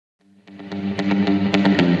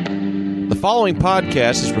following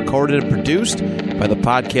podcast is recorded and produced by the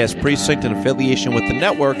Podcast Precinct in affiliation with the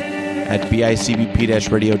network at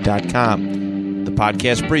bicbp-radio.com. The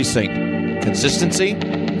Podcast Precinct. Consistency,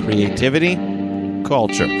 creativity,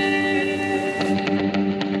 culture.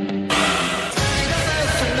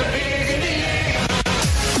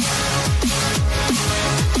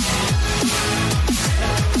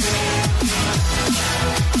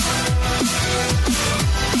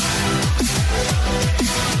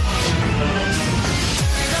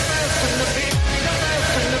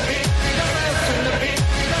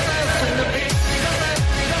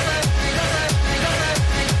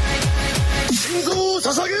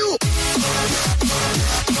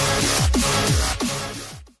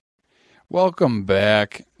 Welcome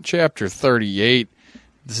back. Chapter 38.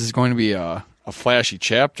 This is going to be a flashy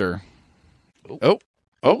chapter. This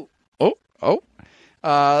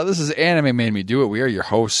is Anime Made Me Do It. We are your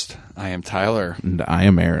host. I am Tyler. And I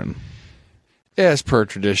am Aaron. As per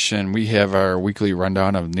tradition, we have our weekly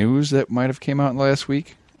rundown of news that might have came out last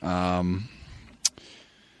week.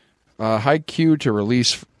 Haikyuu to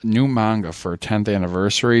release new manga for 10th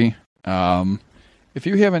anniversary. If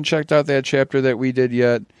you haven't checked out that chapter that we did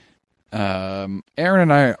yet, Aaron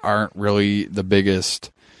and I aren't really the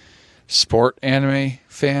biggest sport anime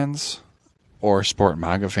fans or sport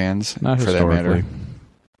manga fans, Not for that matter. historically.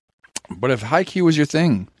 But if Haikyuu was your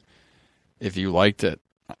thing, if you liked it,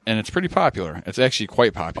 and it's pretty popular, it's actually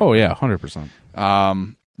quite popular. Oh, yeah,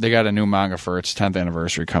 100%. They got a new manga for its 10th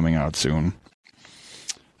anniversary coming out soon.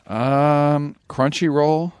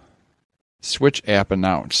 Crunchyroll Switch app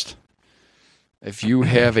announced. If you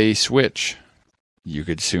have a Switch, you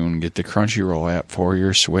could soon get the Crunchyroll app for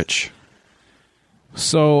your Switch.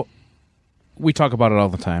 So, we talk about it all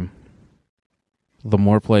the time. The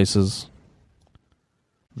more places,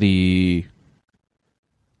 the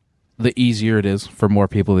easier it is for more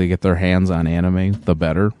people to get their hands on anime, the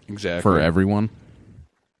better. Exactly. For everyone.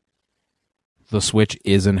 The Switch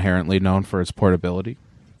is inherently known for its portability.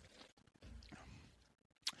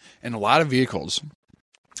 And a lot of vehicles,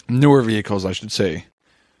 newer vehicles, I should say,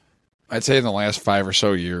 I'd say in the last 5 or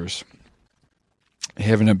so years,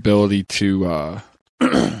 have an ability to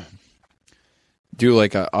do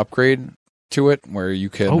like an upgrade to it where you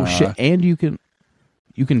can... Oh, shit. And you can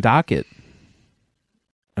dock it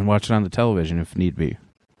and watch it on the television if need be.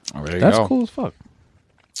 Oh, there you That's go. cool as fuck.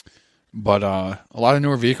 But a lot of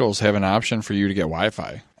newer vehicles have an option for you to get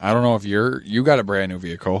Wi-Fi. I don't know if you got a brand new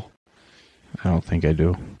vehicle. I don't think I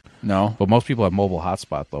do. No? But most people have mobile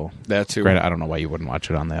hotspot, though. That too. Granted, I don't know why you wouldn't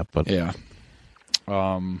watch it on that, but Yeah.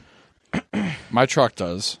 My truck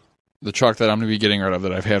does. The truck that I'm going to be getting rid of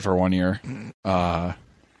that I've had for 1 year. Yeah,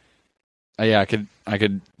 I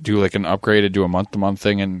could do like an upgrade and do a month-to-month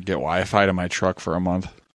thing and get Wi-Fi to my truck for a month.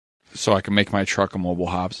 So I can make my truck a mobile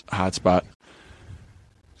hotspot,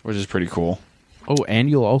 which is pretty cool. oh,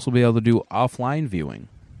 and you'll also be able to do offline viewing.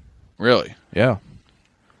 Really? Yeah,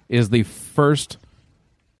 is the first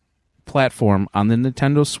platform on the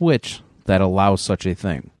Nintendo Switch that allows such a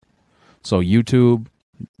thing. So YouTube,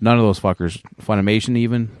 none of those fuckers, Funimation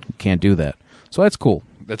even, can't do that. So that's cool.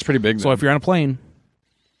 That's pretty big. So then. if you're on a plane,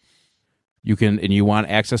 you can, and you want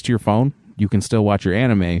access to your phone, you can still watch your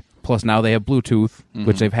anime. Plus now they have Bluetooth,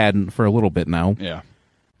 which they've had for a little bit now. Yeah.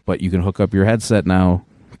 But you can hook up your headset now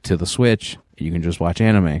to the Switch, and you can just watch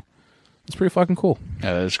anime. It's pretty fucking cool.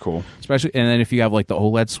 Yeah, that is cool. Especially, and then if you have like the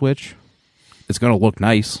OLED Switch, it's going to look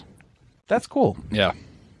nice. That's cool. Yeah.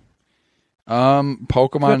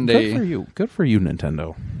 Pokemon Day. Good for you. Good for you,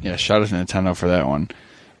 Nintendo. Yeah, shout out to Nintendo for that one.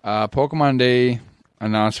 Pokemon Day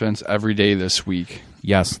announcements every day this week.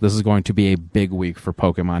 Yes, this is going to be a big week for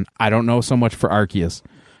Pokemon. I don't know so much for Arceus.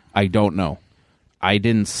 I don't know. I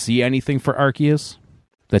didn't see anything for Arceus.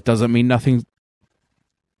 That doesn't mean nothing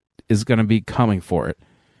is going to be coming for it.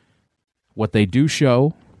 What they do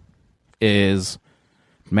show is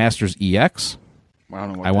Masters EX.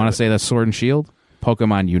 I want to say that's Sword and Shield.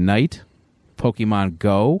 Pokemon Unite. Pokemon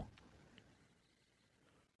Go.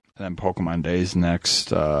 And then Pokemon Days next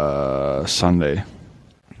Sunday.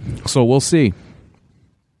 So we'll see.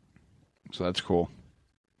 So that's cool.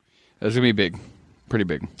 That's going to be big. Pretty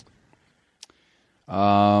big.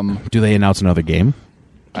 Do they announce another game?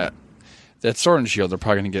 That Sword and Shield, they're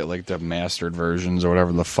probably going to get like the mastered versions or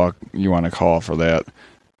whatever the fuck you want to call it for that.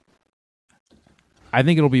 I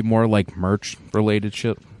think it'll be more like merch related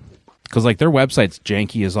shit. Because like their website's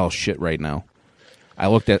janky as all shit right now. I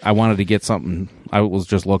wanted to get something. I was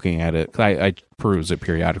just looking at it. I peruse it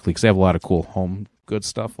periodically because they have a lot of cool home good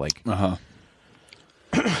stuff like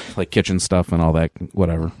like kitchen stuff and all that,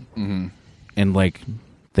 whatever. Mm-hmm. And like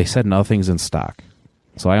they said, nothing's in stock.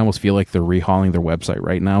 So I almost feel like they're rehauling their website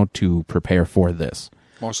right now to prepare for this.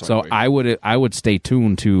 Most So likely. I would stay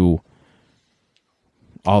tuned to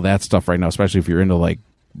all that stuff right now, especially if you're into like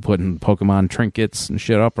putting Pokemon trinkets and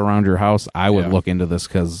shit up around your house. I would look into this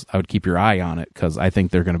because I would keep your eye on it because I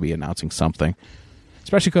think they're going to be announcing something.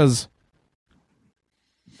 Especially because,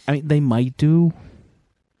 I mean, they might do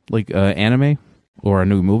like anime or a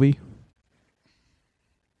new movie.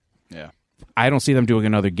 Yeah. I don't see them doing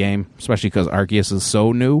another game, especially because Arceus is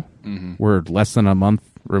so new. Mm-hmm. We're less than a month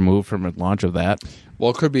removed from the launch of that.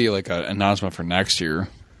 Well, it could be like an announcement for next year.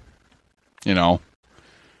 You know,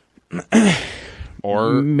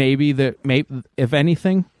 or maybe if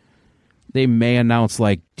anything, they may announce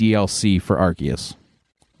like DLC for Arceus.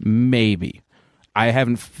 Maybe. I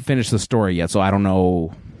haven't finished the story yet, so I don't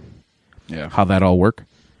know how that all work.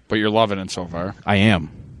 But you're loving it so far. I am.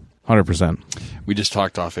 100%. We just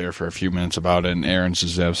talked off air for a few minutes about it, and Aaron's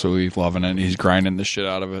just absolutely loving it. He's grinding the shit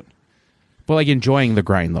out of it. But like enjoying the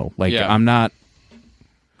grind though. Like I'm not.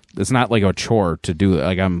 It's not like a chore to do it.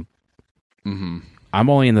 Like I'm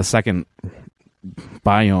only in the second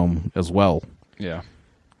biome as well. Yeah.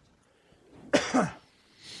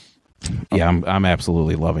 Yeah, I'm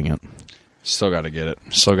absolutely loving it. Still got to get it.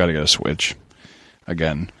 Still got to get a Switch.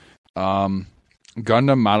 Again.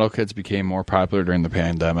 Gundam model kits became more popular during the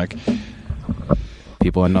pandemic.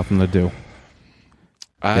 People had nothing to do.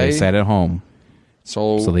 They sat at home.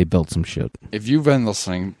 So they built some shit. If you've been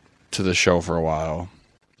listening to the show for a while,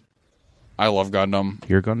 I love Gundam.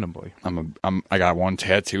 You're a Gundam boy. I got one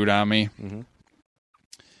tattooed on me. Mm-hmm.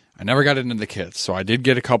 I never got into the kits, so I did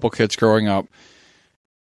get a couple kits growing up.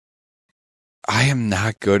 I am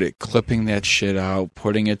not good at clipping that shit out,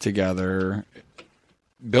 putting it together.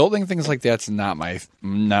 Building things like that's not my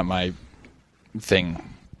thing.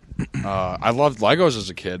 I loved Legos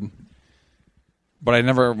as a kid, but I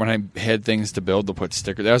never, when I had things to build, to put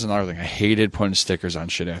stickers. That was another thing. I hated putting stickers on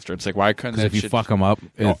shit after. It's like, why couldn't that if you shit fuck them up,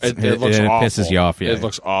 it looks awful. It pisses you off. Yeah, it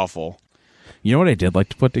looks awful. You know what I did like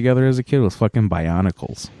to put together as a kid was fucking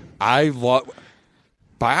Bionicles. I love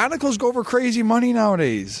Bionicles. Go for crazy money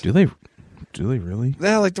nowadays. Do they really?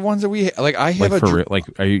 Yeah, like the ones that we like. I have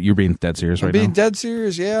are you're being dead serious right now? Being dead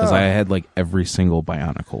serious, yeah. Because I had like every single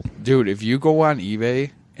Bionicle. Dude, if you go on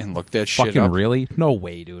eBay and look that shit fucking up, really? No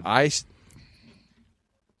way, dude. We're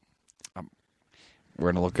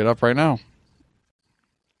gonna look it up right now.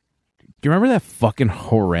 Do you remember that fucking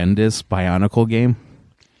horrendous Bionicle game?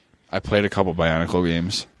 I played a couple Bionicle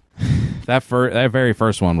games. That very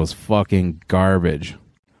first one was fucking garbage.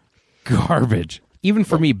 Garbage. Even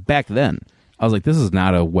for me back then, I was like, this is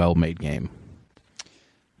not a well-made game.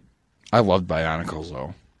 I loved Bionicles,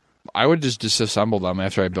 though. I would just disassemble them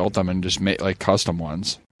after I built them and just make like custom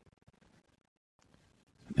ones.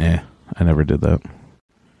 I never did that.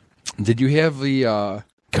 Did you have the...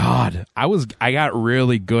 God, I got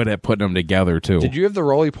really good at putting them together, too. Did you have the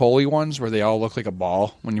roly-poly ones where they all look like a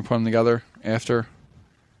ball when you put them together after?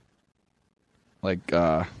 Like,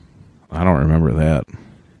 I don't remember that.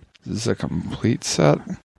 Is this a complete set?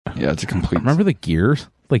 Yeah, it's a complete Remember the gears?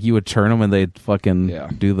 Like, you would turn them and they'd fucking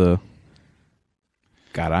do the...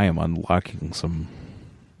 God, I am unlocking some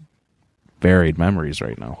varied memories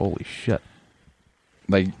right now. Holy shit.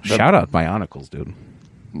 Like, shout out Bionicles, dude.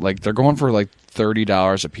 Like, they're going for like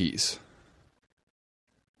 $30 a piece.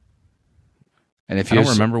 And if you I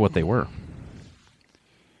don't remember what they were.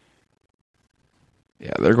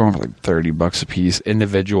 Yeah, they're going for like $30 a piece.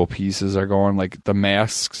 Individual pieces are going, like the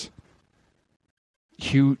masks.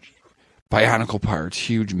 Huge Bionicle parts,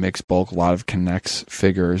 huge mixed bulk, a lot of connects,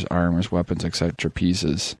 figures, armors, weapons, etc.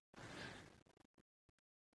 pieces.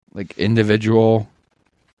 Like individual.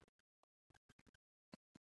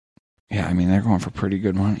 Yeah, I mean, they're going for pretty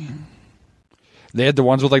good money. They had the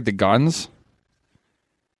ones with like the guns.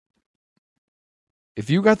 If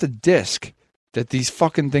you got the disc that these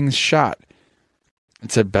fucking things shot,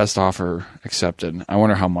 it said best offer accepted. I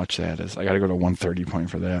wonder how much that is. I got to go to 130 point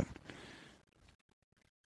for that.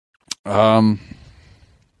 We're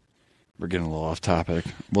getting a little off topic.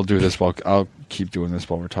 We'll do this I'll keep doing this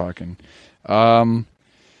while we're talking. We want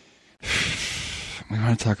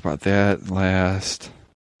to talk about that last.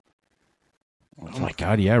 Oh my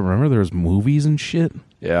god, yeah, remember there was movies and shit?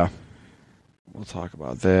 Yeah. We'll talk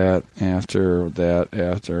about that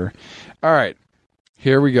after. All right.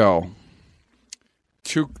 Here we go.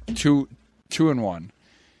 Two and one.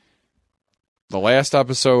 The last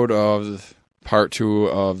episode of part 2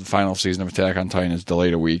 of the final season of Attack on Titan is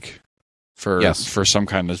delayed a week for some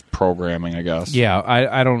kind of programming, I guess. Yeah,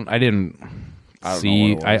 I didn't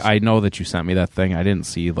see. I know that you sent me that thing. I didn't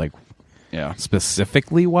see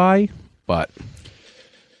specifically why, but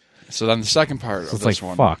So then the second part of It's this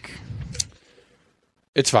like, one. fuck.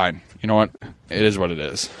 It's fine. You know what? It is what it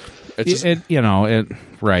is. It's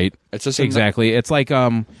Right. It's just exactly. It's like,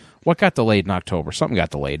 what got delayed in October? Something got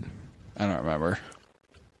delayed. I don't remember.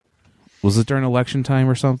 Was it during election time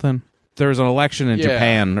or something? There was an election in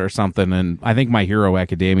Japan or something, and I think My Hero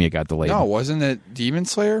Academia got delayed. No, wasn't it Demon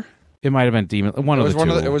Slayer? It might have been Demon. One of the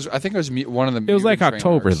two. I think it was one of the. It was like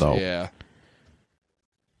October, trainers. though. Yeah.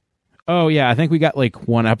 Oh yeah, I think we got like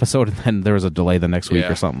one episode, and then there was a delay the next week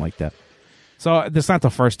Yeah. or something like that. So it's not the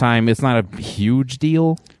first time. It's not a huge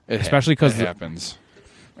deal, especially because it happens.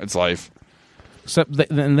 It's life. So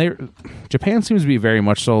Japan seems to be very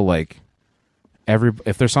much so like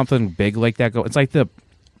if there's something big like that it's like the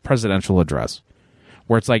presidential address,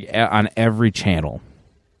 where it's like on every channel,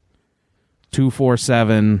 2, 4,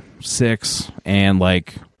 7, 6, and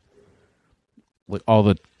like all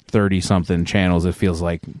the 30 something channels. It feels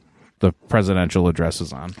like the presidential address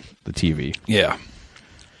is on the TV. Yeah.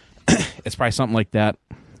 It's probably something like that.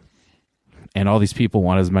 And all these people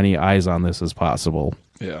want as many eyes on this as possible.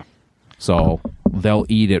 Yeah. So they'll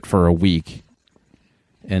eat it for a week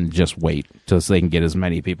and just wait so they can get as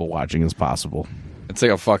many people watching as possible. It's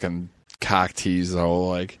like a fucking cock tease, though.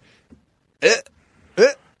 Like,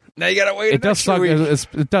 now you gotta wait. It does suck. week.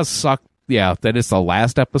 It does suck. Yeah, that it's the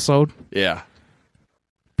last episode. Yeah.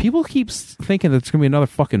 People keep thinking that it's gonna be another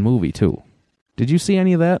fucking movie too. Did you see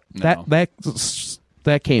any of that? No.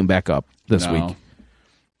 That came back up this No. week.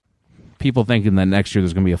 People thinking that next year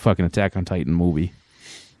there's gonna be a fucking Attack on Titan movie.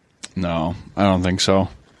 No, I don't think so.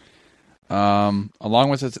 Along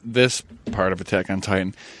with this part of Attack on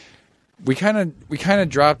Titan, we kind of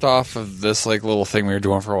dropped off of this like little thing we were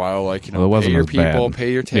doing for a while, like Well, it wasn't pay your as people, bad.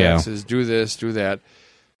 pay your taxes, do this, do that.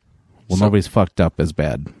 Well, So- nobody's fucked up as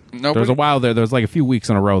bad. There was a while there was like a few weeks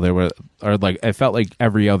in a row or like it felt like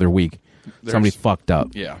every other week somebody fucked up.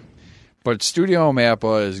 Yeah, but Studio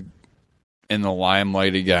Mappa is in the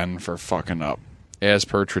limelight again for fucking up, as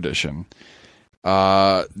per tradition.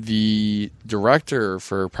 The director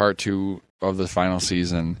for part 2 of the final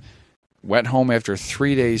season went home after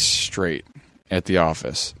 3 days straight at the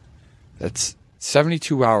office. That's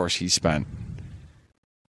 72 hours he spent.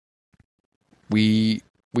 We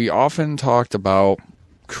often talked about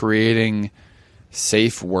creating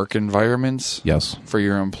safe work environments Yes. for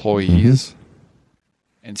your employees.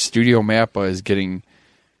 And Studio Mappa is getting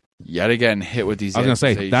yet again hit with these I was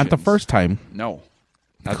going to say not the first time. No.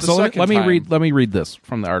 Not the So second let me time. read this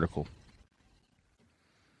from the article.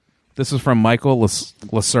 This is from Michael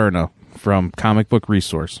Lacerna from Comic Book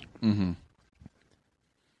Resource,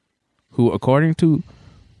 who, according to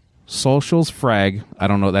Socials Frag, I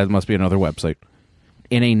don't know, that must be another website,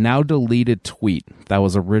 in a now deleted tweet that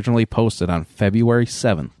was originally posted on February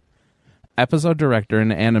 7th, episode director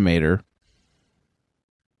and animator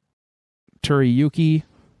Teriyuki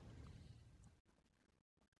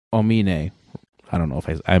Omine, I don't know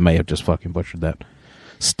if I may have just fucking butchered that,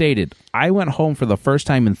 stated, "I went home for the first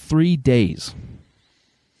time in 3 days,"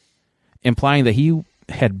 implying that he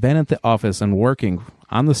had been at the office and working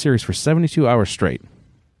on the series for 72 hours straight.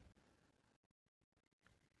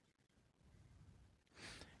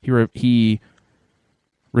 He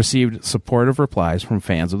received supportive replies from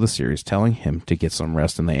fans of the series telling him to get some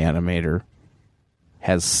rest, and the animator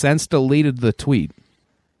has since deleted the tweet.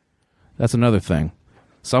 That's another thing.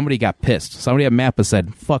 Somebody got pissed. Somebody at Mappa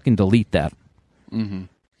said, fucking delete that.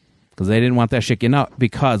 Because they didn't want that shit getting out.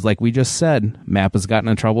 Because, like we just said, Mappa's gotten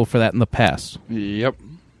in trouble for that in the past. Yep.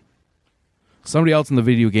 Somebody else in the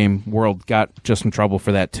video game world got just in trouble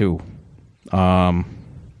for that, too.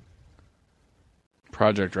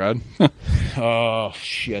 Project Red. Oh,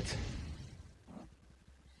 shit.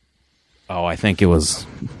 Oh, I think it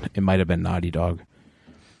might have been Naughty Dog.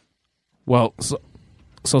 Well, so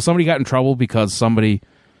somebody got in trouble because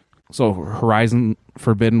so Horizon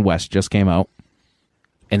Forbidden West just came out,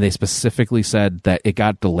 and they specifically said that it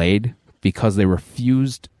got delayed because they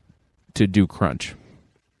refused to do crunch.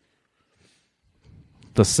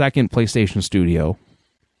 The second PlayStation studio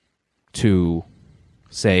to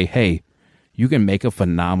say, hey, you can make a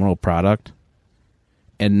phenomenal product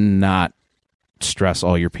and not stress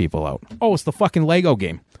all your people out. Oh, it's the fucking Lego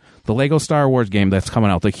game. The Lego Star Wars game that's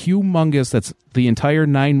coming out. The humongous, that's the entire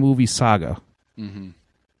 9-movie saga.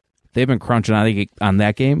 They've been crunching on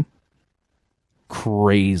that game.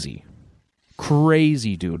 Crazy.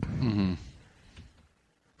 Crazy, dude.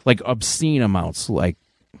 Like, obscene amounts. Like,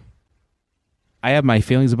 I have my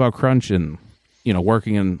feelings about crunch and,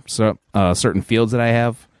 working in certain fields that I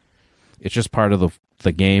have. It's just part of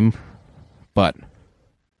the game. But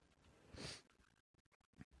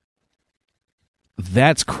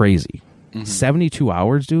that's crazy. 72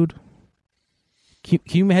 hours, dude?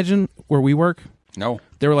 Can you imagine where we work? No.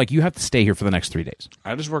 They were like, you have to stay here for the next 3 days.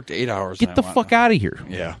 I just worked 8 hours. Get the fuck out of here.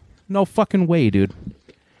 Yeah. No fucking way, dude.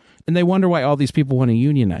 And they wonder why all these people want to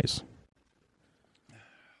unionize.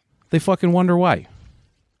 They fucking wonder why.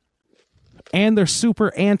 And they're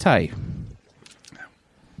super anti.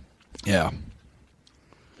 Yeah.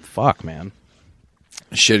 Fuck, man.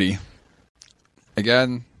 Shitty.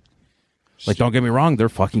 Again. Like, don't get me wrong, they're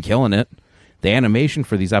fucking killing it. The animation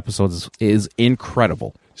for these episodes is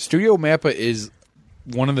incredible. Studio Mappa is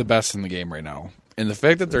one of the best in the game right now. And the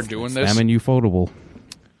fact that they're doing this. Them and Ufotable.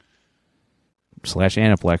 /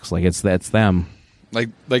 Aniplex. Like, that's them. Like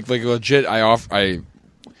legit, I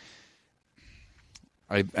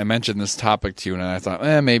mentioned this topic to you, and I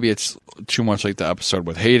thought, maybe it's too much like the episode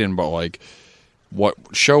with Hayden, but like, what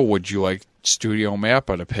show would you like Studio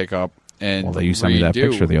Mappa to pick up and you sent me that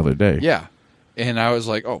picture the other day. Yeah. And I was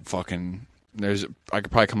like, oh, fucking, I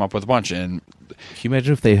could probably come up with a bunch. And can you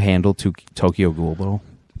imagine if they handled Tokyo Ghoul, though?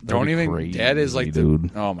 Don't even, crazy, that is like,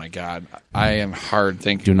 dude. Oh my God. I am hard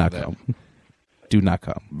thinking. Do not of that. come. Do not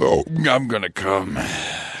come. Oh, I'm going to come.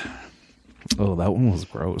 Oh, that one was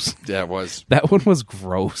gross. That was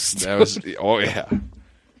gross. That was, oh yeah.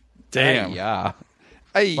 Damn. Yeah.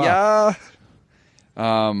 Yeah.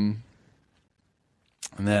 And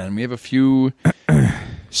then we have a few.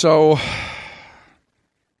 So,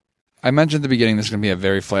 I mentioned at the beginning this is going to be a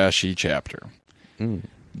very flashy chapter.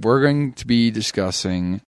 We're going to be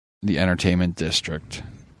discussing the Entertainment District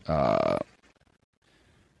arc.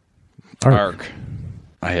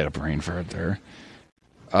 I had a brain fart there.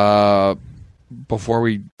 Before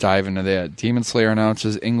we dive into that, Demon Slayer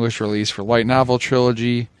announces English release for light novel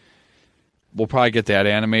trilogy. We'll probably get that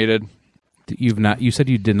animated. You've not. You said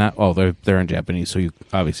you did not. Oh, they're in Japanese, so you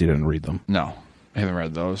obviously didn't read them. No, I haven't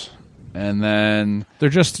read those. And then they're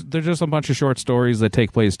just a bunch of short stories that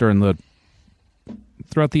take place throughout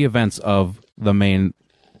the events of the main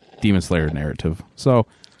Demon Slayer narrative. So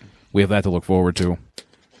we have that to look forward to.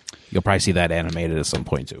 You'll probably see that animated at some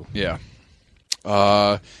point too. Yeah.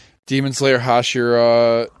 Demon Slayer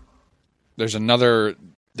Hashira. There's another.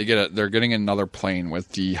 They're getting another plane with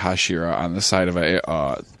the Hashira on the side of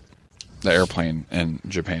the airplane in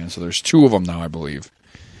Japan. So there's 2 of them now, I believe.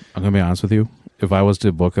 I'm gonna be honest with you. If I was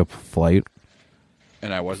to book a flight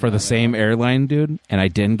and I was for the same airline, dude, and I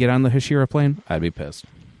didn't get on the Hashira plane, I'd be pissed.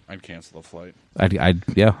 I'd cancel the flight. I'd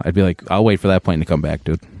be like, I'll wait for that plane to come back,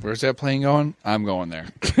 dude. Where's that plane going? I'm going there.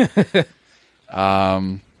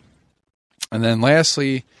 And then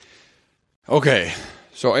lastly, okay,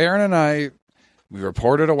 so Aaron and I, we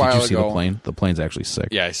reported a while ago. Did you see the plane? The plane's actually sick.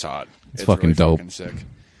 Yeah, I saw it. It's fucking really dope. Fucking sick.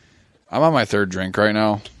 I'm on my 3rd drink right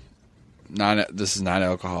now. This is not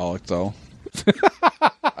alcoholic though.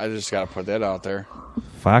 I just gotta put that out there.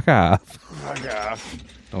 Fuck off. Fuck off.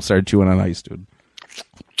 Don't start chewing on ice, dude.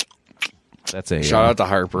 That's a shout out to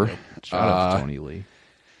Harper. Shout out to Tony Lee.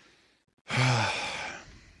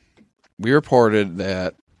 We reported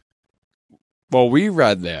that. Well, we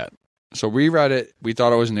read that. So we read it. We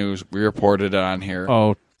thought it was news. We reported it on here.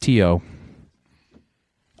 Oh, T.O.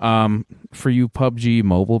 For you PUBG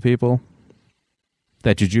mobile people,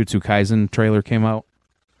 that Jujutsu Kaisen trailer came out.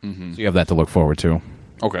 Mm-hmm. So you have that to look forward to.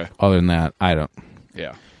 Okay. Other than that, I don't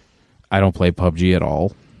play PUBG at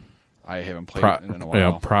all. I haven't played it in a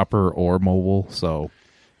while. Proper or mobile, so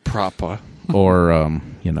proper. Or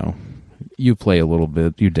you play a little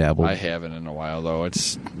bit, you dabble. I haven't in a while though.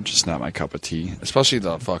 It's just not my cup of tea, especially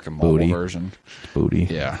the fucking mobile version. Booty.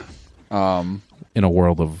 Yeah. In a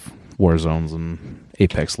world of Warzones and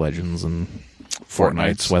Apex Legends and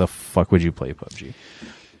Fortnites, why the fuck would you play PUBG?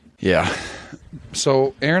 Yeah.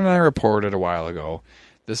 So Aaron and I reported a while ago.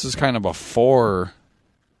 This is kind of before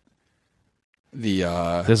the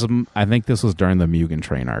I think this was during the Mugen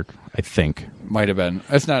Train arc. I think might have been.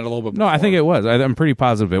 If not a little bit. No, I think it was. I'm pretty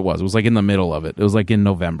positive it was. It was like in the middle of it. It was like in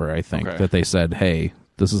November, I think, that they said, "Hey,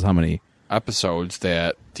 this is how many episodes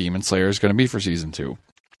that Demon Slayer is going to be for season 2."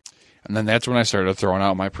 And then that's when I started throwing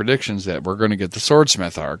out my predictions that we're going to get the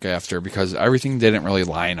Swordsmith arc after, because everything didn't really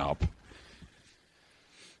line up.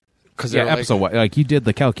 Episode like you did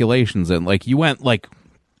the calculations and like you went like,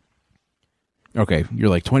 okay, you're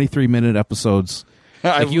like 23-minute episodes.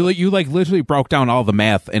 Like you like literally broke down all the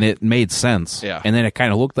math and it made sense. Yeah. And then it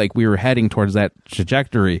kind of looked like we were heading towards that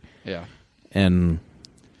trajectory. Yeah. And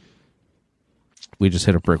we just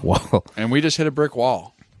hit a brick wall.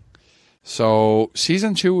 So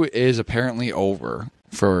season 2 is apparently over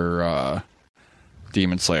for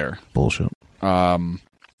Demon Slayer. Bullshit.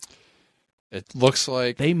 It looks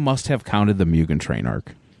like they must have counted the Mugen Train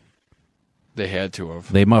arc. They had to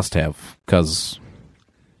have. They must have, because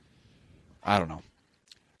I don't know.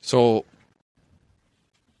 So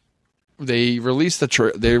they released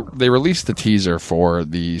they released the teaser for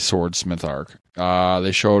the Swordsmith arc.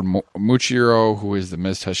 They showed Muchiro, who is the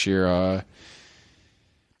Miss Hashira,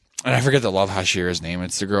 and I forget the love Hashira's name.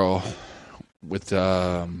 It's the girl with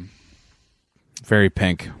Very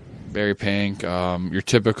pink. very pink. Your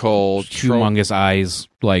typical Humongous eyes.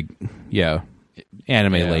 Like, yeah.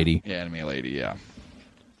 Anime lady. Yeah, anime lady, yeah.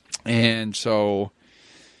 And so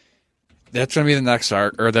that's going to be the next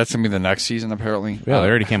arc, or that's going to be the next season, apparently. Yeah, they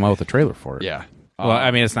already came out with a trailer for it. Yeah. Well,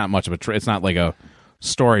 I mean, it's not much of a it's not like a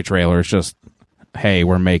story trailer. It's just, hey,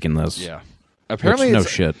 we're making this. Yeah. Apparently, Which, no it's,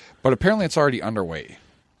 shit. But apparently, it's already underway.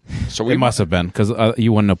 So It must have been, because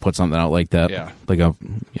you wouldn't have put something out like that. Yeah. Like a,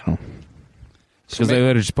 you know, So, because they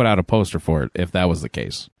would have just put out a poster for it if that was the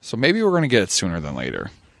case. so maybe we're going to get it sooner than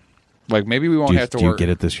later. Like maybe we won't have to Do you work. get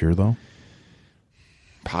it this year though?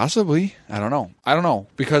 Possibly. I don't know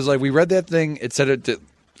because like we read that thing. It said it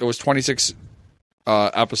was 26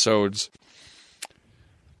 episodes.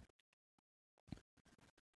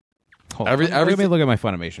 Hold on. Let me look at my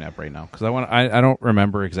Funimation app right now because I don't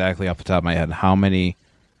remember exactly off the top of my head how many.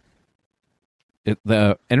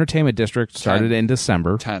 The Entertainment District started 10. in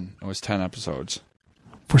December. 10. It was 10 episodes.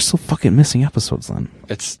 We're still fucking missing episodes then.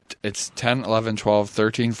 It's 10, 11, 12,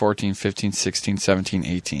 13, 14, 15, 16, 17,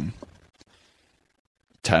 18.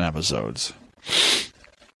 10 episodes.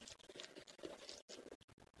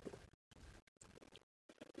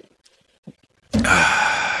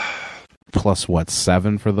 Plus what,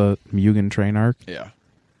 7 for the Mugen Train arc? Yeah.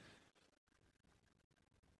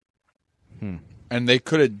 Hmm. And they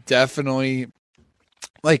could have definitely,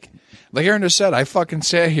 like Aaron just said, I fucking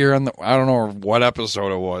sat here on I don't know what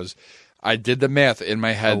episode it was. I did the math in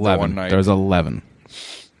my head the 11. one night. There's 11.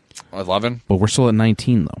 11? But we're still at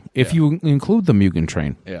 19 though. If you include the Mugen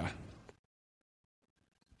Train. Yeah.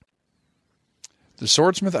 The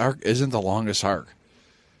Swordsmith arc isn't the longest arc.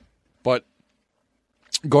 But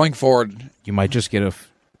going forward, You might just get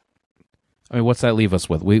I mean, what's that leave us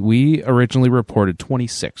with? We originally reported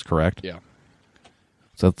 26, correct? yeah,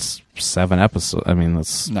 So that's 7 episodes. I mean,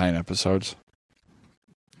 that's 9 episodes.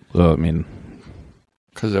 I mean,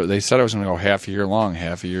 Because they said it was going to go half a year long.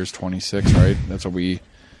 Half a year's 26, right? That's what we...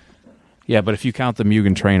 yeah, but if you count the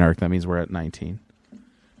Mugen Train arc, that means we're at 19.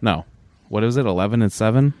 No. What is it? 11 and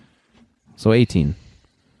 7? So 18.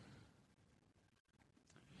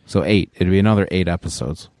 So 8. It'd be another 8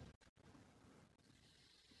 episodes.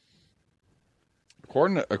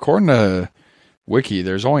 According to Wiki,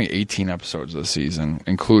 there's only 18 episodes this season,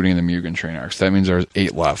 including the Mugen Train arcs. That means there's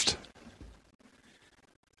 8 left.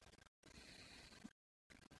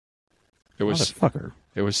 It was Motherfucker.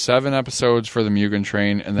 It was 7 episodes for the Mugen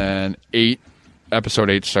Train, and then episode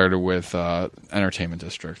 8 started with Entertainment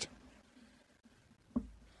District.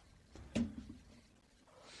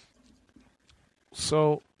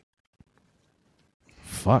 So,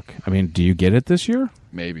 fuck. I mean, do you get it this year?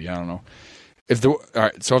 Maybe, I don't know. If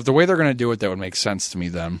the way they're going to do it, that would make sense to me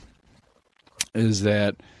then, is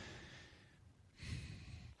that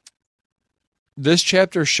this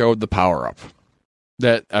chapter showed the power-up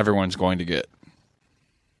that everyone's going to get.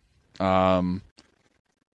 And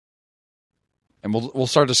we'll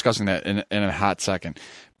start discussing that in a hot second.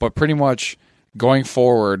 But pretty much going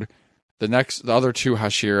forward, the other two,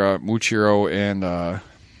 Hashira, Muchiro, and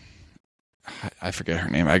I forget her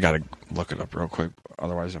name. I gotta look it up real quick.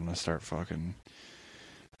 Otherwise, I'm gonna start fucking.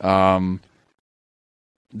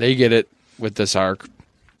 They get it with this arc,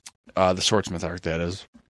 the Swordsmith arc, that is.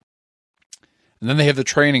 And then they have the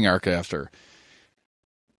training arc after.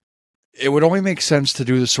 It would only make sense to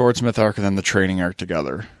do the Swordsmith arc and then the training arc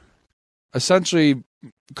together. Essentially,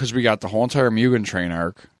 because we got the whole entire Mugen Train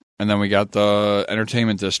arc, and then we got the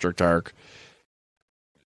Entertainment District arc.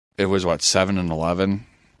 It was, 7 and 11?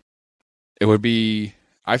 It would be...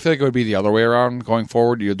 I feel like it would be the other way around going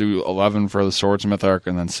forward. You'll do 11 for the Swordsmith arc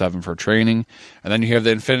and then 7 for training. And then you have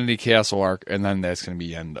the Infinity Castle arc, and then that's going to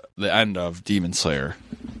be the end of Demon Slayer.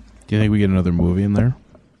 Do you think we get another movie in there?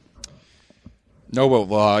 No,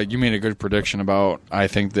 but you made a good prediction about, I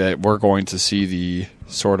think that we're going to see the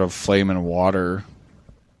sort of Flame and Water,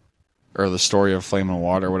 or the story of Flame and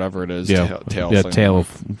Water, whatever it is. Yeah, Tale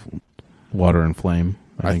of Water and Flame,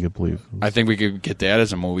 I believe. I think we could get that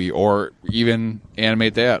as a movie, or even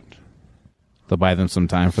animate that. They'll buy them some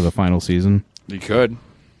time for the final season. You could.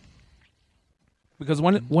 Because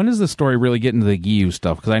when does the story really get into the Giyu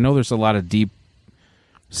stuff? Because I know there's a lot of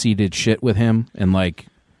deep-seated shit with him, and like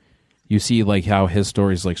you see like how his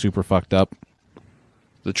story's like super fucked up.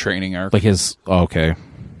 The training arc. Like his okay.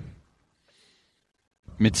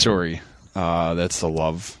 Mitsuri. That's the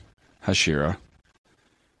love. Hashira.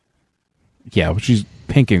 Yeah, but she's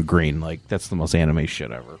pink and green. Like that's the most anime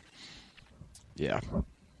shit ever. Yeah.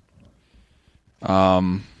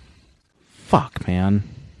 Fuck, man.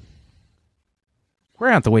 We're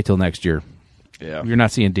gonna have to wait till next year. Yeah. You're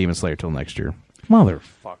not seeing Demon Slayer till next year,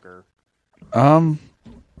 motherfucker.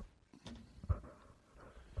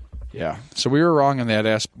 Yeah. So we were wrong in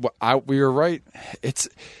that we were right. It's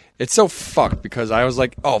so fucked because I was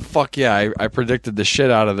like, oh fuck yeah, I predicted the shit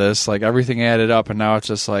out of this. Like everything added up, and now it's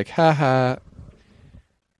just like, haha,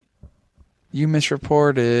 you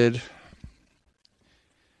misreported.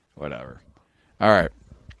 Whatever. All right.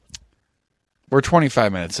 We're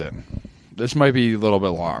 25 minutes in. This might be a little bit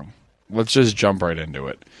long. Let's just jump right into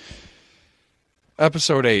it.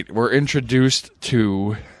 Episode 8. We're introduced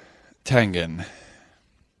to Tengen.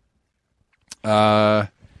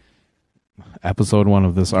 Episode 1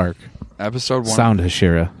 of this arc. Episode 1. Sound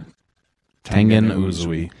Hashira. Tengen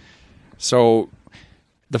Uzui. So,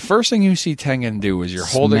 the first thing you see Tengen do is you're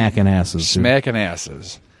holding... Smacking asses. Dude. Smacking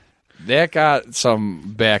asses. That got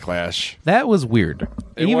some backlash. That was weird.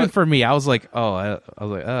 It Even was- for me, I was like,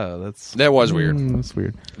 that's... That was weird. That's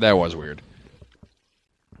weird. That was weird.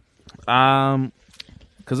 Because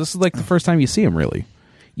this is like the first time you see him, really.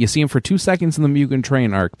 You see him for 2 seconds in the Mugen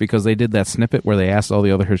Train arc because they did that snippet where they asked all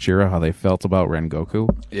the other Hashira how they felt about Rengoku.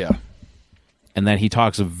 Yeah. And then he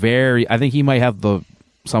talks I think he might have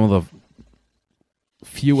some of the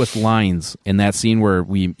fewest lines in that scene where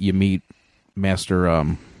you meet Master,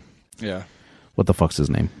 Yeah. what the fuck's his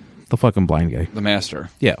name? The fucking blind guy. The Master.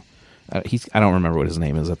 Yeah. I don't remember what his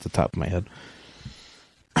name is at the top of my head.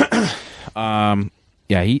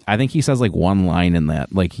 Yeah, I think he says like one line in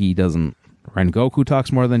that. Like he doesn't... Rengoku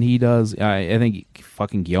talks more than he does. I think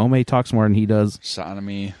fucking Gyome talks more than he does.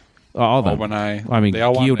 Sanemi. All of them. Obanai. I mean, They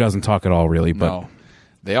all Gyu want- doesn't talk at all, really. But No.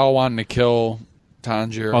 They all wanted to kill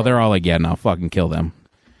Tanjiro. oh, they're all like, yeah, no, fucking kill them.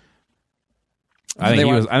 I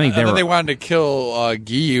think they wanted to kill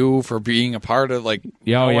Gyu for being a part of like.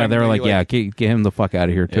 Yeah, yeah, they were like, yeah, get him the fuck out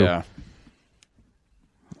of here too. Yeah.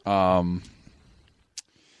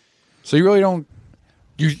 So you really don't.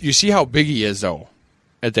 You see how big he is though,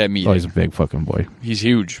 at that meeting. Oh, he's a big fucking boy, He's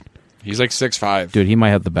huge. He's like 6'5". dude. He might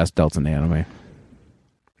have the best delts in the anime.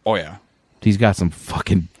 Oh yeah. He's got some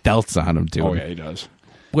fucking delts on him, dude. Oh yeah, he does.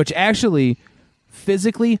 Which actually,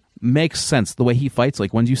 physically makes sense. The way he fights,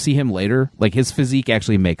 like when you see him later, like his physique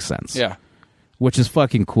actually makes sense. Yeah. Which is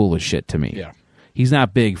fucking cool as shit to me. Yeah. He's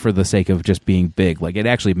not big for the sake of just being big. Like, it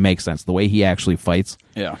actually makes sense. The way he actually fights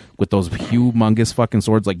Yeah. with those humongous fucking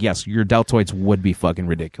swords. Like, yes, your deltoids would be fucking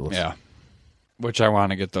ridiculous. Yeah. Which I want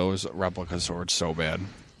to get those replica swords so bad.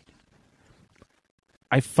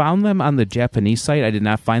 I found them on the Japanese site. I did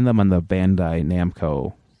not find them on the Bandai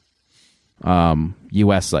Namco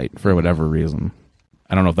US site for whatever reason.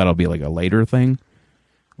 I don't know if that'll be like a later thing,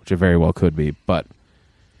 which it very well could be, but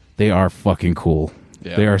they are fucking cool.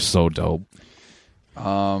 Yeah. They are so dope. The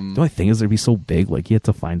only thing is they'd be so big, like you have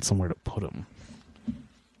to find somewhere to put them.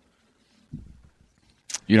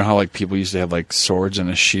 You know how like people used to have like swords and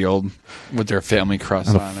a shield with their family crest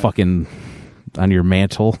On on a it? fucking on your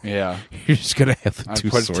mantle. Yeah. You're just gonna have the I two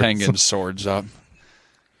put swords. Tengen swords up.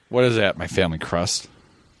 What is that? My family crest.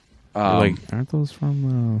 Like, aren't those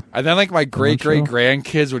from? And then like my great show?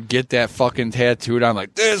 grandkids would get that fucking tattooed on.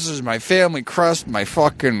 Like, this is my family crest. My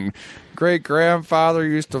fucking great grandfather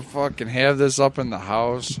used to fucking have this up in the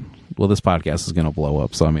house. Well, this podcast is gonna blow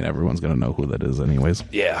up, so I mean, everyone's gonna know who that is, anyways.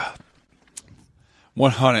 Yeah.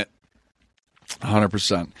 100%.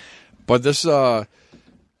 But this, so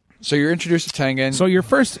you're introduced to Tengen. So your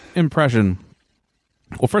first impression.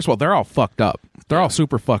 Well, first of all, they're all fucked up. They're all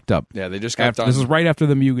super fucked up. yeah, they just got done. This is right after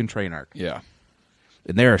the Mugen Train arc. Yeah.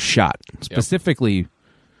 And they're shot. Specifically,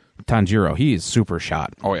 Tanjiro. He is super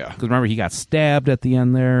shot. Oh, yeah. Because remember, he got stabbed at the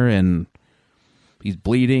end there, and he's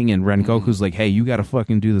bleeding, and Rengoku's like, hey, you got to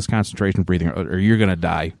fucking do this concentration breathing, or you're going to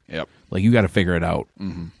die. Yep. Like, you got to figure it out.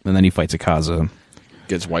 Mm-hmm. And then he fights Akaza.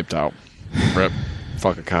 Gets wiped out. Rip.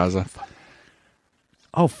 Fuck Akaza.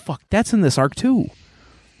 Oh, fuck. That's in this arc, too.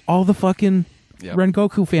 All the fucking Yep.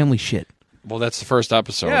 Rengoku family shit. Well, that's the first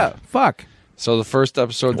episode. Fuck. So the first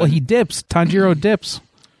episode. Well, he dips. Tanjiro dips.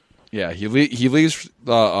 Yeah, he leaves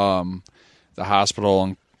the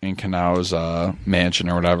hospital in Kanao's mansion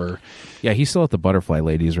or whatever. Yeah, he's still at the butterfly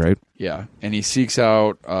ladies, right? Yeah, and he seeks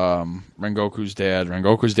out Rengoku's dad.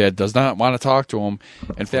 Rengoku's dad does not want to talk to him.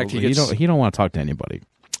 In fact, he don't want to talk to anybody.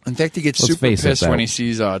 gets Let's super face it, pissed that- when he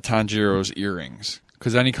sees Tanjiro's earrings.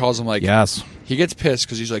 Because then he calls him like, Yes. he gets pissed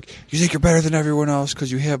because he's like, you think you're better than everyone else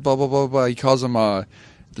because you have blah blah blah blah. He calls him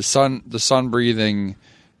the sun breathing.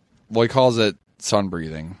 Well, he calls it sun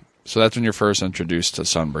breathing. So that's when you're first introduced to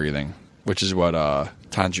sun breathing, which is what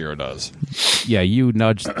Tanjiro does. Yeah, you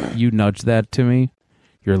nudged that to me.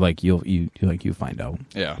 you're like you find out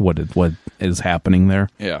Yeah. what is happening there.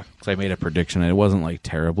 Yeah. So I made a prediction, and it wasn't like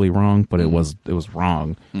terribly wrong, but it was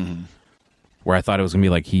wrong. Mm-hmm. Where I thought it was gonna be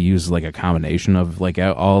like he used like a combination of like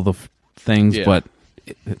all the things, Yeah. but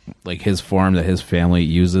like his form that his family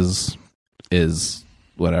uses is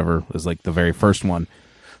whatever is like the very first one.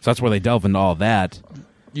 So that's where they delve into all that.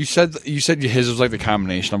 You said his was like the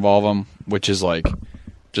combination of all of them, which is like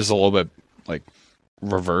just a little bit like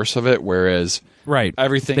reverse of it, whereas Right,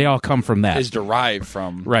 everything they all come from that. is derived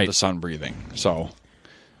from Right. the sun breathing. So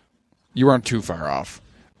you weren't too far off.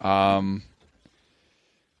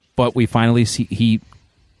 But we finally see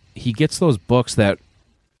he gets those books that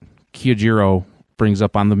Kyojiro brings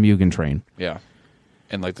up on the Mugen train. Yeah.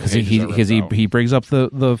 And like the Because pages are ripped out. he brings up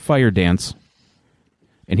the fire dance,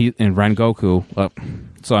 and Rengoku.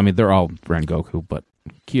 So I mean they're all Rengoku, but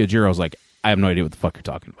Kyojiro's like, I have no idea what the fuck you're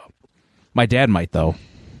talking about. My dad might though,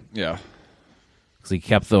 Yeah. because he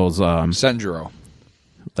kept those. Senjuro.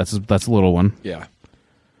 That's a little one. Yeah.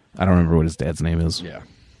 I don't remember what his dad's name is. Yeah.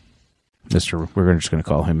 Mister. We're just going to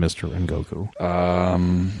call him Mr. Rengoku.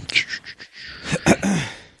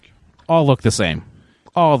 All look the same.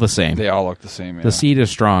 All the same. They all look the same. Yeah. The seed is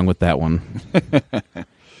strong with that one.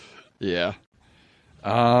 Yeah.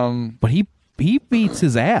 But he beats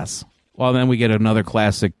his ass. Well, then we get another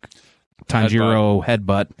classic Tanjiro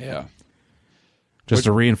headbutt, Yeah. just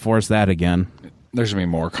to reinforce that again. There's gonna be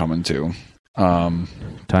more coming too.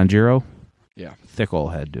 Tanjiro, Yeah. thick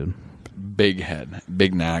old head, dude. Big head,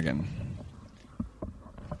 big noggin.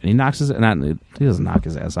 And he knocks he doesn't knock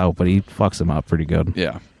his ass out, but he fucks him up pretty good.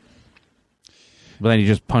 Yeah. But then he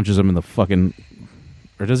just punches him in the fucking,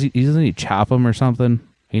 or doesn't he chop him or something?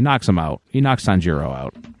 He knocks him out. He knocks Tanjiro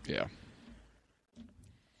out. Yeah.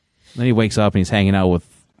 Then he wakes up and he's hanging out with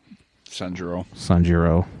Senjuro.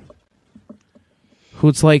 Sanjiro, who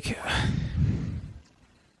it's like,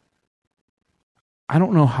 I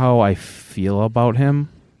don't know how I feel about him.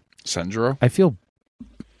 Senjuro? I feel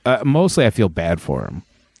mostly I feel bad for him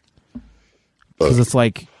because it's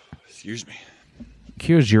like Excuse me.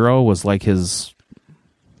 Kyojiro was like his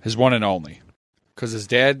One and only. Because his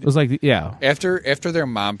dad, it was like after their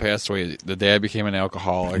mom passed away, the dad became an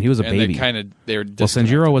alcoholic. And he was a baby. They were well,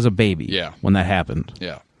 Sanjiro was a baby Yeah. when that happened,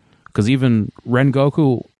 Yeah. because even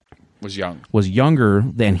Rengoku Was young. was younger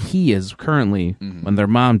than he is currently when their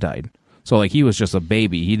mom died. So like he was just a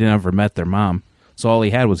baby. He never met their mom. So all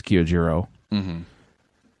he had was Kyojiro. Mm-hmm.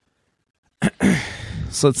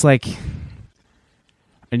 So it's like,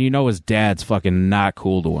 and his dad's fucking not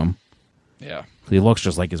cool to him. Yeah. He looks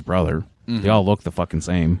just like his brother. They all look the fucking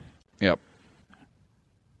same. Yep.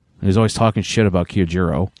 And he's always talking shit about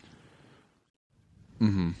Kyojiro.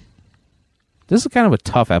 Mm-hmm. This is kind of a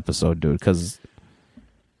tough episode, dude, because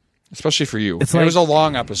Especially for you. It's It like- was a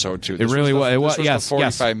long episode too. It really was. It was- This was yes, the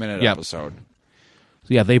 45-minute Yep. episode.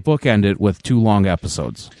 yeah, they bookend it with 2 long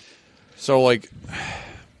episodes. So, like,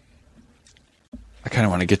 I kind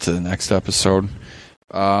of want to get to the next episode.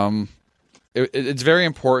 It's very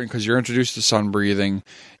important because you're introduced to sun breathing.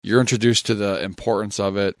 You're introduced to the importance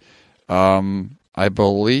of it. I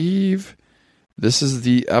believe this is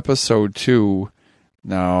the episode 2.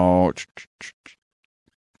 Now,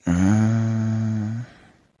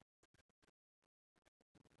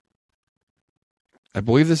 I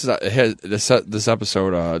believe this is this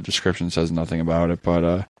episode description says nothing about it,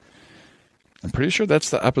 but I'm pretty sure that's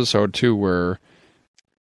the episode too where.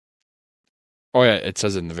 Oh yeah, it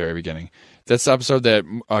says it in the very beginning. That's the episode that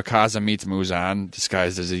Kaza meets Muzan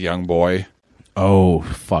disguised as a young boy, Oh,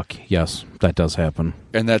 fuck. Yes, that does happen.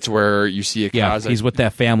 and that's where you see Kaza. Yeah, he's with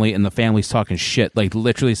that family, and the family's talking shit. Like,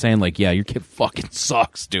 literally saying, like, yeah, your kid fucking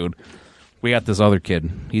sucks, dude. We got this other kid.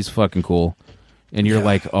 He's fucking cool. And you're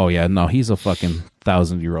like, oh, yeah, no, he's a fucking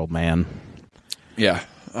 1,000-year-old man. Yeah,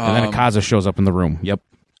 And then Akaza shows up in the room. Yep.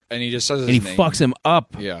 and he just says his And he name. fucks him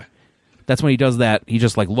up. Yeah, That's when he does that. He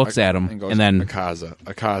just, like, looks at him, goes, and then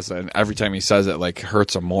Akaza, and every time he says it, like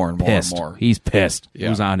hurts him more and more pissed. and more. He's pissed.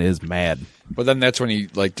 Yeah. Muzan is mad. But then that's when he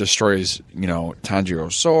like destroys,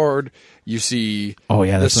 Tanjiro's sword. You see, Oh,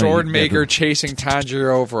 yeah, the that's when he- sword maker chasing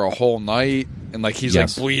Tanjiro for a whole night, and like he's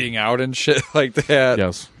Yes. like bleeding out and shit like that.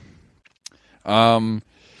 Yes. And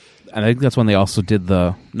I think that's when they also did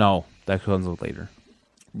the... No, that comes later.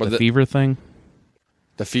 But the fever thing?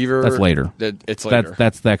 the fever, That's later. It's later.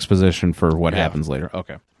 That's the exposition for what Yeah. happens later.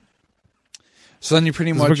 Okay. So then you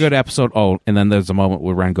pretty This is much a good episode. Oh, and then there's a moment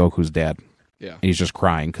with Rengoku's dad. yeah. And he's just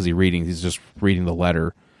crying because he's just reading the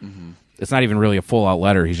letter. Mm-hmm. It's not even really a full-out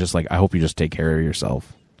letter. He's just like, I hope you just take care of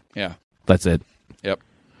yourself. Yeah. That's it. Yep.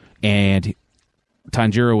 And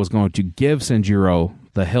Tanjiro was going to give Sanjiro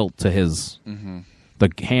the hilt to his the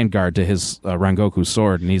handguard to his Rengoku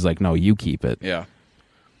sword, and he's like, "No, you keep it." Yeah.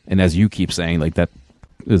 And as you keep saying, like, that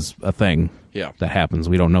is a thing Yeah. that happens.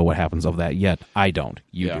 We don't know what happens of that yet. I don't.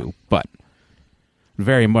 You Yeah. do. But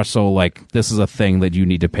very much so, like, this is a thing that you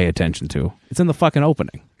need to pay attention to. It's in the fucking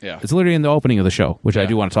opening. Yeah. It's literally in the opening of the show, which I Yeah.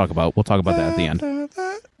 do want to talk about. We'll talk about that at the end.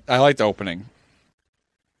 I like the opening.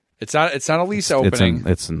 It's not a Lisa opening.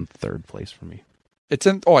 It's in third place for me. It's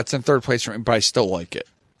in third place for me, but I still like it.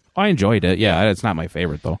 I enjoyed it. Yeah, it's not my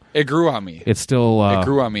favorite, though. It grew on me. It's still... It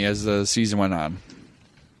grew on me as the season went on.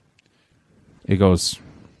 It goes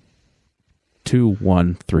 2,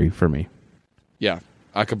 1, 3 for me. Yeah.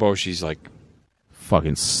 Akaboshi's like,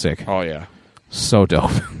 Fucking sick. oh yeah. So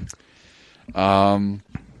dope. And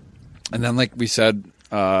then, like we said,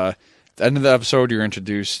 at the end of the episode, you're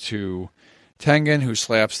introduced to Tengen, who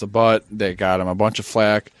slaps the butt. They got him a bunch of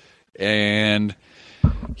flack, and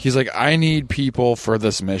he's like, "I need people for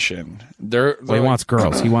this mission." Well, he wants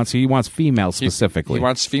girls. He wants females specifically. He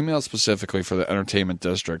wants females specifically for the entertainment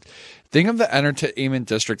district. Think of the entertainment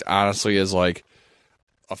district honestly as like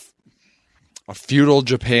a feudal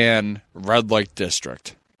Japan red light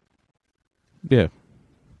district, Yeah.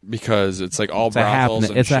 because it's like all It's a brothels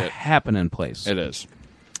and it's shit. a happening place. It is.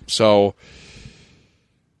 So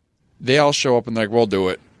they all show up and they're like, we'll do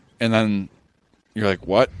it. And then you're like,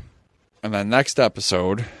 what? And then next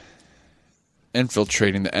episode,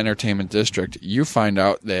 infiltrating the entertainment district, you find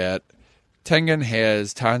out that Tengen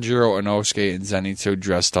has Tanjiro, Inosuke, and Zenitsu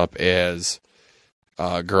dressed up as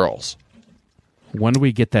girls. When do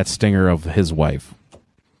we get that stinger of his wife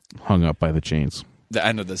hung up by the chains? The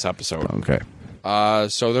end of this episode. Okay.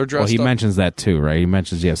 So they're dressed Well, he up. mentions that too, right? He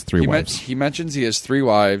mentions he has 3 wives. He mentions he has 3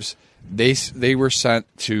 wives. They were sent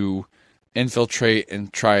to infiltrate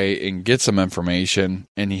and try and get some information,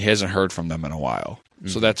 and he hasn't heard from them in a while.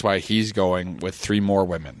 So that's why he's going with 3 more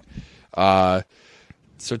women. So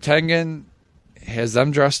Tengen has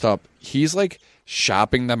them dressed up. He's like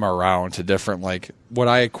shopping them around to different, like, what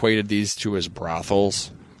I equated these to as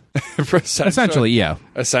brothels. Essentially, yeah.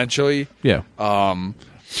 Essentially. Yeah.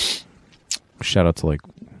 Shout out to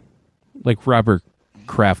like Robert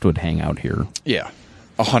Kraft would hang out here. Yeah.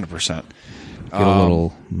 100%. Get a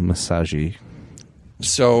little massagey.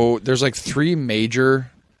 So there's like 3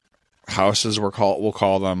 major houses we'll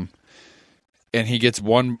call them, and he gets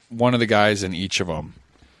one of the guys in each of them.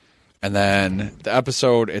 And then the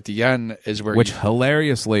episode at the end is where Which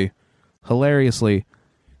hilariously, Inosuke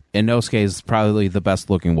is probably the best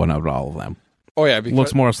looking one out of all of them. oh yeah, because,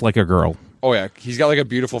 Looks more like a girl. oh yeah, he's got like a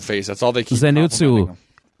beautiful face. That's all they keep complimenting Zenitsu him.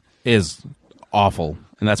 is awful,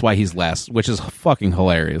 and that's why he's last, which is fucking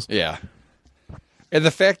hilarious. Yeah. And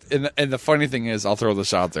the fact, and the funny thing is, I'll throw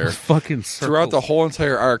this out there. Fucking Throughout the whole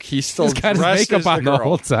entire arc, he's still he's got his dressed makeup as the on the girl.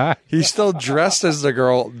 whole time. He's still dressed as the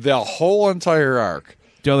girl the whole entire arc.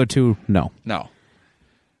 The other 2, no. No.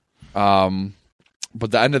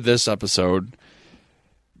 But the end of this episode,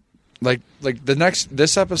 like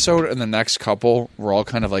this episode and the next couple were all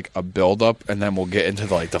kind of like a build up, and then we'll get into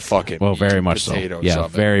the fucking Well, very meat much and so. potatoes Yeah,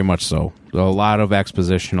 of it. very much so. A lot of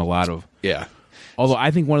exposition, a lot of. Yeah. Although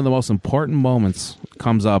I think one of the most important moments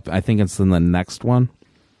comes up, I think it's in the next one,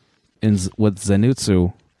 with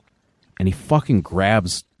Zenitsu, and he fucking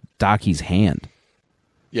grabs Daki's hand.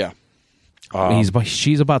 Yeah.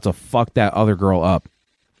 She's about to fuck that other girl up,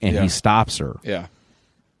 and Yeah. he stops her, Yeah.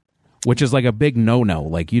 which is like a big no-no.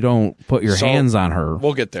 Like, you don't put your So, hands on her.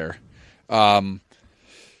 We'll get there. So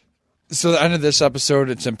the end of this episode,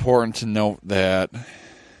 it's important to note that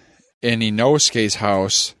in Inosuke's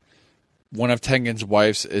house, one of Tengen's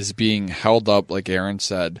wives is being held up, like Aaron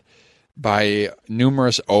said, by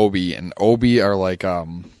numerous obi, and obi are like a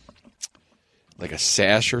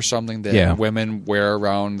sash or something that women wear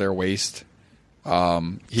around their waist.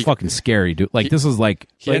 It's fucking scary, dude. Like, this is like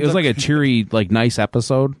it ends was up- like a cheery, like, nice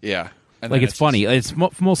episode. Yeah. And Like, then it's funny. It's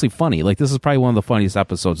mostly funny. Like, this is probably one of the funniest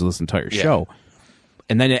episodes of this entire show.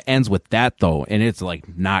 And then it ends with that, though, and it's,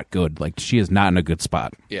 like, not good. Like, she is not in a good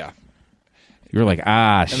spot. Yeah. You're like,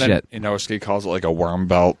 And shit. then Inosuke calls it like a worm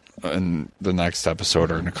belt in the next episode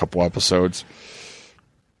or in a couple episodes.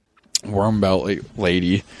 Worm belt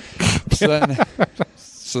lady. So then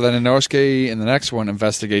Inosuke in the next one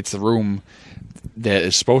investigates the room that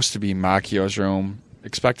is supposed to be Makio's room,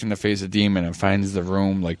 expecting to face a demon, and finds the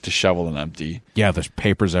room like disheveled and empty. Yeah, there's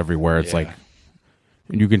papers everywhere. It's Yeah. like,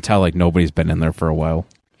 you can tell, like, nobody's been in there for a while.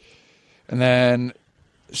 And then,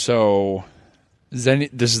 so this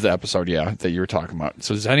is the episode, that you were talking about.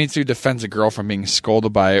 So Zenitsu defends a girl from being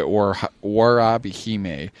scolded by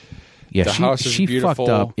Warabihime. Yeah, The house is she beautiful fucked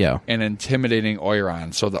up. Yeah. and intimidating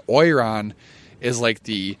Oiran. So the Oiran is like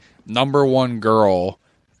the number one girl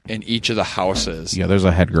in each of the houses. Yeah, there's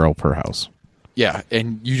a head girl per house. Yeah,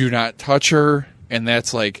 and you do not touch her, and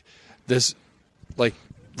that's like this, like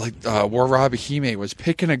Warabi Hime was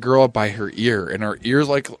picking a girl up by her ear, and her ear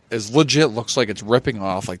like is legit looks like it's ripping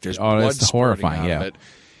off, like there's blood it's spurting horrifying. out Yeah, of it.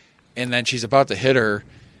 And then she's about to hit her,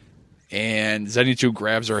 and Zenitsu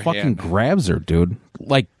grabs her fucking hand. grabs her, dude.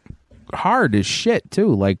 Like hard as shit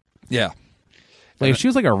too. Like Yeah, if she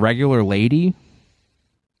was like a regular lady,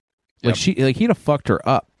 Yep. he'd have fucked her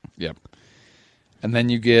up. yep. And then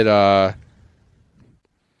you get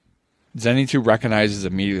Zenitsu recognizes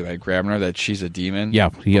immediately by grabbing her that she's a demon. Yeah,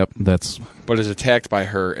 yep. That's But is attacked by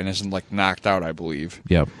her and is like knocked out, I believe.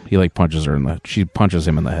 yep. He like punches her in the. She punches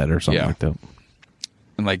him in the head or something Yeah. like that.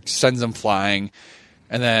 And like sends them flying.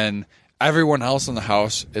 And then everyone else in the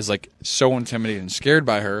house is like so intimidated and scared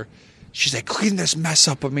by her. She's like, clean this mess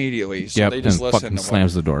up immediately. So Yep, they just and listen fucking to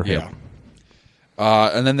slams the door. Yeah. Yep.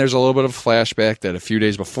 And then there's a little bit of flashback that a few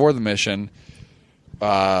days before the mission,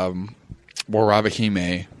 Warabi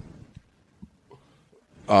Hime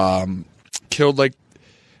killed like,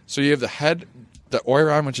 so you have the head, the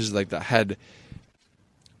Oiran, which is like the head.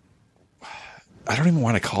 I don't even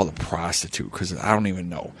want to call it a prostitute because I don't even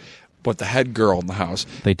know, but the head girl in the house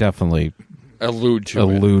They definitely allude to it.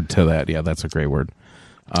 allude to that. Yeah, that's a great word.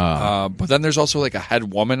 But then there's also like a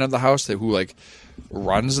head woman of the house who like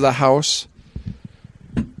runs the house,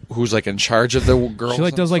 who's like in charge of the girls. She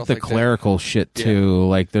like and does like stuff the that. clerical shit too.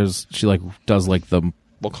 Like she like does like the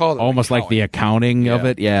We'll call it an almost like the accounting of Yeah.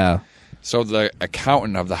 it. Yeah. So the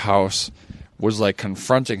accountant of the house was like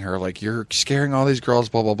confronting her, like, you're scaring all these girls,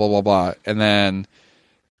 blah, blah, blah, blah, blah. And then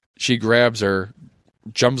she grabs her,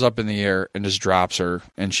 jumps up in the air, and just drops her,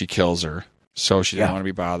 and she kills her. So she didn't Yeah. want to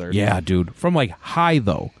be bothered. Yeah, dude. From like high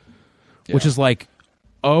though, which Yeah. is like,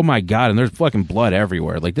 oh my god, and there's fucking blood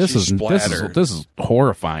everywhere. Like this She is splattered. this is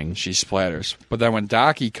horrifying. She splatters. But then when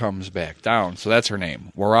Daki comes back down, so that's her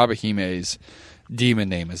name. Warabi Hime's demon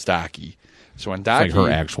name is Daki. So when It's Daki, like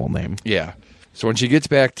her actual name. yeah. So when she gets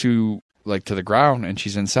back to the ground and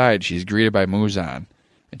she's inside, she's greeted by Muzan,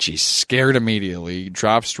 and she's scared immediately.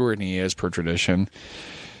 Drops to her knee as per tradition.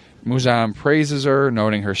 Muzan praises her,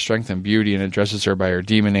 noting her strength and beauty, and addresses her by her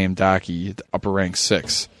demon name Daki, the upper rank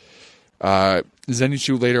 6.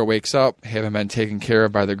 Zenitsu later wakes up, having been taken care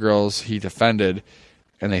of by the girls he defended,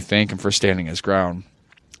 and they thank him for standing his ground.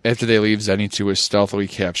 After they leave, Zenitsu is stealthily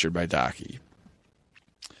captured by Daki.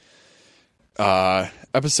 The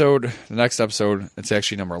next episode, it's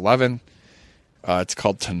actually number 11. It's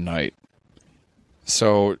called Tonight.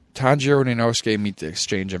 So Tanjiro and Inosuke meet to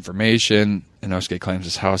exchange information. Inosuke claims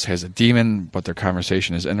his house has a demon, but their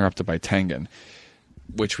conversation is interrupted by Tengen,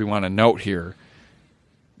 which we want to note here.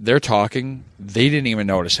 They're talking. They didn't even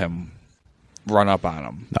notice him run up on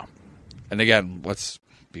him. No. And again, let's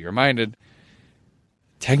be reminded,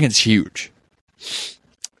 Tengen's huge.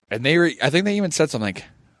 And I think they even said something like,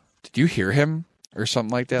 did you hear him? Or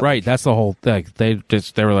something like that. Right, that's the whole thing. They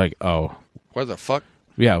were like, oh. What the fuck?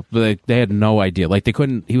 Yeah, but they had no idea. Like they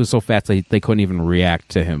couldn't. He was so fast they couldn't even react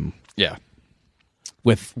to him Yeah.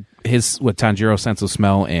 with Tanjiro's sense of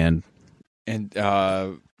smell and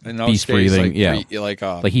Beast breathing, like,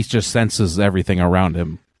 yeah. like he just senses everything around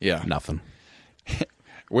him. yeah. Nothing.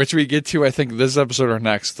 Which we get to, I think, this episode or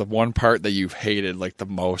next, the one part that you've hated like the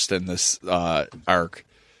most in this arc.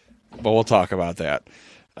 But we'll talk about that.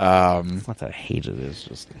 It's not that I hate it. It's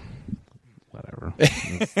just whatever.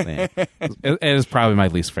 It is probably my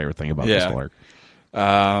least favorite thing about this Yeah. whole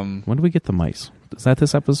arc. When do we get the mice? Is that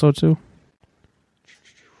this episode too?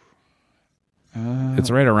 It's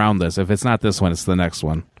right around this. If it's not this one, it's the next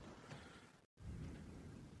one.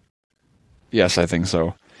 Yes, I think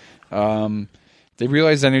so. They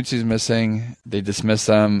realize Zenitsu's missing. They dismiss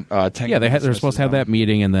them. Tengen Yeah, they're dismisses supposed to have them. that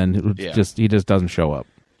meeting, and then Yeah. he just doesn't show up.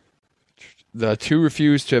 The two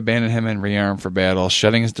refuse to abandon him and rearm for battle.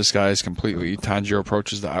 Shedding his disguise completely, Tanjiro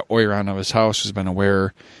approaches the Oiran of his house, who's been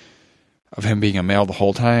aware of him being a male the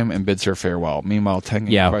whole time, and bids her farewell. Meanwhile,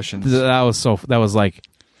 Tengen Yeah, questions. that was like,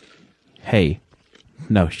 hey,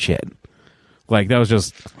 no shit. Like that was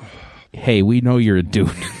just, hey, we know you're a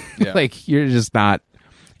dude. Yeah. Like you're just not.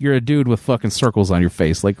 You're a dude with fucking circles on your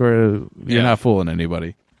face. Like you're Yeah. not fooling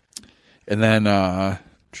anybody. And then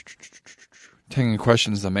Tengen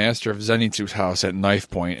questions the master of Zenitsu's house at knife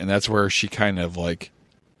point, and that's where she kind of like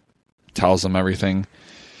tells him everything.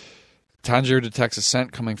 Tanjiro detects a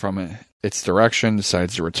scent coming from its direction,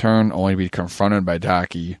 decides to return, only to be confronted by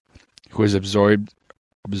Daki, who has absorbed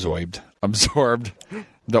the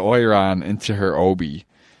Oiran into her obi.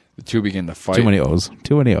 The two begin to fight. Too many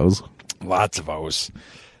O's. Lots of O's.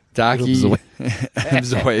 Daki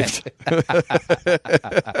waved.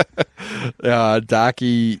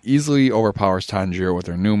 Daki easily overpowers Tanjiro with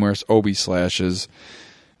her numerous obi slashes.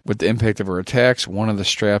 With the impact of her attacks, one of the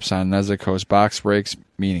straps on Nezuko's box breaks,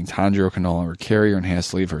 meaning Tanjiro can no longer carry her and has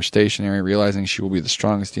to leave her stationary. Realizing she will be the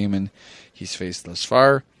strongest demon he's faced thus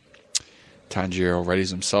far, Tanjiro readies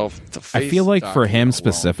himself to face I feel like Daki for him alone.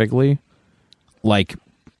 specifically, like,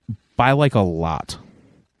 by like a lot.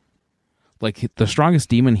 Like, the strongest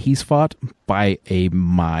demon he's fought by a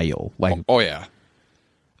mile. Like, Oh yeah,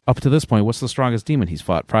 up to this point, what's the strongest demon he's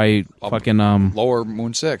fought? Probably fucking, Lower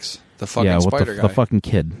Moon 6, the fucking yeah, what spider the guy. fucking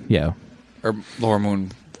kid. Yeah. Or Lower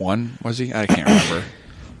Moon 1, was he? I can't remember.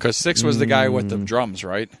 Because 6 was the guy with the drums,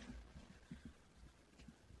 right?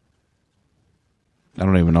 I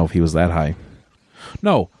don't even know if he was that high.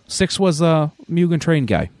 No, 6 was Mugen Train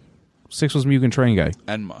guy. 6 was Mugen Train guy.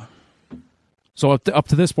 Enma. So up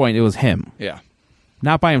to this point, it was him. Yeah.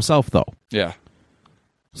 Not by himself, though. Yeah.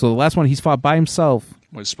 So the last one he's fought by himself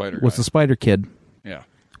Was Spider was guy. the Spider Kid, Yeah.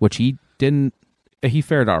 which he didn't... He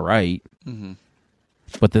fared all right. Mm-hmm.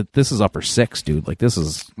 But this is upper 6, dude. Like, this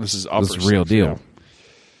is upper real 6, deal.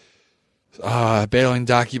 yeah. Battling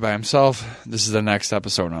Daki by himself. This is the next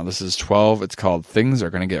episode now. This is 12. It's called Things Are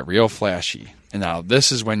Going to Get Real Flashy. And now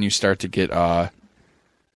this is when you start to get a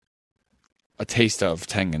taste of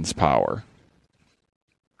Tengen's power.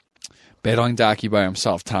 Battling Daki by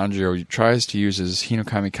himself, Tanjiro tries to use his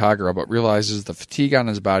Hinokami Kagura, but realizes the fatigue on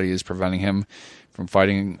his body is preventing him from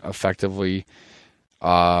fighting effectively.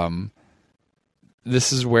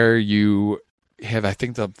 This is where you have, I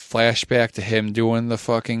think, the flashback to him doing the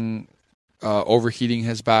fucking overheating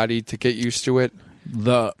his body to get used to it.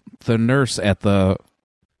 The nurse at the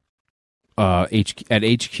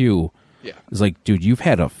HQ Yeah. is like, dude, you've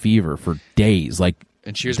had a fever for days. Like,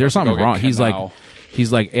 And she was there's supposed to something go wrong. get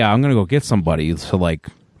He's like, yeah, I'm gonna go get somebody to like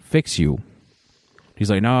fix you. He's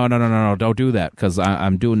like, no, don't do that because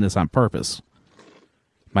I'm doing this on purpose.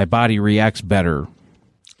 My body reacts better,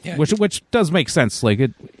 Yeah, which does make sense. Like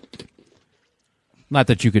it, not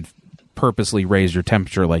that you could purposely raise your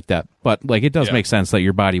temperature like that, but like it does Yeah. make sense that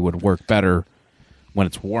your body would work better when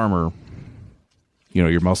it's warmer. You know,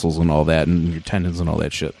 your muscles and all that, and your tendons and all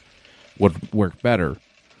that shit would work better.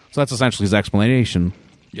 So that's essentially his explanation.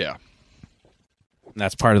 yeah.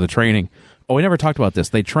 That's part of the training. Oh, we never talked about this.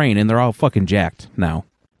 They train and they're all fucking jacked now.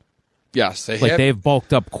 Yes, they Like have. they've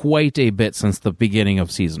bulked up quite a bit since the beginning of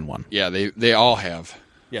season 1. Yeah, they all have.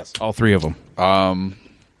 Yes, all 3 of them.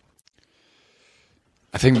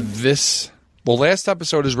 I think last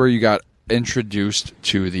episode is where you got introduced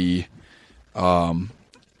to the ninja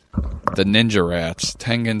rats,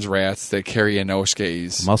 Tengen's rats that carry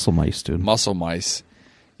Inosuke's Muscle mice, dude. muscle mice.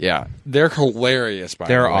 Yeah, they're hilarious. By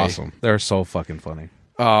They're the way. awesome. They're so fucking funny.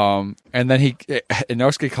 And then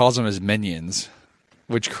Inosuke calls them his minions,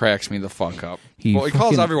 which cracks me the fuck up. He calls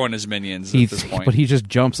fucking- everyone his minions at this point. But he just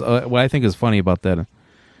jumps. What I think is funny about that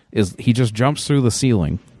is he just jumps through the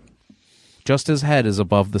ceiling. Just his head is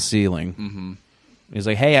above the ceiling. Mm-hmm. He's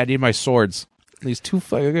like, "Hey, I need my swords." These 2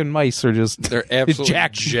 fucking mice are just They're absolutely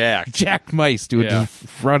jacked, jacked. mice, dude, Yeah.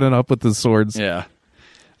 just running up with the swords. Yeah.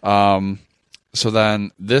 So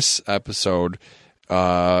then this episode,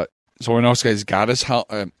 so Inosuke's got his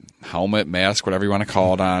helmet, mask, whatever you want to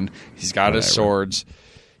call it on. He's got his swords.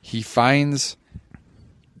 He finds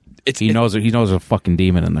He knows there's a fucking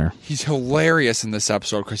demon in there. he's hilarious in this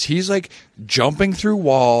episode because he's like jumping through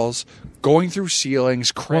walls, going through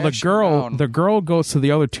ceilings, Well, crashing the girl goes to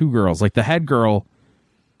the other 2 girls. Like the head girl,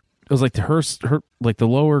 it was like her like the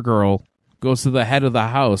lower girl goes to the head of the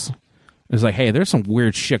house. It's like, hey, there's some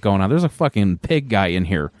weird shit going on. There's a fucking pig guy in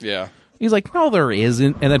here. Yeah. He's like, no, there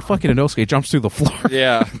isn't. And then fucking Inosuke jumps through the floor.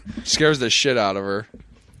 Yeah. Scares the shit out of her.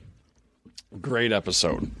 Great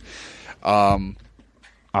episode.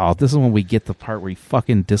 Oh, this is when we get the part where he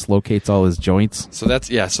fucking dislocates all his joints. So that's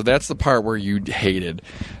the part where you hated.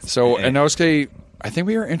 So Inosuke, I think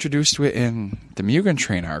we were introduced to it in the Mugen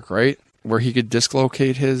Train arc, right? Where he could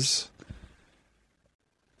dislocate his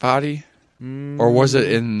body, or was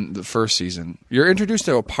it in the first season? You're introduced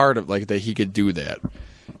to a part of like that he could do that.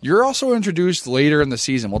 You're also introduced later in the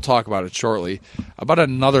season. We'll talk about it shortly about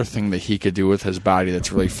another thing that he could do with his body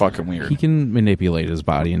that's really fucking weird. He can manipulate his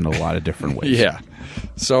body in a lot of different ways. Yeah.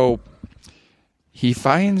 So he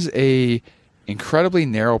finds a incredibly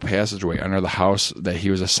narrow passageway under the house that he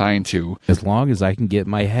was assigned to. As long as I can get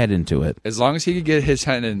my head into it. As long as he could get his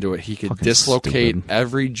head into it, he could Fucking dislocate stupid.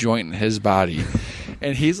 every joint in his body.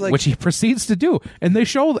 And he's like, Which he proceeds to do. And they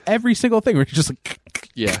show every single thing where he's just like...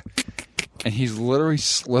 yeah. And he's literally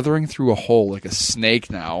slithering through a hole like a snake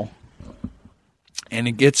now. And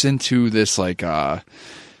it gets into this like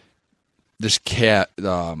this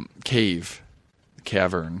cavern,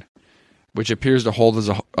 which appears to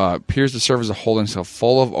serve as a holding cell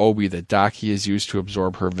full of obi that Daki has used to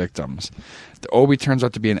absorb her victims. The obi turns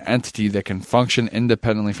out to be an entity that can function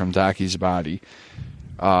independently from Daki's body.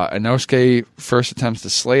 Inosuke first attempts to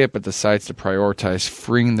slay it, but decides to prioritize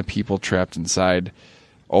freeing the people trapped inside.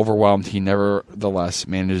 Overwhelmed, he nevertheless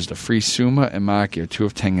manages to free Suma and Maki, two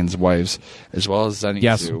of Tengen's wives, as well as Zenitsu.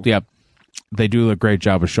 Yes, yeah. They do a great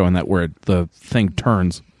job of showing that where the thing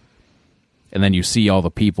turns, and then you see all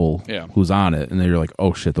the people who's on it, and then you're like,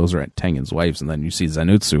 oh shit, those are Tengen's wives, and then you see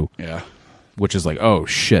Zenitsu, which is like, oh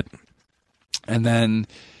shit. And then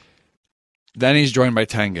he's joined by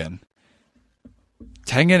Tengen.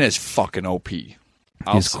 Tengen is fucking OP.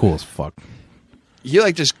 He's cool as fuck. He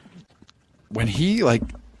like just when he like,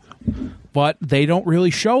 but they don't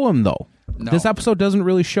really show him though. No. This episode doesn't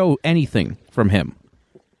really show anything from him.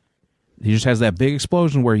 He just has that big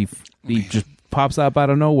explosion where he just pops up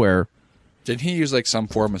out of nowhere. Didn't he use like some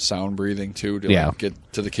form of sound breathing too to like,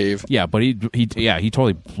 get to the cave? Yeah, but he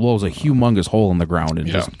totally blows a humongous hole in the ground and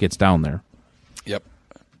just gets down there. Yep.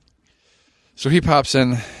 So he pops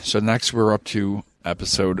in. So next we're up to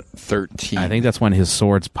episode 13. I think that's when his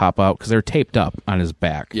swords pop out because they're taped up on his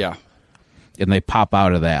back. Yeah. And they pop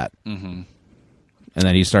out of that. Mm-hmm. And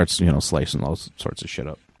then he starts, slicing all sorts of shit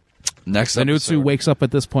up. Next Zenitsu wakes up at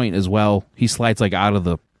this point as well. He slides like out of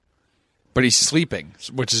the... But he's sleeping,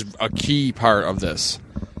 which is a key part of this.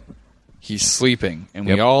 He's sleeping. And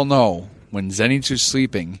we all know when Zenitsu's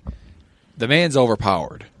sleeping, the man's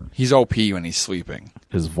overpowered. He's OP when he's sleeping.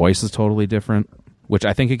 His voice is totally different, which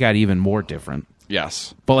I think it got even more different.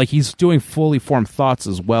 Yes. But like he's doing fully formed thoughts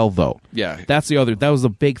as well, though. Yeah. That was the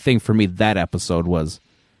big thing for me that episode was...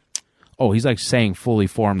 Oh, he's like saying fully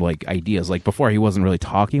formed like ideas. Like before, he wasn't really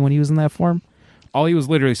talking when he was in that form. All he was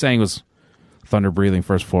literally saying was thunder breathing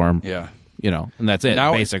first form. Yeah. And that's it,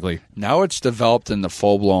 basically. Now it's developed into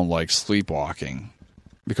full-blown like sleepwalking.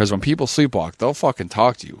 Because when people sleepwalk, they'll fucking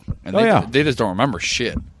talk to you. And they just don't remember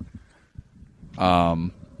shit.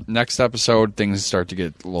 Next episode, things start to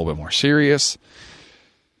get a little bit more serious.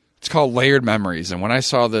 It's called Layered Memories. And when I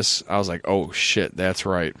saw this, I was like, oh shit, that's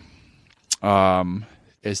right.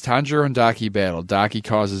 As Tanjiro and Daki battle, Daki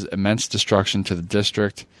causes immense destruction to the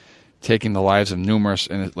district, taking the lives of numerous.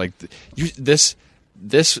 And this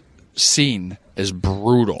scene is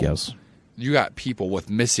brutal. Yes, you got people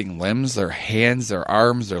with missing limbs, their hands, their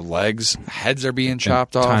arms, their legs, heads are being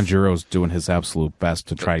chopped off. Tanjiro's doing his absolute best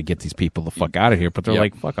to try to get these people the fuck out of here, but they're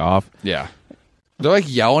like, "Fuck off!" Yeah, they're like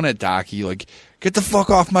yelling at Daki, like, "Get the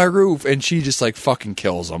fuck off my roof!" And she just like fucking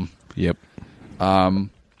kills them. Yep.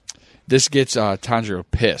 This gets Tanjiro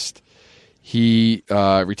pissed. He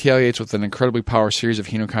retaliates with an incredibly powerful series of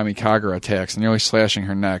Hinokami Kagura attacks, nearly slashing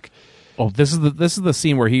her neck. Oh, this is the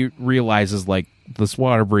scene where he realizes like this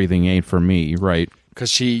water breathing ain't for me, right?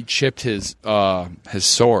 Because she chipped his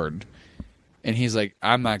sword, and he's like,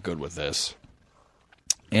 "I'm not good with this."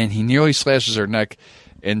 And he nearly slashes her neck,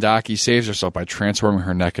 and Daki saves herself by transforming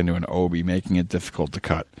her neck into an obi, making it difficult to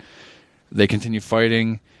cut. They continue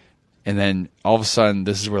fighting. And then all of a sudden,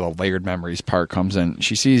 this is where the layered memories part comes in.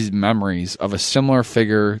 She sees memories of a similar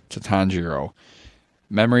figure to Tanjiro.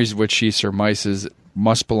 Memories which she surmises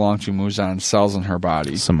must belong to Muzan's cells in her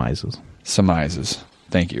body. Surmises.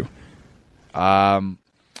 Thank you.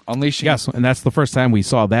 Unleashing. Yes, and that's the first time we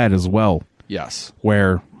saw that as well. Yes.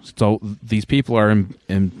 Where these people are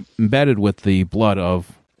embedded with the blood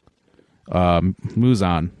of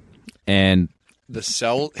Muzan. And the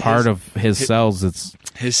cell part of his cells,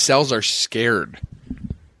 his cells are scared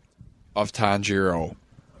of Tanjiro,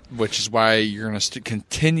 which is why you're going to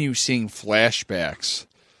continue seeing flashbacks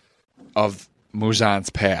of Muzan's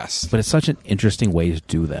past. But it's such an interesting way to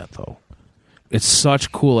do that, though. It's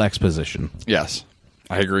such cool exposition. Yes,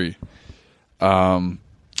 I agree.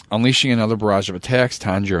 Unleashing another barrage of attacks,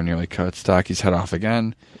 Tanjiro nearly cuts Daki's head off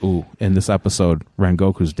again. Ooh, in this episode,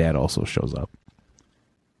 Rengoku's dad also shows up.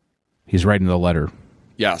 He's writing the letter.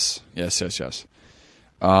 Yes.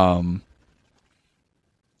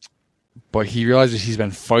 But he realizes he's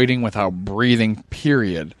been fighting without breathing,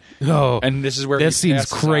 period. Oh, and this is where this seems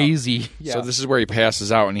crazy. Yeah. So this is where he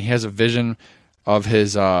passes out, and he has a vision of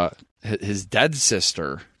his dead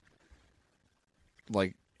sister.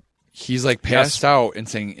 Like he's like passed out and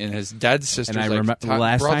saying, in his dead sister. And I remember the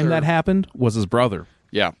last time that happened was his brother.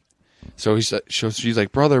 Yeah. So she's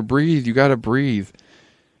like, brother, breathe. You got to breathe.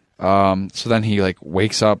 So then he like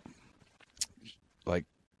wakes up, like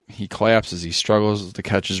he collapses. He struggles to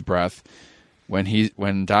catch his breath.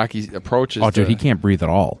 When Daki approaches, dude, he can't breathe at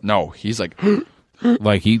all. No, he's like,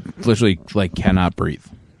 like he literally like cannot breathe.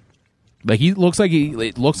 Like it looks like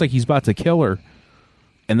he's about to kill her,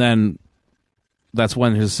 and then that's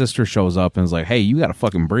when his sister shows up and is like, "Hey, you gotta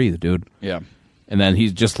fucking breathe, dude." Yeah. And then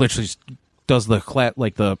he just literally does the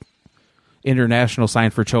the international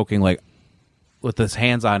sign for choking, like with his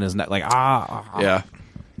hands on his neck, like Yeah,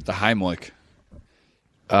 the Heimlich.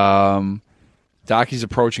 Docky's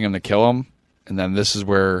approaching him to kill him, and then this is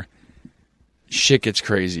where shit gets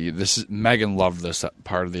crazy. Megan loved this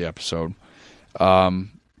part of the episode.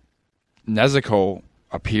 Nezuko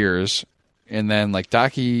appears, and then like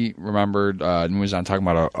Daki remembered Muzan talking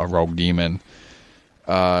about a rogue demon.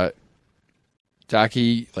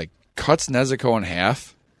 Daki like cuts Nezuko in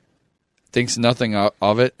half, thinks nothing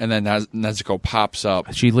of it, and then Nezuko pops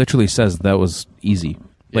up. She literally says that was easy.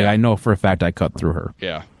 Like, Yeah. I know for a fact I cut through her.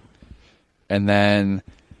 Yeah. And then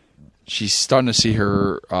she's starting to see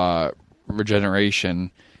her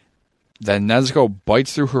regeneration. Then Nezuko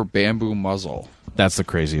bites through her bamboo muzzle. That's the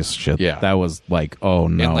craziest shit. Yeah. That was like, oh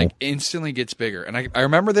no. And like instantly gets bigger. And I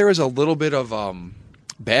remember there was a little bit of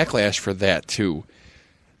backlash for that too.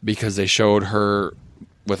 Because they showed her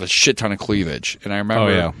with a shit ton of cleavage. And I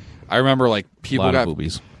remember like people lot got of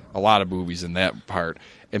boobies. a lot of boobies in that part.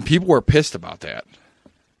 And people were pissed about that.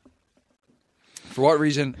 For what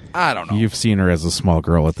reason? I don't know. You've seen her as a small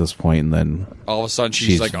girl at this point, and then All of a sudden, she's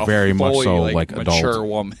She's like a very much fully, so, like like, mature adult.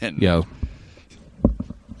 woman. yeah,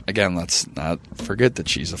 Again, let's not forget that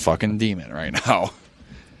she's a fucking demon right now,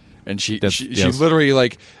 and she Yes. literally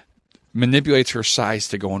like manipulates her size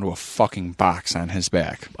to go into a fucking box on his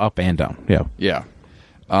back. up and down. Yeah, Yeah.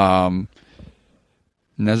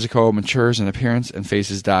 Nezuko matures in appearance and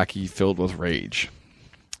faces Daki filled with rage.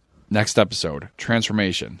 Next episode,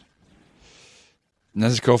 Transformation.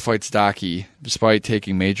 Nezuko fights Daki despite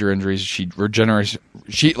taking major injuries. She regenerates.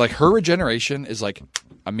 Her regeneration is like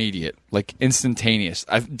immediate, like instantaneous.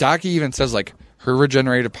 Daki even says like her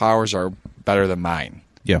regenerative powers are better than mine.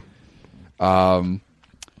 yeah,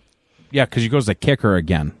 yeah. Because she goes to kick her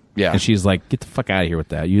again. Yeah. and she's like, "Get the fuck out of here with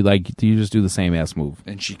that! You just do the same ass move."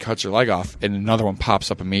 And she cuts her leg off, and another one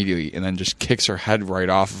pops up immediately, and then just kicks her head right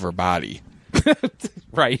off of her body.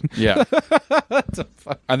 Right? Yeah.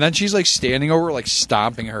 And then she's like standing over, like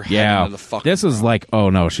stomping her head Yeah. into the fucking. This is like, oh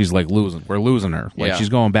no, she's like losing. We're losing her. Like Yeah. she's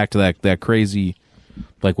going back to that crazy,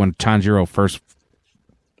 like when Tanjiro first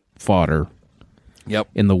fought her Yep.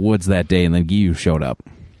 in the woods that day, and then Giyu showed up.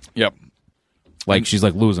 Yep. Like she's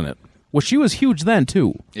like losing it. Well, she was huge then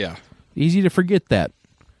too. Yeah. Easy to forget that.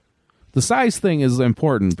 The size thing is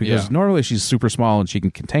important because Yeah. normally she's super small and she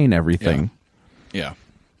can contain everything. Yeah.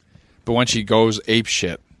 But when she goes ape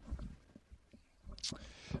shit,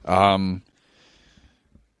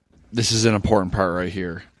 this is an important part right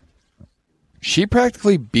here. She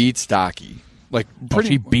practically beats Daki. Like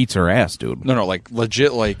She beats her ass, dude. no, like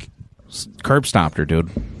legit, like Curb stomped her, dude.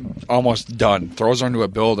 almost done. Throws her into a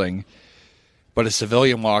building, but a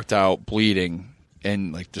civilian walked out bleeding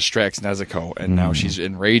and like distracts Nezuko, and now she's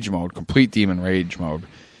in rage mode, complete demon rage mode,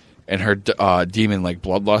 and her demon like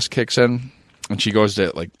bloodlust kicks in, and she goes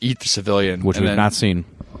to like eat the civilian, Which and we've then- not seen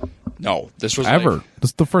No, this was ever. Like,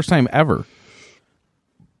 This is the first time ever.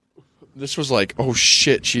 this was like, oh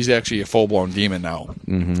shit, she's actually a full blown demon now.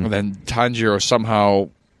 And then Tanjiro somehow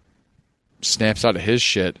snaps out of his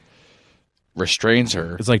shit, restrains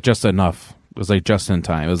her. It's like just enough. It was like just in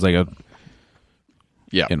time. It was like a,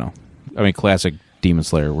 Yeah. classic Demon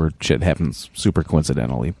Slayer where shit happens super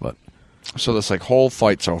coincidentally, but So this like whole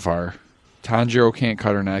fight so far, Tanjiro can't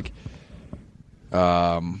cut her neck.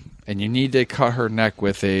 And you need to cut her neck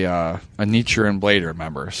with a Nichiren blade,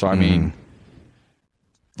 remember? So I mean,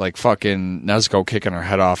 like fucking Nezuko kicking her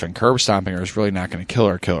head off and curb stomping her is really not going to kill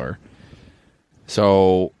her.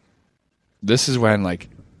 So this is when like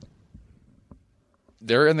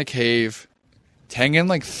they're in the cave. Tengen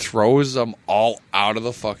like throws them all out of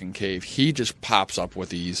the fucking cave. He just pops up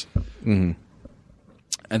with ease. And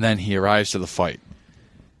then he arrives to the fight.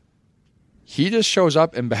 He just shows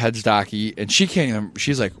up and beheads Daki, and she can't even.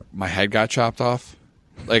 She's like, my head got chopped off,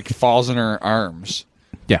 like falls in her arms,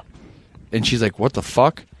 yeah. and she's like, what the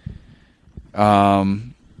fuck?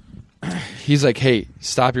 He's like, hey,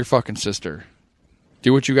 stop your fucking sister.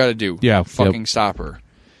 Do what you got to do. Yeah, fucking yep. stop her.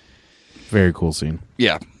 Very cool scene.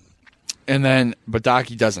 Yeah, and then but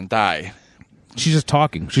Daki doesn't die. She's just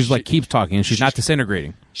talking. She's like keeps talking and she's not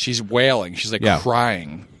disintegrating. She's wailing. She's like Yeah.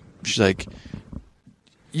 crying. She's like,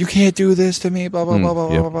 you can't do this to me, blah, blah, blah,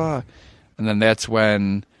 blah, yep. blah, blah. And then that's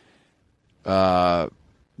when Gyutaro,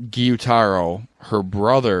 her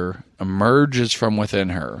brother, emerges from within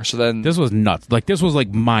her. So then, This was nuts. Like this was like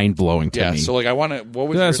mind blowing to yeah, me. so like I want to, what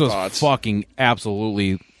was This your was thoughts? fucking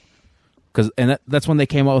absolutely that's when they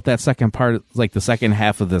came out with that second part, like the second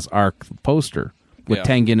half of this arc poster with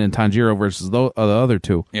Tengen and Tanjiro versus the other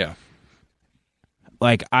two. Yeah.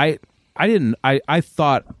 Like I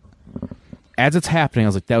thought as it's happening, I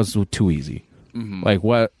was like, that was too easy. Mm-hmm. Like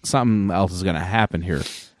what? Something else is going to happen here.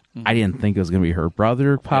 Mm-hmm. I didn't think it was going to be her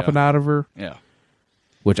brother popping out of her. Yeah.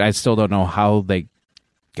 Which I still don't know how they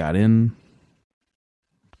got in.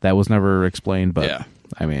 That was never explained, but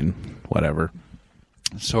I mean, whatever.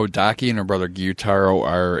 So Daki and her brother Gyutaro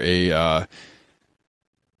are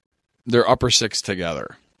they're upper six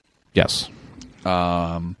together. Yes.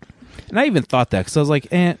 And I even thought that because I was like,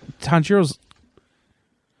 Tanjiro's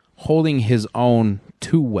holding his own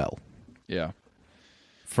too well. Yeah.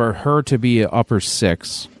 For her to be an upper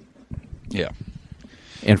six. Yeah.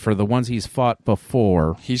 And for the ones he's fought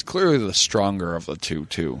before. He's clearly the stronger of the two,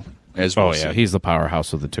 too. As we'll see. He's the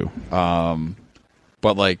powerhouse of the two.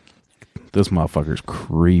 But, like... This motherfucker's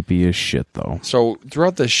creepy as shit, though. So,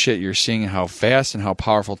 throughout this shit, you're seeing how fast and how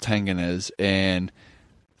powerful Tengen is, and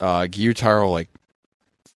Gyutaro, like,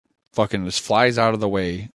 fucking just flies out of the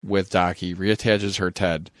way with Daki, reattaches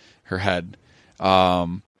her head,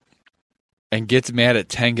 and gets mad at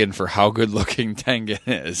Tengen for how good-looking Tengen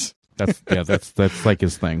is. That's like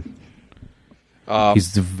his thing.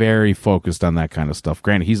 He's very focused on that kind of stuff.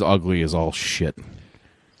 Granted, he's ugly as all shit.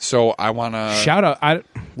 So I want to shout out.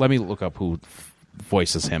 Let me look up who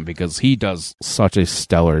voices him because he does such a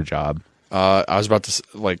stellar job. I was about to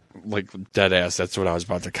like dead ass. That's what I was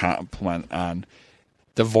about to compliment on.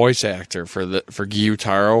 The voice actor for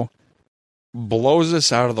Gyutaro blows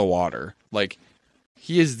us out of the water. Like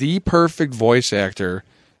he is the perfect voice actor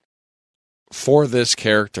for this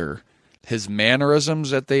character. His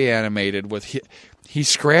mannerisms that they animated with he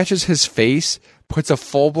scratches his face, puts a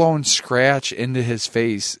full-blown scratch into his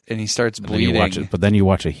face, and he starts bleeding. But then you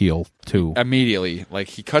watch a heel, too. Immediately. Like,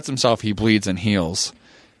 he cuts himself, he bleeds and heals.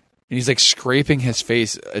 And he's, like, scraping his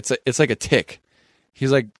face. It's like a tick.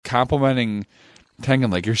 He's, like, complimenting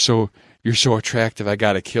Tengen, like, you're so attractive, I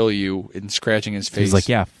gotta kill you, and scratching his face. He's like,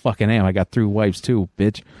 yeah, fucking am. I got 3 wives, too,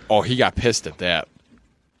 bitch. Oh, he got pissed at that.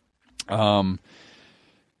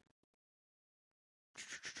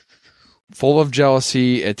 Full of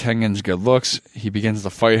jealousy at Tengen's good looks, he begins to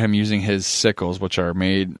fight him using his sickles, which are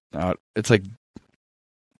made out. It's like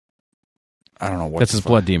I don't know what. That's his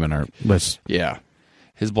blood demon art. Yeah,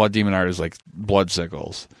 his blood demon art is like blood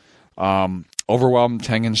sickles. Overwhelmed,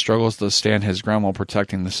 Tengen struggles to stand his ground while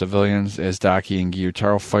protecting the civilians. As Daki and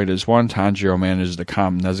Gyutaro fight as one, Tanjiro manages to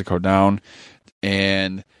calm Nezuko down,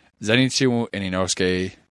 and Zenitsu and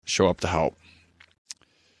Inosuke show up to help.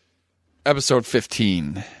 Episode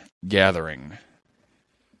 15. Gathering.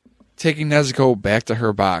 Taking Nezuko back to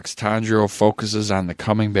her box, Tanjiro focuses on the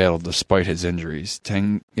coming battle despite his injuries.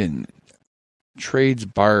 Tengen trades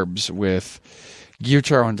barbs with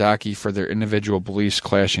Gyutaro and Daki for their individual beliefs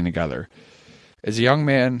clashing together. As a young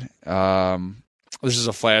man, this is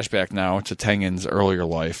a flashback now to Tengen's earlier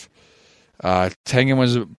life. Tengen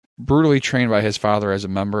was brutally trained by his father as a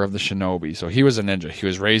member of the shinobi, so he was a ninja. He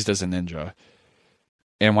was raised as a ninja.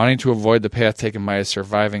 And wanting to avoid the path taken by his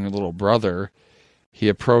surviving little brother, he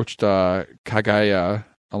approached Kagaya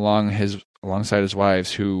alongside his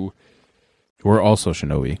wives, who were also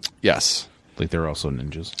shinobi. Yes, like they're also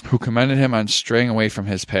ninjas. Who commended him on straying away from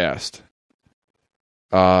his past.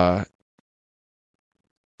 So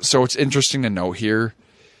it's interesting to note here.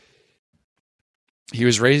 He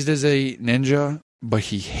was raised as a ninja, but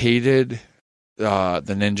he hated the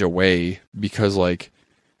ninja way because, like,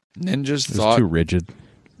 ninjas thought too rigid.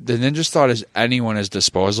 The ninjas thought as anyone is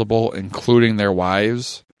disposable, including their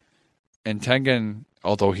wives. And Tengen,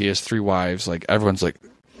 although he has 3 wives, like everyone's like,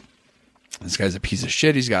 this guy's a piece of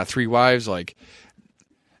shit. He's got 3 wives. Like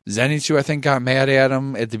Zenitsu, I think, got mad at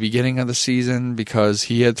him at the beginning of the season because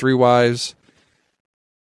he had 3 wives.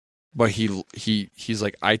 But he's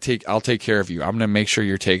like, I'll take care of you. I'm gonna make sure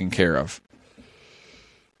you're taken care of.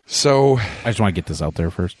 So I just want to get this out there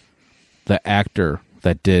first. The actor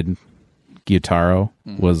that did Gyutaro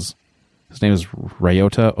was, his name is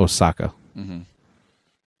Ryota Osaka. Mm-hmm.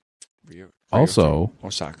 Also,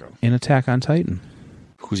 Osaka in Attack on Titan.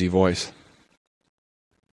 Who's he voice?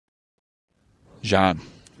 Jean.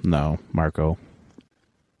 No, Marco.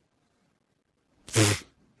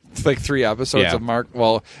 It's like 3 episodes of Mark.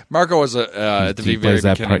 Well, Marco was at the very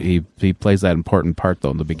beginning. He plays that important part though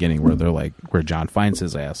in the beginning where they're like where John finds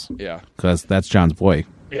his ass. Yeah, because that's John's boy.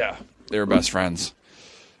 Yeah, they were best friends.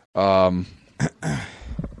 Where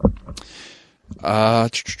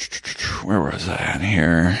was I in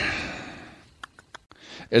here?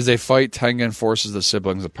 As they fight, Tengen forces the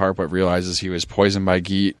siblings apart, but realizes he was poisoned by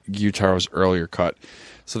Gyutaro's earlier cut.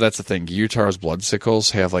 So that's the thing. Gyutaro's blood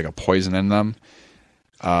sickles have like a poison in them.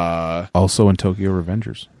 Also in Tokyo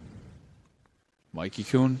Revengers.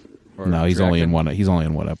 Mikey-kun? Or No, he's only in Draken? one. He's only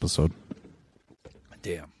in one episode.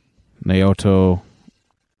 Damn. Naoto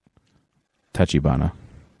Tachibana.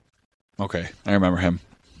 Okay, I remember him.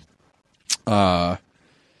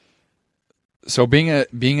 So being a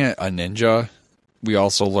ninja, we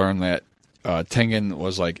also learned that Tengen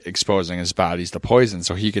was like exposing his bodies to poison,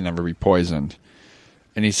 so he can never be poisoned.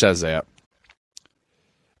 And he says that.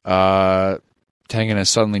 Tengen is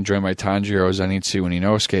suddenly joined by Tanjiro, Zenitsu, and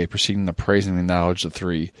Inosuke, proceeding to praise and acknowledge the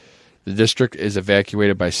three. The district is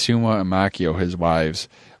evacuated by Suma and Makio, his wives,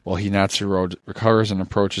 while Hinatsu recovers and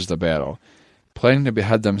approaches the battle. Planning to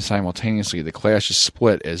behead them simultaneously, the clash is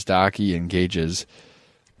split as Daki engages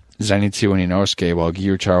Zenitsu and Inosuke, while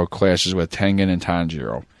Gyutaro clashes with Tengen and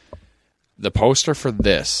Tanjiro. The poster for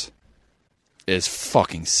this is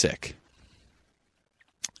fucking sick.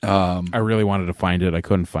 I really wanted to find it. I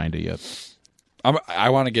couldn't find it yet. I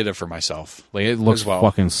want to get it for myself. Like, it looks as well.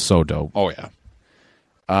 fucking so dope. Oh, yeah.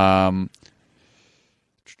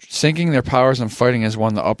 Syncing their powers and fighting as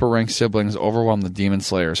one, the upper-ranked siblings overwhelm the Demon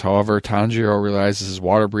Slayers. However, Tanjiro realizes his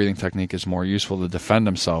water-breathing technique is more useful to defend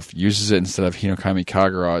himself, uses it instead of Hinokami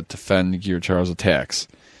Kagura to defend Gyutaro's attacks.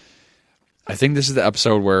 I think this is the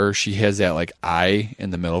episode where she has that, like, eye in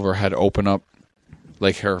the middle of her head open up,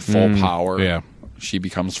 like her full power. Yeah. She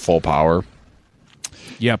becomes full power.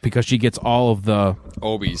 Yeah, because she gets all of the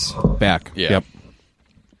Obi's. back. Yeah. Yep.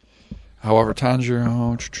 However,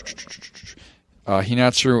 Tanjiro...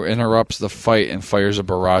 Hinatsu interrupts the fight and fires a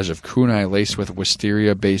barrage of kunai laced with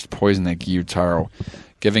wisteria-based poison at Gyutaro,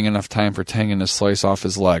 giving enough time for Tengen to slice off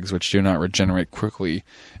his legs, which do not regenerate quickly,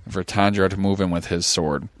 and for Tanjiro to move in with his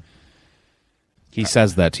sword. He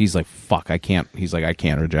says that. He's like, fuck, I can't. He's like, I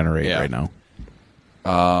can't regenerate right now.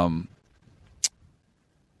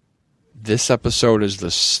 This episode is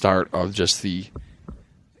the start of just the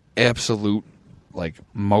absolute, like,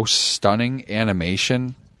 most stunning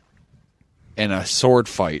animation in a sword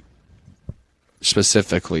fight,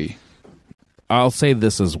 specifically. I'll say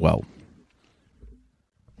this as well.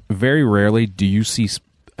 Very rarely do you see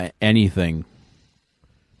anything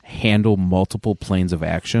handle multiple planes of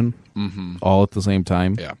action all at the same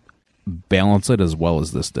time. Yeah. Balance it as well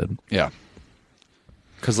as this did. Yeah.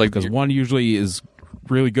 Because one usually is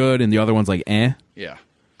really good and the other one's like, eh. Yeah.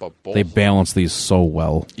 But both. They balance these so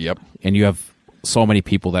well. Yep. And you have so many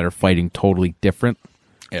people that are fighting totally different.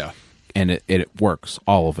 Yeah. And it works,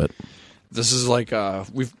 all of it. This is like,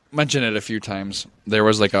 we've mentioned it a few times. There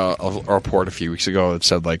was like a report a few weeks ago that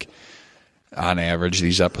said, like, on average,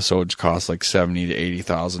 these episodes cost like $70,000 to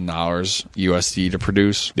 $80,000 USD to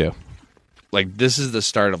produce. Yeah. Like, this is the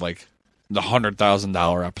start of like the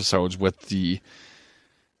 $100,000 episodes with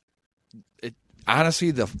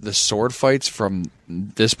honestly, the sword fights from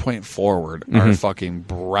this point forward are fucking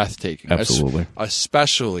breathtaking. Absolutely.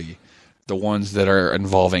 Especially the ones that are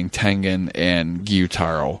involving Tengen and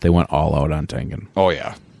Gyutaro. They went all out on Tengen. Oh,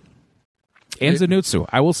 yeah. And Zenitsu.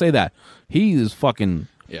 I will say that. He is fucking...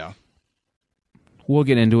 Yeah. We'll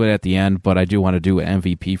get into it at the end, but I do want to do an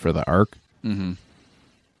MVP for the arc. Mm-hmm.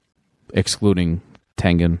 Excluding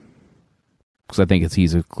Tengen. Because I think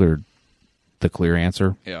he's the clear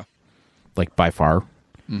answer. Yeah. Like, by far.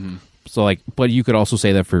 Mm-hmm. So, like, but you could also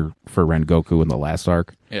say that for Rengoku in the last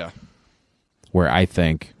arc. Yeah. Where I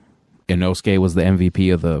think Inosuke was the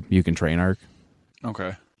MVP of the You Can Train arc.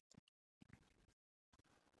 Okay.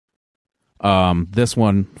 This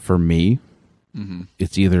one, for me,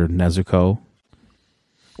 it's either Nezuko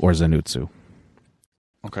or Zenitsu.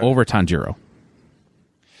 Okay. Over Tanjiro.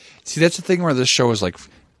 See, that's the thing where this show is like,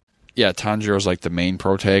 yeah, Tanjiro's like the main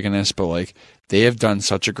protagonist, but like they have done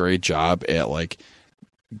such a great job at like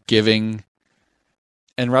giving.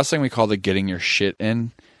 In wrestling, we call it getting your shit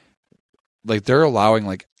in. Like they're allowing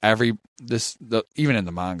like even in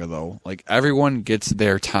the manga though, like everyone gets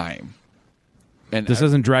their time. And This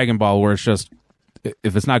isn't Dragon Ball where it's just,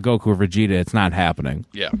 if it's not Goku or Vegeta, it's not happening.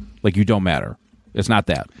 Yeah. Like, you don't matter. It's not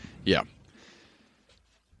that. Yeah.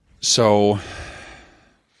 So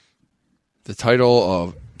the title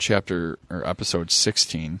of chapter or episode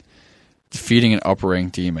 16, defeating an upper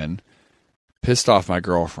ranked demon, pissed off my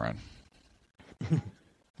girlfriend.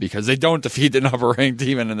 Because they don't defeat an upper ranked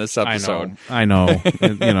demon in this episode. I know.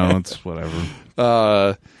 It's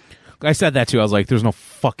whatever. I said that too. I was like, there's no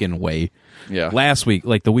fucking way. Yeah. Last week,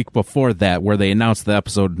 like the week before that, where they announced the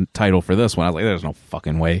episode title for this one, I was like, there's no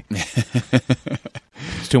fucking way.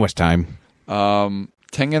 It's too much time.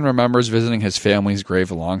 Tengen remembers visiting his family's grave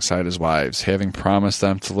alongside his wives, having promised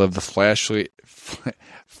them to live the flashiest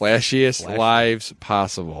lives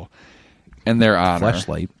possible. in their honor.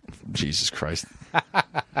 Fleshlight. Jesus Christ.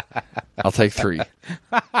 I'll take 3.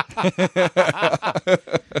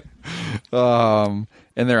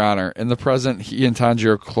 In their honor. In the present, he and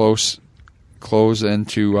Tanjiro close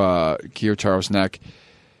into Gyotaro's neck,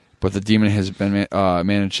 but the demon has been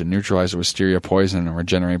managed to neutralize the wisteria poison and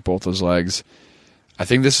regenerate both his legs. I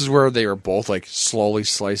think this is where they were both like slowly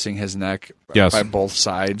slicing his neck by both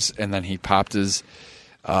sides, and then he popped his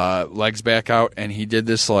legs back out, and he did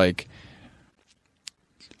this like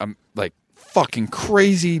fucking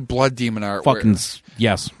crazy blood demon art.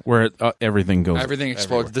 Where everything goes. Everything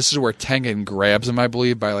explodes. everywhere. This is where Tengen grabs him, I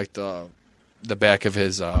believe, by like the back of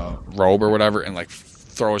his robe or whatever, and like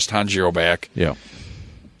throws Tanjiro back. Yeah.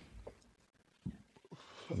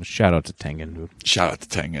 Shout out to Tengen, dude. Shout out to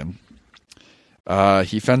Tengen.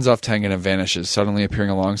 He fends off Tengen and vanishes, suddenly appearing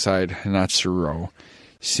alongside Hinatsuro.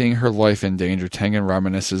 Seeing her life in danger, Tengen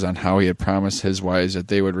reminisces on how he had promised his wives that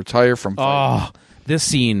they would retire from fighting. Oh, this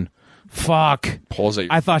scene. Fuck. Pulls at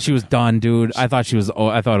your I thought she was done, dude. I thought it was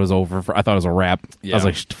over. I thought it was a wrap. Yeah. I was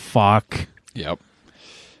like, fuck. Yep.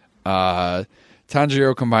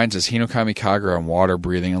 Tanjiro combines his Hinokami Kagura and water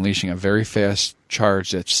breathing, unleashing a very fast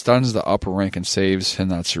charge that stuns the upper rank and saves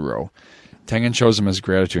Hinatsuro. Tengen shows him his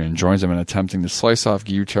gratitude and joins him in attempting to slice off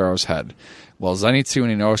Gyutaro's head, while Zenitsu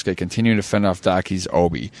and Inosuke continue to fend off Daki's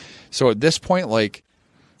Obi. So at this point, like...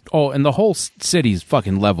 Oh, and the whole city's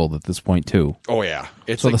fucking leveled at this point, too. Oh, yeah.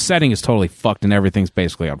 It's So like, the setting is totally fucked and everything's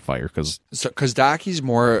basically on fire, because... Because Daki's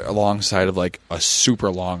more alongside of like a super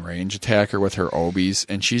long range attacker with her Obis,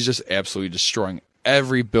 and she's just absolutely destroying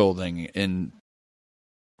every building in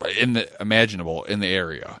the imaginable in the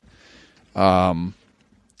area.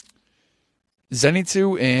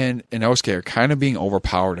 Zenitsu and Inosuke are kind of being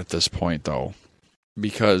overpowered at this point, though,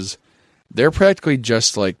 because they're practically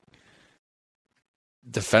just like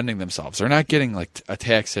defending themselves. They're not getting like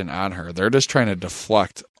attacks in on her. They're just trying to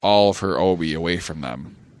deflect all of her Obi away from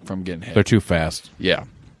them from getting hit. They're too fast. Yeah.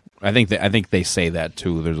 I think they say that,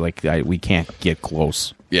 too. There's like, we can't get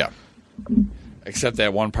close. Yeah. Except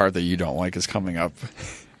that one part that you don't like is coming up.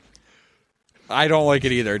 I don't like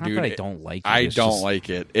it either, Not dude. that I don't like it. I It's don't just- like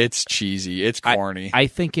it. It's cheesy. It's corny. I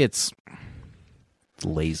think it's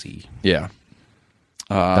lazy. Yeah.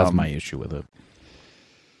 That's my issue with it.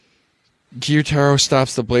 Gyutaro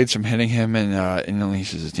stops the blades from hitting him and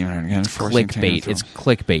unleashes his demon again. forcing Tengen to Clickbait. throw- It's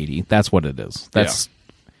clickbaity. That's what it is. That's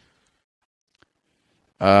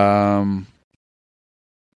Tengen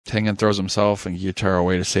throws himself and Gyutaro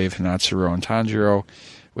away to save Hinatsuro and Tanjiro,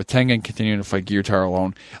 with Tengen continuing to fight Gyutaro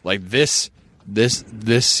alone. Like this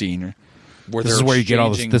scene where this is they're where you get all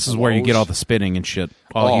this. exchanging This is where you get all the blows. spinning and shit.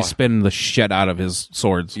 Oh. He's spinning the shit out of his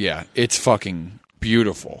swords, Yeah, it's fucking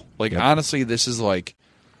beautiful. Like Yep. honestly, this is like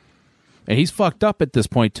and he's fucked up at this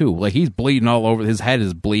point too. Like he's bleeding all over. His head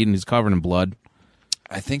is bleeding. He's covered in blood.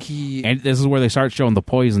 I think he. And this is where they start showing the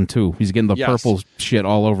poison too. He's getting the Yes. purple shit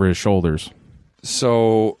all over his shoulders.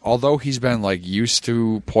 So although he's been like used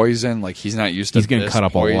to poison, like he's not used to. He's getting this cut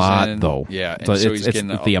up poison. a lot though. Yeah, and so so it's, he's it's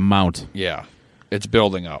getting the amount. Yeah, it's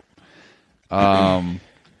building up.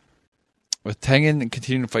 With Tengen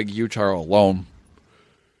continuing to fight Gyutaro alone,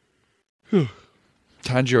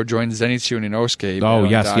 Tanjiro joins Zenitsu and Inosuke. Oh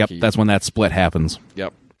battling yes, yep. Daki. That's when that split happens.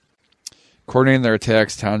 Yep. Coordinating their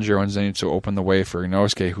attacks, Tanjiro and Zenitsu open the way for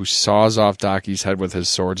Inosuke, who saws off Daki's head with his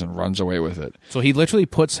swords and runs away with it. So he literally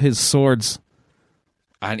puts his swords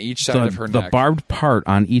On each side of her the neck. barbed part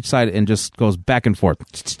on each side and just goes back and forth.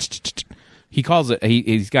 He calls it.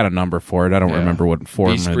 He's got a number for it. I don't Yeah. remember what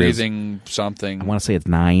form Beast it is. breathing something. I want to say it's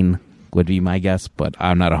 9 would be my guess, but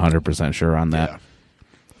I'm not 100% sure on that. Yeah.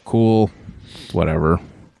 Cool, whatever.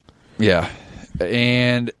 Yeah.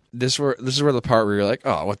 And this is where the part where you're like,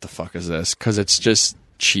 oh, what the fuck is this? Because it's just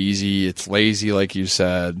cheesy. It's lazy, like you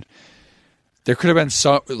said. There could have been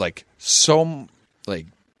some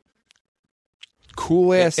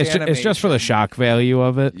cool ass. It's just for the shock value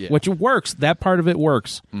of it, Yeah. which works. That part of it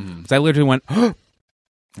works. 'Cause I literally went, and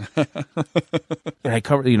I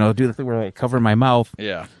covered, do the thing where I cover my mouth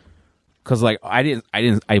Yeah. because like I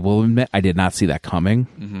will admit I did not see that coming,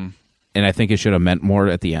 and I think it should have meant more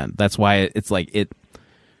at the end. That's why it's like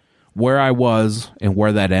where I was and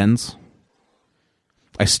where that ends.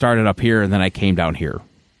 I started up here and then I came down here,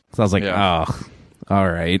 so I was like, Yeah. oh, all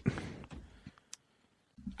right.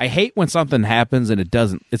 I hate when something happens and it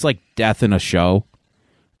doesn't. It's like death in a show,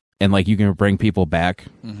 and like you can bring people back.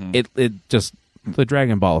 It just the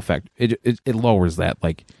Dragon Ball effect. It lowers that.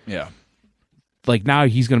 Like Yeah. now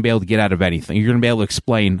he's going to be able to get out of anything. You're going to be able to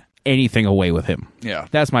explain anything away with him. Yeah.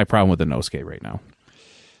 That's my problem with Inosuke right now.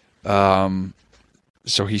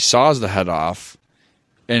 So he saws the head off,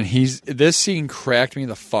 And this scene cracked me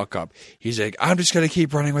the fuck up. He's like, I'm just going to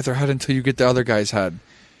keep running with her head until you get the other guy's head.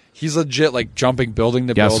 He's legit like jumping building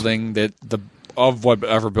to building of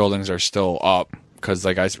whatever buildings are still up. Because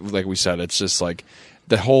like we said, it's just like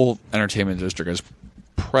the whole entertainment district is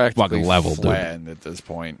practically leveled, flattened at this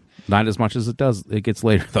point. Not as much as it does. It gets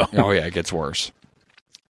later though. Oh yeah, it gets worse.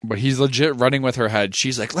 But he's legit running with her head.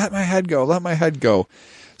 She's like, let my head go, let my head go.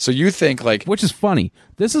 So you think like, which is funny.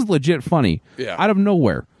 This is legit funny. Yeah. Out of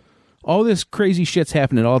nowhere, all this crazy shit's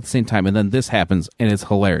happening all at the same time, and then this happens, and it's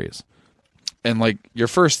hilarious. And like your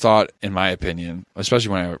first thought, in my opinion, especially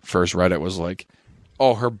when I first read it, was like,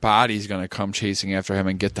 oh, her body's gonna come chasing after him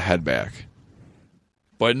and get the head back.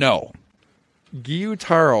 But no,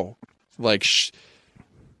 Gyutaro like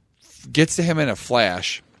gets to him in a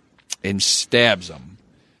flash and stabs him.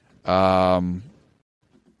 And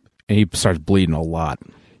he starts bleeding a lot.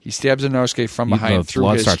 He stabs Inosuke from behind through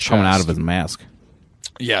blood his starts chest. coming out of his mask.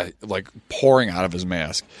 Yeah, like pouring out of his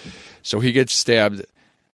mask. So he gets stabbed.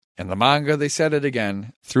 In the manga, they said it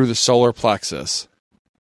again, through the solar plexus.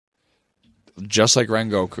 Just like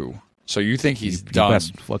Rengoku. So you think he's done. You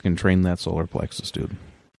best fucking train that solar plexus, dude.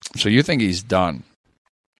 So you think he's done.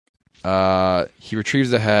 He retrieves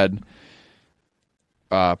the head,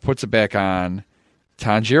 puts it back on.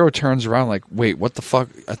 Tanjiro turns around like, wait, what the fuck?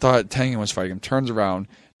 I thought Tengen was fighting him. Turns around.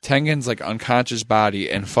 Tengen's like unconscious body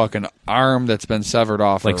and fucking arm that's been severed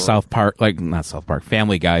off. Like South Park, like not South Park,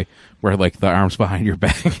 Family Guy, where like the arm's behind your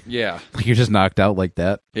back. Yeah. Like you're just knocked out like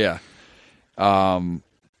that. Yeah. On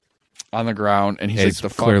the ground, and he's He's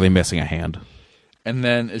like, the clearly fuck? missing a hand. And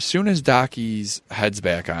then as soon as Daki's head's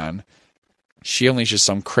back on, she unleashes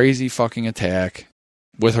some crazy fucking attack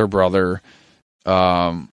with her brother.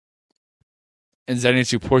 And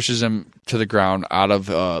Zenitsu pushes him to the ground out of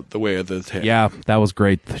the way of the attack. Yeah, that was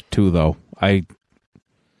great too, though. I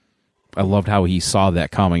loved how he saw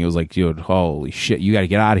that coming. It was like, dude, holy shit, you got to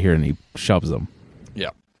get out of here, and he shoves him. Yeah.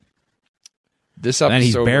 This episode. And then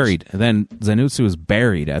he's buried. And then Zenitsu is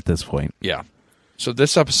buried at this point. Yeah. So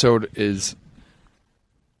this episode is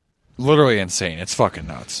literally insane. It's fucking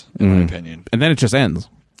nuts, in my opinion. And then it just ends.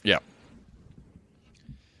 Yeah.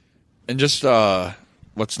 And just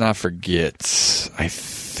let's not forget, I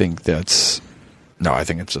think it's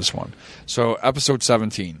this one. So episode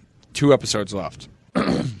 17, 2 episodes left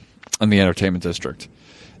in the entertainment district.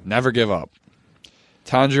 Never give up.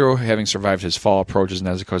 Tanjiro, having survived his fall, approaches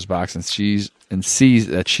Nezuko's box and sees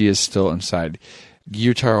that she is still inside.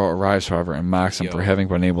 Gyutaro arrives, however, and mocks him for having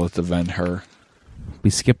been able to defend her. We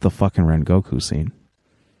skipped the fucking Rengoku scene.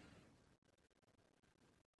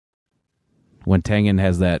 When Tengen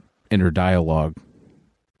has that inner dialogue.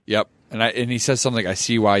 Yep. And he says something like, I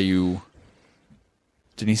see why you...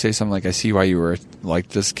 Didn't he say something like, I see why you were like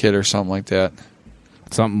this kid or something like that?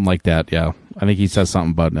 Something like that, yeah. I think he says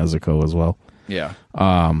something about Nezuko as well. Yeah.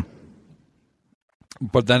 But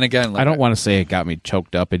then again... Like, I don't want to say it got me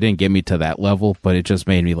choked up. It didn't get me to that level, but it just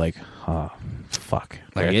made me like, oh, fuck.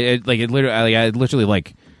 I literally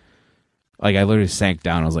sank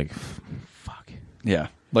down. I was like, fuck. Yeah.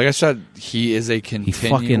 Like I said, he is a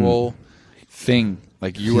continual thing.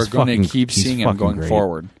 Like, you are going to keep seeing him going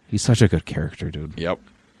forward. He's such a good character, dude. Yep.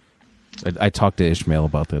 I talked to Ishmael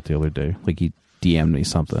about that the other day. Like, he DM'd me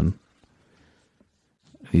something.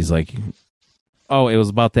 He's like, oh, it was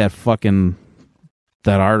about that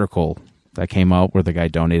article that came out where the guy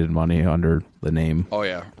donated money under the name. Oh,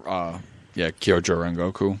 yeah. Kyojo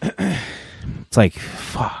Rengoku. It's like,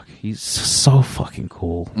 fuck. He's so fucking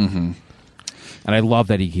cool. Mm-hmm. And I love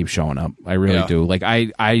that he keeps showing up. I really do. Like,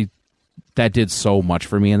 I that did so much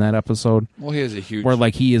for me in that episode. Well, he is a huge... Where,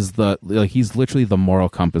 like, he's literally the moral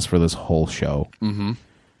compass for this whole show. Mm-hmm.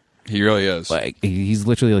 He really is. Like, he's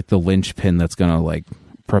literally, like, the linchpin that's gonna, like,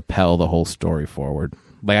 propel the whole story forward.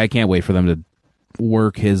 Like, I can't wait for them to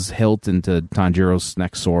work his hilt into Tanjiro's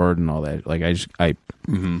next sword and all that. Like, the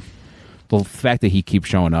fact that he keeps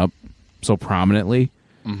showing up so prominently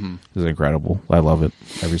is incredible. I love it.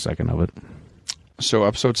 Every second of it. So,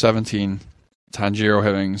 episode 17... Tanjiro,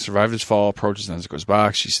 having survived his fall, approaches Nezuko's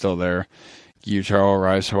box. She's still there. Gyutaro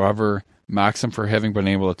arrives, however, mocks him for having been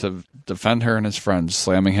able to defend her and his friends,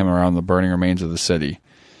 slamming him around the burning remains of the city.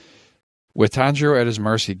 With Tanjiro at his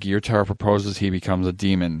mercy, Gyutaro proposes he becomes a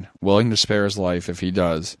demon, willing to spare his life if he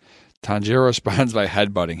does. Tanjiro responds by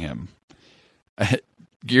headbutting him.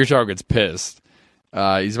 Gyutaro gets pissed.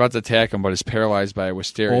 He's about to attack him, but is paralyzed by a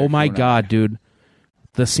wisteria. Oh my god, dude.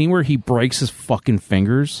 The scene where he breaks his fucking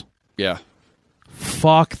fingers? Yeah.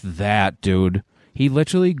 Fuck that, dude. He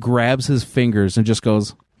literally grabs his fingers and just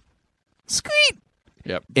goes, squeak!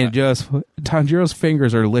 Yep. And just, Tanjiro's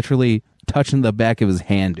fingers are literally touching the back of his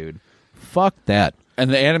hand, dude. Fuck that. And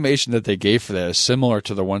the animation that they gave for that is similar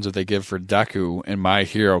to the ones that they give for Deku in My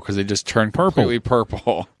Hero because they just turn completely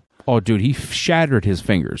purple. Oh, dude, he shattered his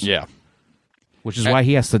fingers. Yeah. Which is why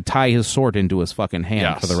he has to tie his sword into his fucking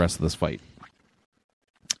hand for the rest of this fight.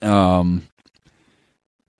 But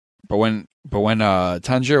when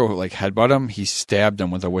Tanjiro like headbutt him, he stabbed him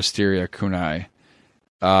with a Wisteria Kunai.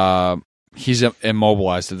 He's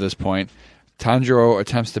immobilized at this point. Tanjiro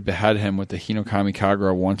attempts to behead him with the Hinokami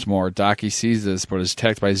Kagura once more. Daki sees this, but is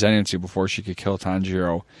attacked by Zenitsu before she could kill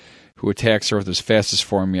Tanjiro, who attacks her with his fastest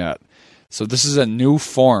form yet. So this is a new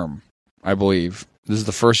form, I believe. This is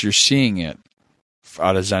the first you're seeing it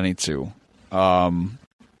out of Zenitsu.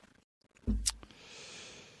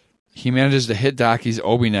 He manages to hit Daki's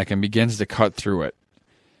obi neck and begins to cut through it.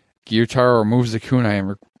 Gyutaro removes the kunai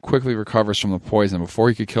and quickly recovers from the poison. Before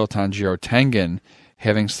he could kill Tanjiro, Tengen,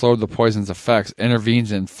 having slowed the poison's effects,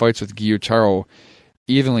 intervenes and fights with Gyutaro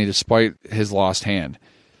evenly despite his lost hand.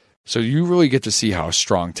 So you really get to see how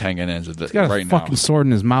strong Tengen is with it right now. He's got a fucking sword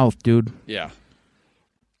in his mouth, dude. Yeah.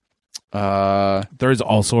 There's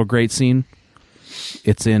also a great scene.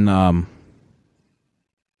 It's in the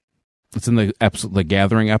episode, the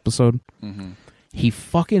Gathering episode. Mm-hmm. He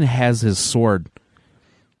fucking has his sword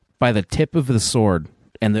by the tip of the sword,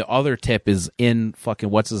 and the other tip is in fucking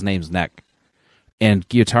what's his name's neck. And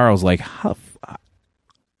Gyutaro's like,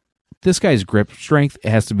 this guy's grip strength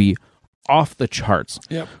has to be off the charts.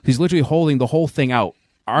 Yep. He's literally holding the whole thing out,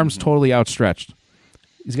 arms totally outstretched.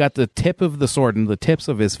 He's got the tip of the sword and the tips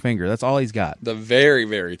of his finger. That's all he's got. The very,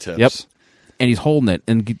 very tips. Yep. And he's holding it,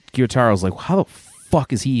 and Gyutaro's like, how the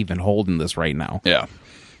fuck is he even holding this right now? Yeah.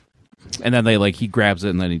 And then he grabs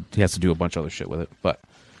it, and then he has to do a bunch of other shit with it. But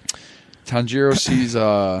Tanjiro sees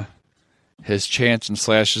his chance and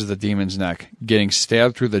slashes the demon's neck, getting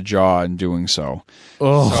stabbed through the jaw in doing so.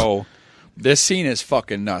 Ugh. So this scene is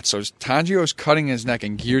fucking nuts. So Tanjiro's cutting his neck,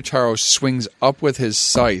 and Gyutaro swings up with his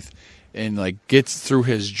scythe and gets through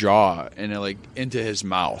his jaw and into his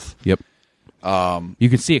mouth. Yep. You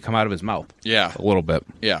can see it come out of his mouth. Yeah. A little bit.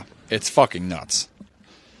 Yeah. It's fucking nuts.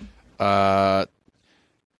 Fighting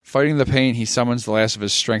the pain, he summons the last of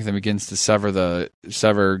his strength and begins to sever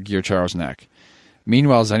Gyutaro's neck.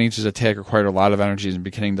 Meanwhile, Zenitsu's attack required a lot of energy and is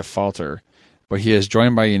beginning to falter, but he is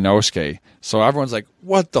joined by Inosuke. So everyone's like,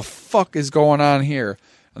 what the fuck is going on here?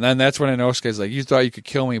 And then that's when Inosuke's like, you thought you could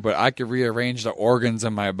kill me, but I could rearrange the organs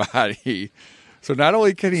in my body. So not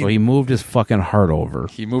only can he... So he moved his fucking heart over.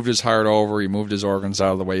 He moved his heart over. He moved his organs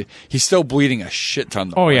out of the way. He's still bleeding a shit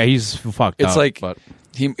ton. Oh, yeah, he's fucked up. It's but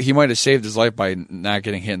he might have saved his life by not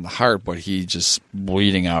getting hit in the heart, but he's just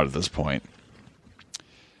bleeding out at this point.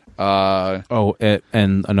 And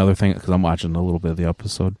another thing, because I'm watching a little bit of the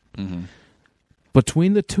episode. Mm-hmm.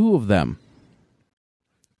 Between the two of them,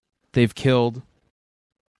 they've killed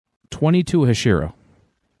 22 Hashira.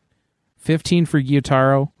 15 for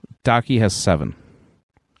Gyutaro. Daki has 7.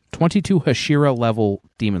 22 Hashira level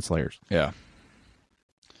Demon Slayers. Yeah.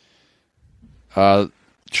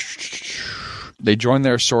 They join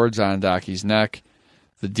their swords on Daki's neck.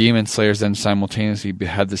 The Demon Slayers then simultaneously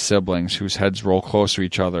behead the siblings, whose heads roll close to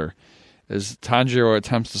each other. As Tanjiro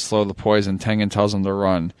attempts to slow the poison, Tengen tells him to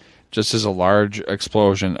run, just as a large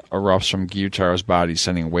explosion erupts from Gyutaro's body,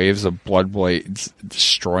 sending waves of blood blades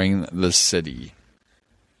destroying the city.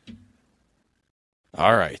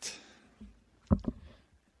 All right.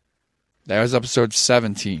 That was episode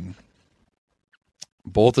 17.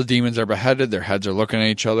 Both the demons are beheaded. Their heads are looking at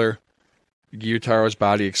each other. Gyutaro's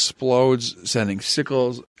body explodes, sending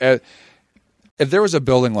sickles. If there was a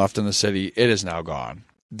building left in the city, it is now gone.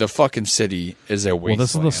 The fucking city is a wasteland. Well,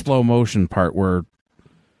 this is the slow motion part where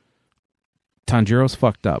Tanjiro's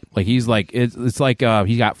fucked up. He's it's like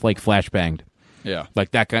he got flashbanged. Yeah,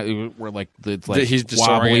 like that guy where it's he's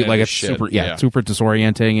wobbly, like it's shit. super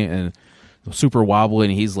disorienting and super wobbly,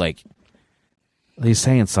 and he's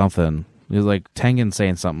saying something. He's Tengen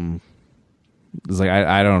saying something. He's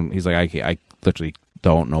I literally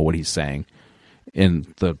don't know what he's saying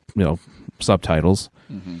in the subtitles.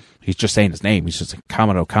 Mm-hmm. He's just saying his name. He's just like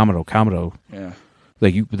Kamado. Yeah,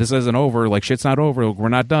 this isn't over. Shit's not over. We're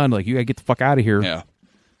not done. You gotta get the fuck out of here. Yeah,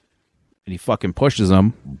 and he fucking pushes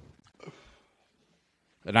him.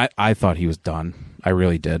 And I thought he was done. I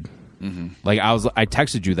really did. Mm-hmm. I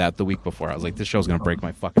texted you that the week before. I was like, this show's gonna break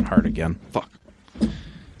my fucking heart again. Fuck.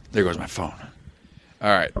 There goes my phone. All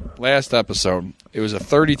right, last episode. It was a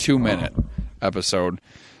 32-minute episode.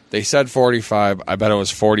 They said 45. I bet it was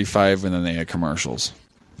 45, and then they had commercials,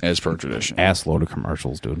 as per tradition. Ass load of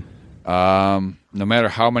commercials, dude. No matter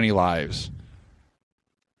how many lives.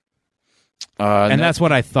 And that's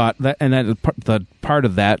what I thought. The part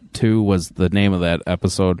of that too was the name of that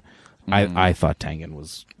episode. I thought Tengen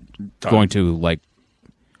was going to, like,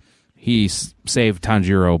 saved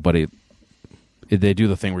Tanjiro, but they do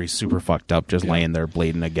the thing where he's super fucked up, just laying there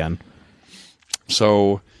bleeding again.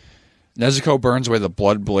 So Nezuko burns away the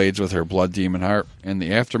blood blades with her blood demon heart. In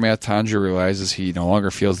the aftermath, Tanjiro realizes he no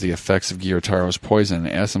longer feels the effects of Gyotaro's poison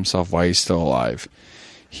and asks himself why he's still alive.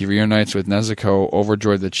 He reunites with Nezuko,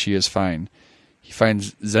 overjoyed that she is fine. He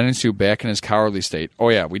finds Zenitsu back in his cowardly state. Oh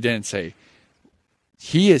yeah, we didn't say.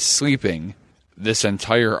 He is sleeping this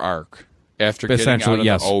entire arc after getting out of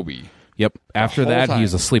the Obi. Yep. After that,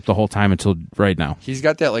 he's asleep the whole time until right now. He's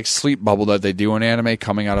got that like sleep bubble that they do in anime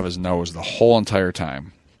coming out of his nose the whole entire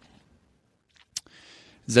time.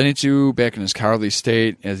 Zenitsu, back in his cowardly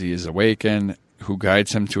state as he is awakened, who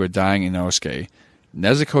guides him to a dying Inosuke.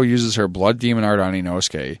 Nezuko uses her blood demon art on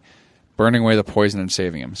Inosuke, burning away the poison and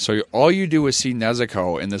saving him. So all you do is see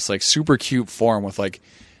Nezuko in this like super cute form with like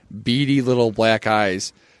beady little black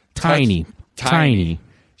eyes. Tiny.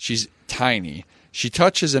 She's tiny. She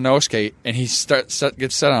touches Inosuke and he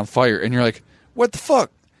gets set on fire, and you're like, what the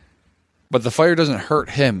fuck? But the fire doesn't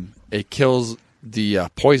hurt him. It kills the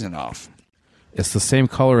poison off. It's the same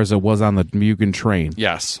color as it was on the Mugen train.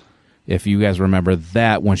 Yes. If you guys remember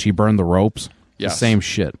that, when she burned the ropes, yes. The same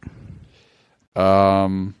shit. They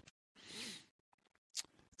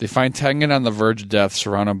find Tengen on the verge of death,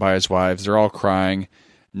 surrounded by his wives. They're all crying.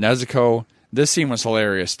 Nezuko, this scene was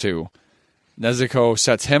hilarious too. Nezuko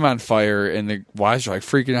sets him on fire, and the wives are like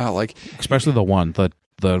freaking out, like especially the one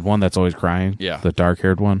that's always crying. Yeah, the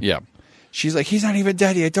dark-haired one. Yeah, she's like, he's not even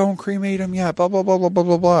dead yet. Don't cremate him yet. Blah blah blah blah blah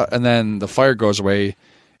blah blah. And then the fire goes away,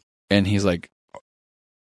 and he's like,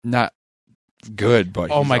 not good,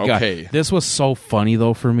 but oh my okay. God, this was so funny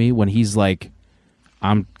though for me when he's like,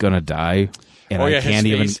 I'm gonna die. And I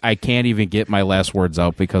can't even get my last words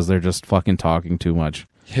out because they're just fucking talking too much.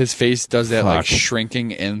 His face does that like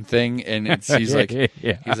shrinking in thing, and he's like,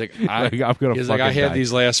 yeah. he's like, I have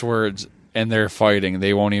these last words, and they're fighting.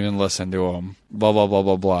 They won't even listen to him. Blah blah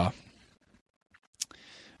blah blah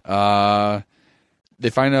blah. They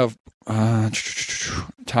find out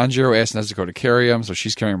Tanjiro asks Nezuko to carry him, so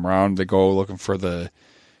she's carrying him around. They go looking for the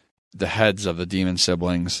heads of the demon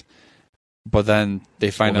siblings. But then they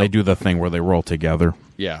find out they do the thing where they roll together.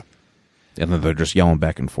 Yeah. And then they're just yelling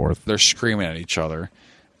back and forth. They're screaming at each other.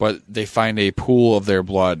 But they find a pool of their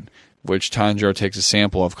blood, which Tanjiro takes a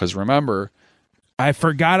sample of. Because remember, I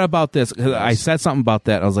forgot about this. Yes. I said something about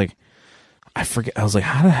that. I was like,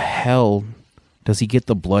 how the hell does he get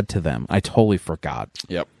the blood to them? I totally forgot.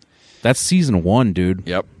 Yep. That's season 1, dude.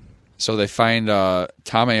 Yep. So they find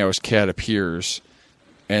Tamayo's cat appears.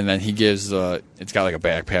 And then he gives it's got like a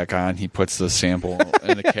backpack on. He puts the sample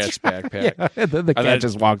in the cat's backpack. Yeah, and then the cat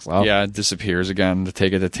just walks off. Yeah, it disappears again to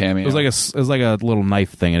take it to Tammy. It was like a little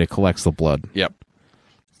knife thing, and it collects the blood. Yep.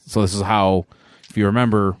 So this is how, if you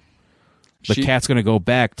remember, the cat's going to go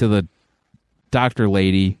back to the doctor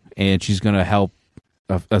lady, and she's going to help.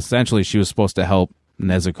 Essentially, she was supposed to help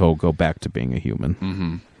Nezuko go back to being a human.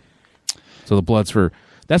 Mm-hmm. So the blood's for...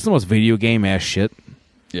 That's the most video game ass shit.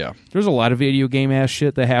 Yeah. There's a lot of video game ass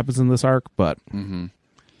shit that happens in this arc, but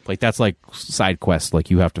like that's like side quest. Like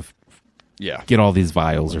you have to get all these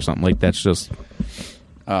vials or something. Like that's just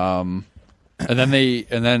and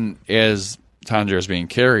then as Tanjiro is being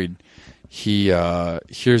carried, he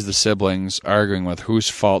hears the siblings arguing with whose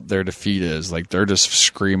fault their defeat is. Like they're just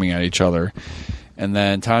screaming at each other. And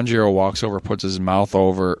then Tanjiro walks over, puts his hand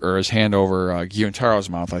over Gyutaro's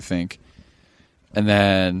mouth, I think. And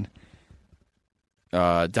then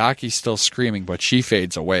Daki's still screaming, but she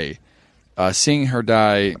fades away. Seeing her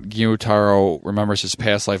die, Gyutaro remembers his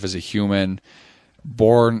past life as a human.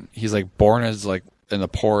 He's born as like in the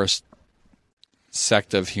poorest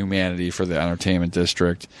sect of humanity for the entertainment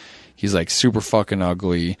district. He's like super fucking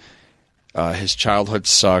ugly. His childhood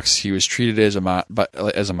sucks. He was treated as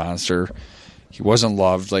a monster. He wasn't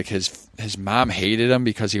loved. Like his mom hated him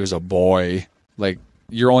because he was a boy. Like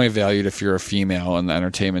you're only valued if you're a female in the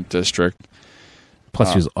entertainment district.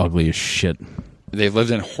 Plus, he was ugly as shit. They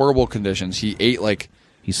lived in horrible conditions. He ate like...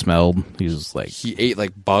 He smelled. He ate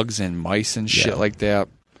like bugs and mice and shit like that.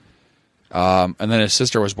 And then his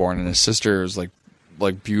sister was born, and his sister was like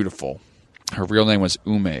beautiful. Her real name was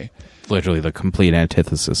Ume. Literally the complete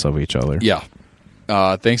antithesis of each other. Yeah.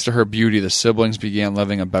 Thanks to her beauty, the siblings began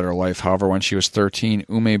living a better life. However, when she was 13,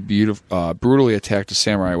 Ume brutally attacked a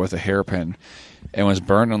samurai with a hairpin and was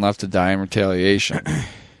burned and left to die in retaliation.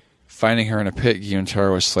 Finding her in a pit,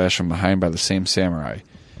 Gyutaro was slashed from behind by the same samurai.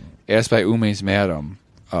 Asked by Ume's madam,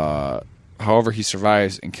 however, he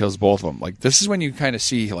survives and kills both of them. Like this is when you kind of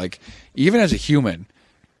see, like, even as a human,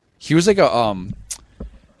 he was like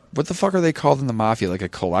what the fuck are they called in the mafia? Like a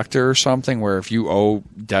collector or something? Where if you owe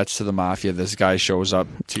debts to the mafia, this guy shows up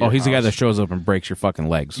to your he's the guy house. that shows up and breaks your fucking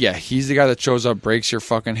legs. Yeah, he's the guy that shows up, breaks your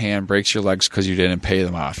fucking hand, breaks your legs because you didn't pay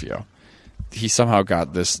the mafia. He somehow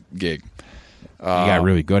got this gig. He got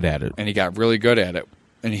really good at it. And he got really good at it.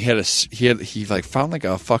 And he like found like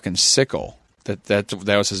a fucking sickle. That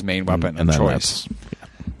was his main weapon of choice.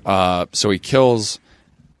 So he kills.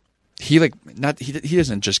 He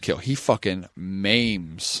doesn't just kill. He fucking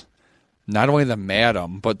maims not only the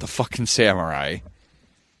madam but the fucking samurai.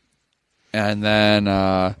 And then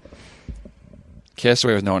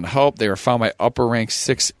castaway with no one to help. They were found by upper rank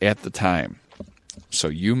 6 at the time. So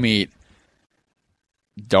you meet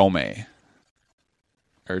Doma,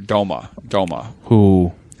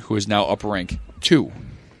 Who is now upper rank 2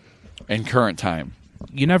 in current time.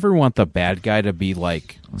 You never want the bad guy to be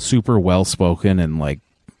like super well spoken and like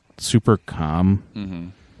super calm. Mm-hmm.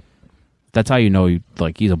 That's how you know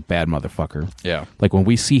he's a bad motherfucker. Yeah. Like when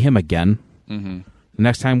we see him again, the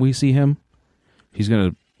next time we see him, he's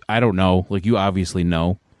gonna. I don't know. Like you obviously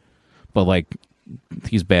know, but like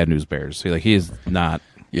he's bad news bears. So, like he is not.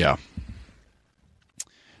 Yeah.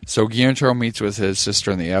 So Gyutaro meets with his sister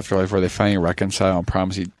in the afterlife where they finally reconcile and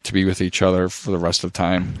promise to be with each other for the rest of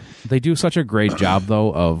time. They do such a great job,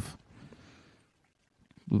 though, of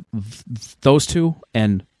those two,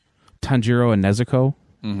 and Tanjiro and Nezuko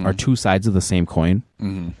are two sides of the same coin.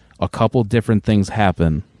 Mm-hmm. A couple different things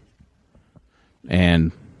happen,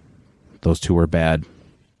 and those two were bad,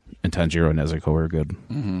 and Tanjiro and Nezuko were good.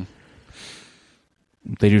 Mm-hmm.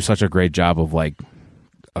 They do such a great job of, like,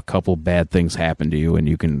 a couple bad things happen to you, and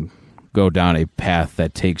you can go down a path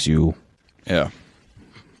that takes you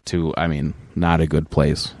to, I mean, not a good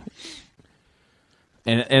place.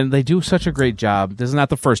 And they do such a great job. This is not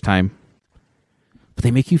the first time, but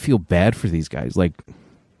they make you feel bad for these guys. Like,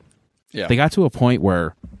 they got to a point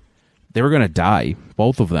where they were going to die,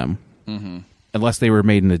 both of them, unless they were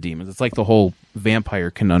made into demons. It's like the whole vampire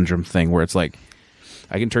conundrum thing where it's like,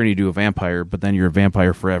 I can turn you to a vampire, but then you're a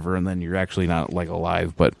vampire forever, and then you're actually not like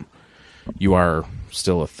alive, but you are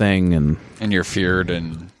still a thing, and you're feared,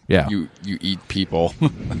 and you eat people.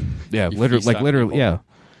 literally, yeah.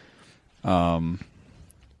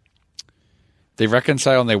 They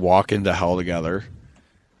reconcile and they walk into hell together.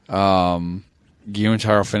 Gyutaro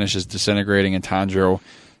finishes disintegrating, and Tanjiro's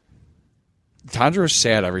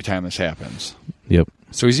sad every time this happens. Yep.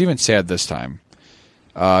 So he's even sad this time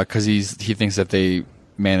because he thinks that they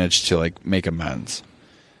managed to like make amends.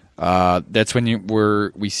 That's when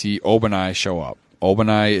we see Obanai show up.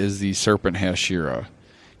 Obanai is the serpent Hashira.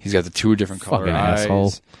 He's got the 2 different color eyes.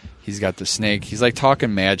 Asshole. He's got the snake. He's like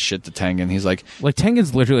talking mad shit to Tengen. He's like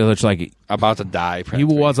Tengen's literally like about to die. He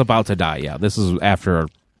was about to die. Yeah, this is after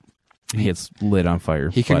he gets lit on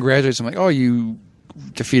fire. He congratulates him like, "Oh, you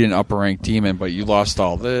defeated an upper rank demon, but you lost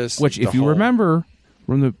all this." Which, if you remember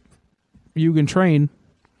from the Mugen Train,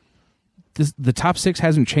 the top 6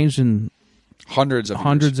 hasn't changed in hundreds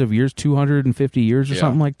of years, 250 years or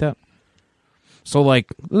something like that. So,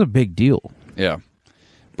 like, it was a big deal. Yeah.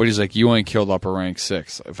 But he's like, you only killed upper rank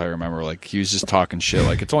 6, if I remember. Like, he was just talking shit.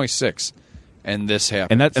 Like, it's only 6. And this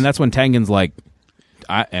happened. And that's when Tengen's like,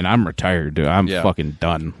 I'm retired, dude. I'm fucking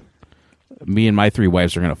done. Me and my 3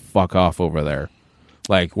 wives are going to fuck off over there.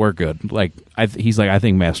 Like, we're good. Like, he's like, I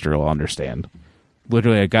think Master will understand.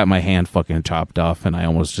 Literally, I got my hand fucking chopped off, and I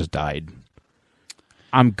almost just died.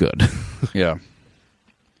 I'm good. Yeah.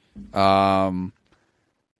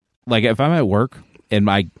 Like, if I'm at work and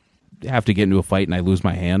I have to get into a fight and I lose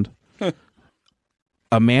my hand,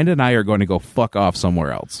 Amanda and I are going to go fuck off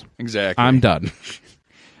somewhere else. Exactly. I'm done.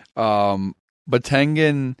 But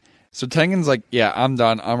Tengen's like, yeah, I'm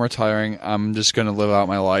done. I'm retiring. I'm just going to live out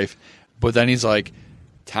my life. But then he's like,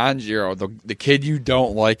 Tanjiro, the kid you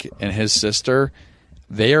don't like, and his sister,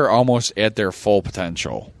 they are almost at their full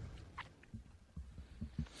potential.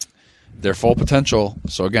 Their full potential.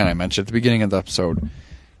 So again, I mentioned at the beginning of the episode,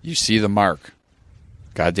 you see the mark.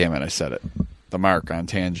 God damn it, I said it. The mark on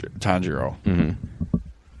Tanjiro. Mm-hmm.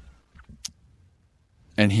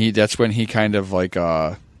 And that's when he kind of like,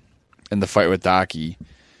 in the fight with Daki,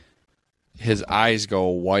 his eyes go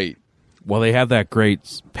white. Well, they have that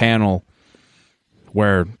great panel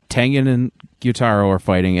where Tengen and Gyutaro are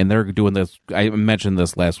fighting, and they're doing this. I mentioned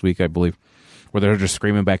this last week, I believe, where they're just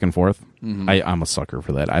screaming back and forth. Mm-hmm. I'm a sucker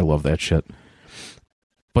for that. I love that shit.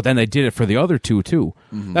 But then they did it for the other 2, too.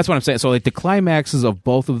 Mm-hmm. That's what I'm saying. So, like, the climaxes of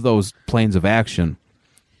both of those planes of action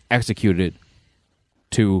executed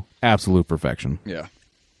to absolute perfection. Yeah.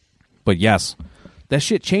 But yes, that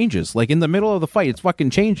shit changes. Like, in the middle of the fight, it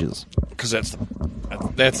fucking changes. Because that's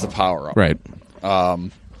the power up. Right.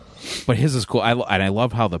 But his is cool. And I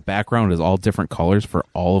love how the background is all different colors for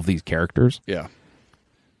all of these characters. Yeah.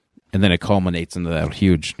 And then it culminates into that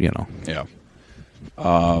huge, Yeah.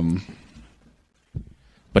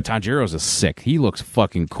 But Tanjiro's is sick. He looks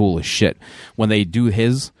fucking cool as shit. When they do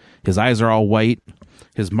his eyes are all white.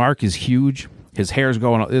 His mark is huge. His hair's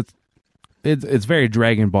going. It's very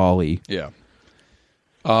Dragon Ball-y. Yeah.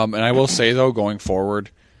 And I will say though, going forward,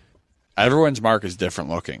 everyone's mark is different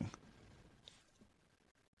looking,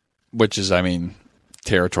 which is, I mean,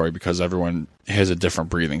 territory because everyone has a different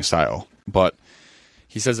breathing style. But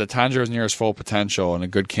he says that Tanjiro is near his full potential and a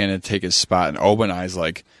good candidate to take his spot. And Obanai's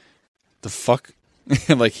like, the fuck?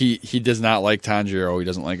 Like, he does not like Tanjiro. He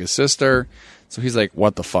doesn't like his sister. So he's like,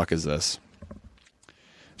 what the fuck is this?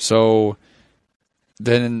 So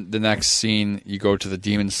then in the next scene, you go to the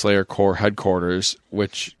Demon Slayer Corps headquarters,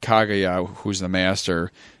 which Kaguya, who's the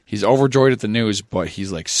master, he's overjoyed at the news, but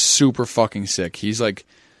he's like super fucking sick. He's like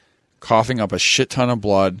coughing up a shit ton of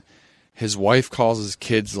blood. His wife calls his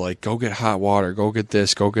kids like, go get hot water, go get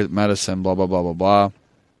this, go get medicine, blah, blah, blah, blah, blah.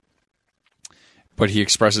 But he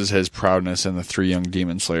expresses his proudness in the three young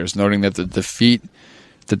Demon Slayers, noting that the defeat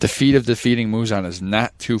of defeating Muzan is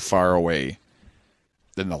not too far away.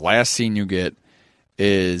 Then the last scene you get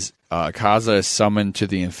is Kaza is summoned to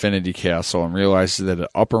the Infinity Castle and realizes that an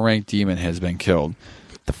upper-ranked demon has been killed.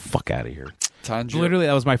 Get the fuck out of here. Tanjiro, Literally,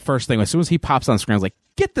 that was my first thing. As soon as he pops on screen, I was like,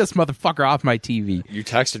 get this motherfucker off my TV. you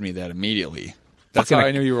texted me that immediately. That's Fucking how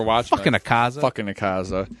I knew you were watching. Fucking Akaza. Fucking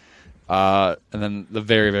Akaza. And then the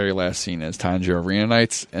very, very last scene is Tanjiro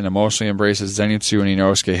reunites and emotionally embraces Zenitsu and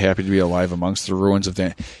Inosuke, happy to be alive amongst the ruins of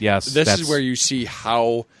the... Yes. This is where you see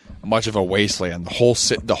how much of a wasteland the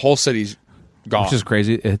whole city's gone. Which is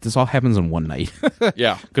crazy. This all happens in one night.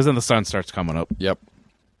 Yeah. Because then the sun starts coming up. Yep.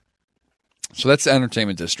 So that's the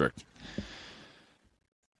Entertainment District.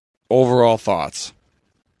 Overall thoughts.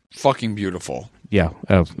 Fucking beautiful. Yeah.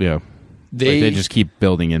 Yeah. They just keep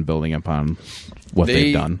building upon what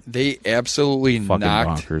they've done. They absolutely Fucking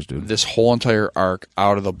knocked bonkers, dude. this whole entire arc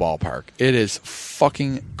out of the ballpark. It is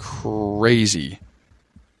fucking crazy.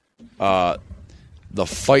 The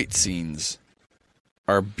fight scenes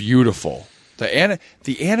are beautiful. The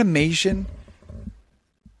animation.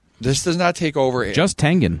 This does not take over. Just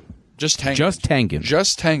Tengen. Just Tengen. Just Tengen.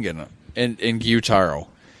 Just Tengen in Gyutaro.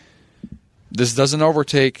 This doesn't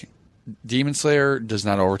overtake. Demon Slayer does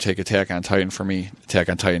not overtake Attack on Titan for me. Attack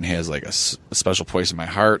on Titan has like a special place in my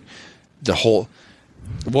heart. The whole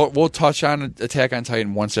we'll touch on Attack on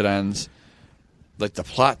Titan once it ends. Like the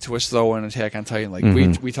plot twist though in Attack on Titan, like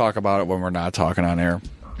we talk about it when we're not talking on air.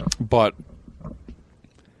 But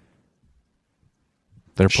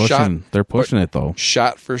they're pushing it though.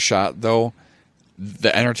 Shot for shot though,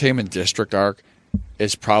 the Entertainment District arc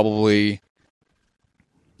is probably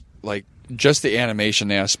like just the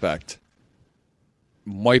animation aspect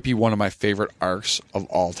might be one of my favorite arcs of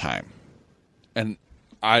all time. And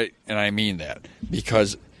I mean that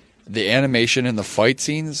because the animation and the fight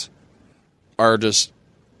scenes are just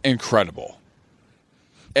incredible.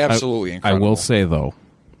 Absolutely incredible. I will say though,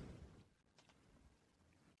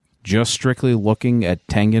 just strictly looking at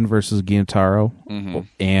Tengen versus Gyutaro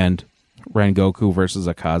and Rengoku versus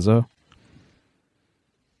Akaza,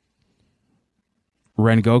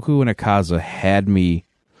 Rengoku and Akaza had me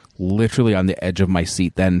literally on the edge of my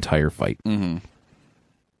seat that entire fight. Mm-hmm.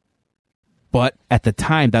 But at the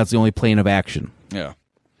time, that's the only plane of action. Yeah.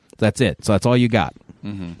 That's it. So that's all you got.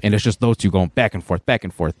 Mm-hmm. And it's just those two going back and forth, back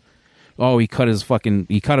and forth. Oh, he cut him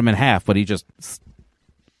in half, but he just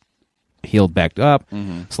healed back up,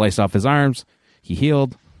 sliced off his arms. He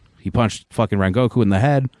healed. He punched fucking Rengoku in the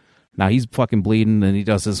head. Now he's fucking bleeding, and he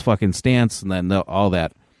does his fucking stance, and then all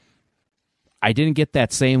that. I didn't get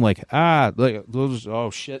that same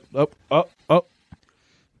oh shit, oh.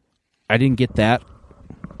 I didn't get that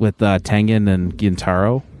with Tengen and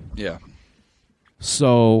Gyutaro. Yeah.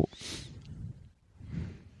 So,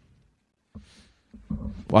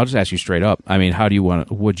 I'll just ask you straight up. I mean, how do you want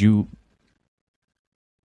to?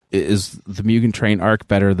 Is the Mugen Train arc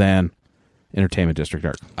better than Entertainment District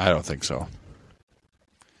arc? I don't think so.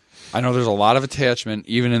 I know there's a lot of attachment,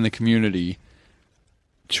 even in the community,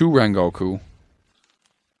 to Rengoku.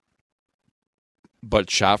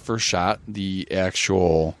 But shot for shot, the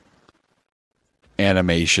actual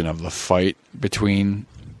animation of the fight between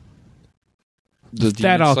the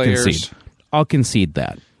Demon Slayers, I'll concede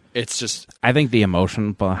that. It's just... I think the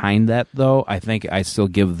emotion behind that, though, I think I still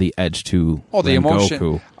give the edge to the Rengoku.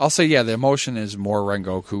 Emotion. I'll say, yeah, the emotion is more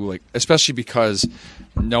Rengoku, like especially because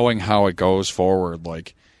knowing how it goes forward,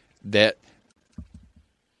 like that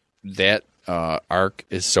arc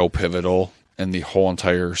is so pivotal in the whole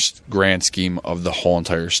entire grand scheme of the whole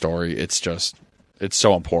entire story. It's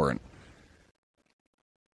so important.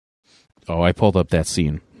 Oh, I pulled up that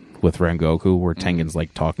scene with Rengoku where Tengen's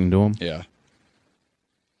like talking to him, Yeah.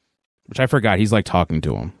 which I forgot. He's like talking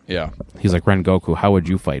to him. Yeah. He's like, Rengoku, how would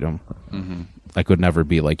you fight him? Mm-hmm. I could never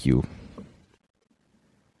be like you.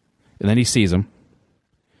 And then he sees him.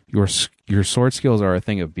 Your sword skills are a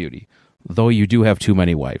thing of beauty, though you do have too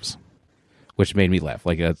many wives, which made me laugh.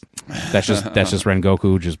 Like that's just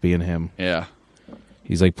Rengoku just being him. Yeah.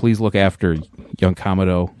 He's like, please look after young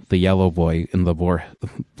Kamado, the yellow boy, and the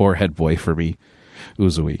boarhead boy for me,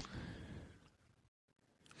 Uzui.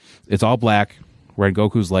 It's all black.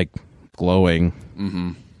 Rengoku's like glowing.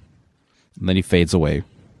 Mm-hmm. And then he fades away.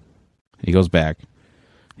 He goes back.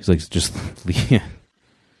 He's like,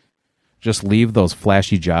 just leave those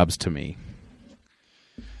flashy jobs to me.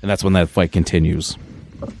 And that's when that fight continues.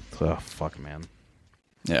 Oh, fuck, man.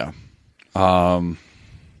 Yeah. I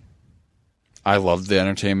love the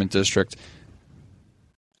Entertainment District.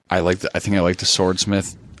 I think I like the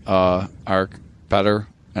Swordsmith arc better,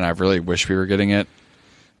 and I really wish we were getting it.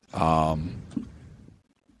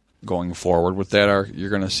 Going forward with that arc,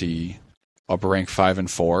 you're going to see Upper Rank 5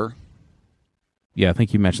 and 4. Yeah, I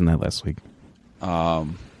think you mentioned that last week.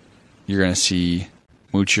 You're going to see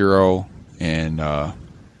Muchiro and I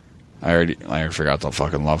already forgot the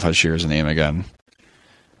fucking love Hashira's name again.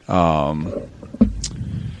 I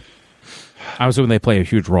was assuming they play a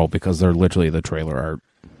huge role because they're literally the trailer art.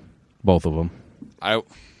 Both of them. I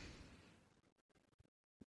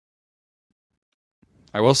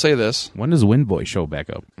will say this. When does Wind Boy show back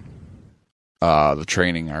up? The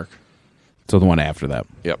training arc. So the one after that.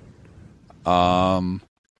 Yep.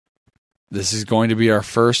 This is going to be our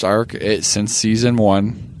first arc since season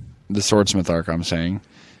 1, the Swordsmith arc, I'm saying,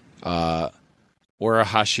 where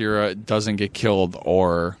Hashira doesn't get killed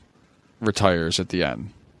or retires at the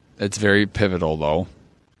end. It's very pivotal, though.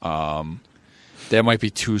 That might be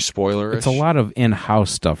too spoilerish. It's a lot of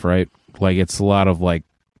in-house stuff, right? Like, it's a lot of, like,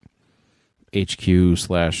 HQ /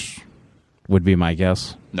 would be my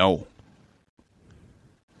guess. No.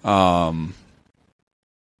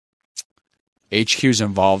 HQ's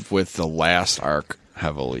involved with the last arc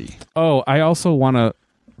heavily. Oh, I also want to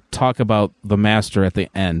talk about the Master at the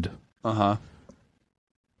end. Uh-huh.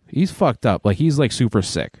 He's fucked up. Like, he's, like, super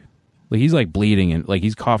sick. Like, he's, like, bleeding and, like,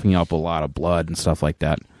 he's coughing up a lot of blood and stuff like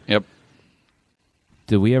that. Yep.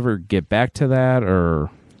 Did we ever get back to that, or?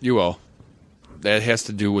 You will. That has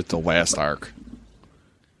to do with the last arc.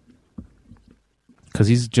 Because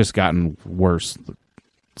he's just gotten worse.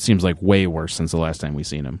 Seems like way worse since the last time we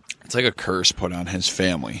seen him. It's like a curse put on his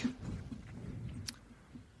family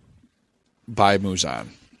by Muzan.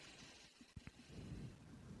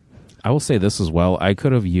 I will say this as well. I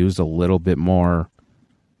could have used a little bit more.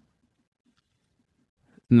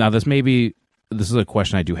 Now, this is a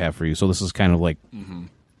question I do have for you. So this is kind of like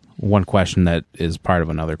one question that is part of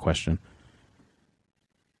another question.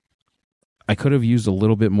 I could have used a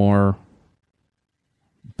little bit more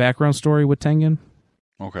background story with Tengen.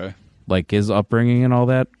 Okay. Like his upbringing and all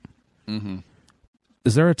that. Mm-hmm.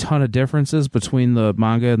 Is there a ton of differences between the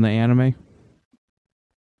manga and the anime?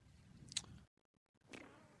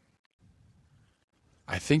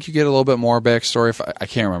 I think you get a little bit more backstory. I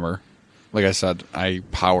can't remember. Like I said, I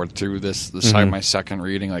powered through this my second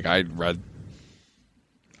reading. Like I read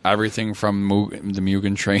everything from the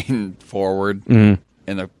Mugen Train forward in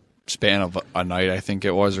the span of a night, I think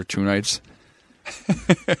it was, or 2 nights.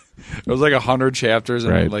 It was like 100 chapters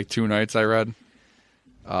in like 2 nights I read.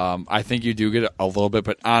 I think you do get a little bit,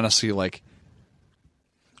 but honestly, like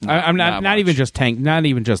I'm not even just not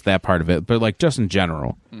even just that part of it, but like just in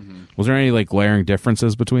general. Mm-hmm. Was there any like glaring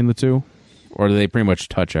differences between the two, or do they pretty much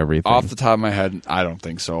touch everything? Off the top of my head, I don't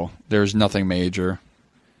think so. There's nothing major.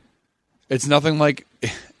 It's nothing like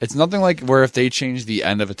where if they change the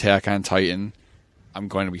end of Attack on Titan, I'm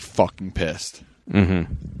going to be fucking pissed.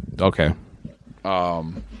 Mm-hmm. Okay.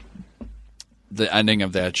 The ending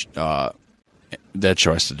of that show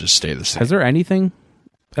has to just stay the same. Has there anything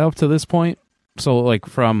up to this point? So, like,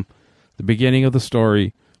 from the beginning of the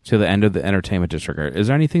story to the end of the Entertainment District, is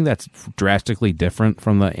there anything that's drastically different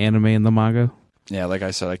from the anime and the manga? Yeah, like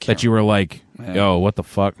I said, I can't. That you were like, yo, what the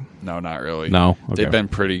fuck? No, not really. No? Okay. They've been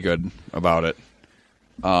pretty good about it.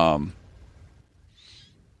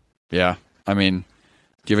 Yeah, I mean,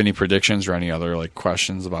 do you have any predictions or any other like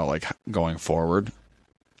questions about like going forward?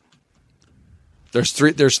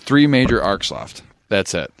 There's 3 major arcs left.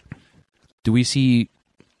 That's it. Do we see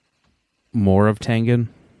more of Tengen?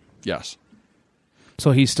 Yes.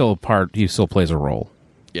 So he's still a part. He still plays a role.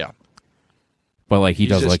 Yeah. But like he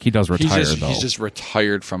does retire though. He's just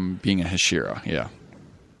retired from being a Hashira. Yeah.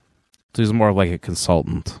 So he's more of like a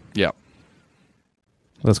consultant. Yeah.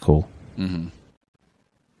 That's cool. Mm-hmm.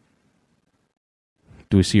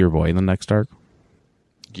 Do we see your boy in the next arc?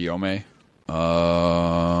 Guillaume.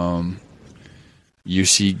 You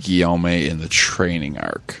see Guillaume in the training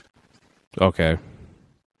arc. Okay.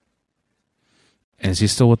 And is he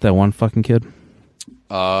still with that one fucking kid?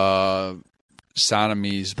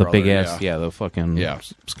 Sonomy's The brother. big ass, the fucking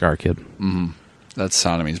Scar kid. Mm-hmm. That's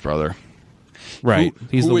Sonomy's brother. Right.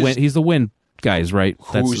 He's the wind guys, right?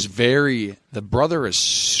 The brother is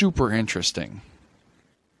super interesting.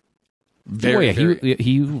 Very,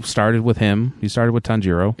 he started with him. He started with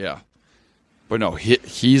Tanjiro. Yeah. But no,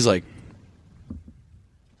 he's like,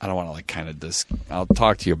 I don't want to like kind of I'll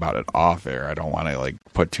talk to you about it off air. I don't want to like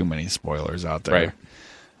put too many spoilers out there.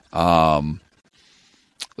 Right.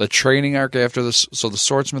 The training arc after this, so the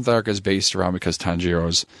swordsmith arc is based around because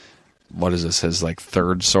Tanjiro's, what is this, his like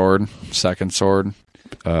second sword?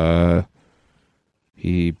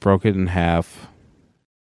 He broke it in half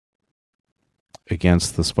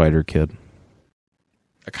against the Spider Kid.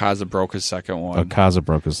 Akaza broke his second one. Akaza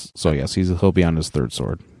broke his, so yes, he'll be on his third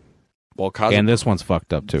sword. Well, Akaza, and this one's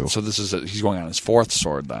fucked up too. So he's going on his fourth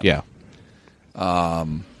sword then. Yeah.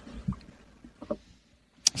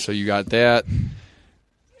 So you got that.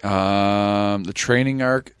 The training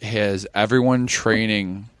arc has everyone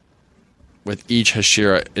training with each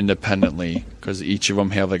Hashira independently because each of them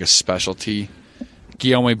have like a specialty.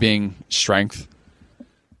 Guillaume being strength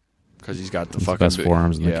because he's got the best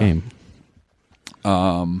forearms in the game.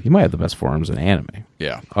 He might have the best forearms in anime.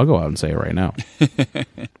 Yeah, I'll go out and say it right now.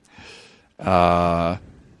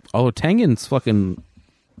 Although Tengen's fucking,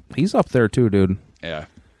 he's up there too, dude. Yeah,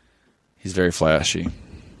 he's very flashy.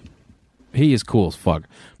 He is cool as fuck.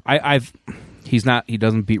 He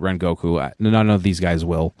doesn't beat Rengoku. None of these guys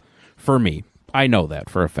will. For me, I know that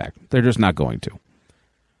for a fact. They're just not going to.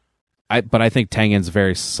 But I think Tengen's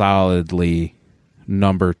very solidly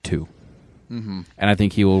number 2. Mm-hmm. And I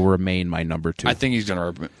think he will remain my number 2. I think he's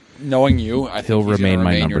going to, knowing you, I think he'll he's remain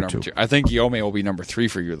my your number 2. I think Guillaume will be number 3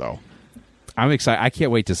 for you, though. I'm excited. I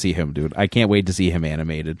can't wait to see him, dude. I can't wait to see him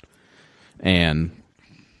animated. And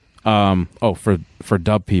for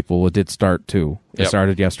dub people, it did start too. It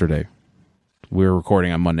started yesterday. We were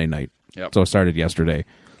recording on Monday night. Yep. So it started yesterday.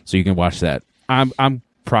 So you can watch that. I'm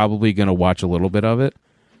probably gonna watch a little bit of it.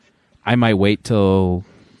 I might wait till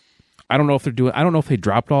I don't know if they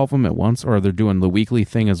dropped all of them at once or they're doing the weekly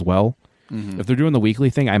thing as well. Mm-hmm. If they're doing the weekly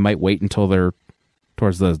thing, I might wait until they're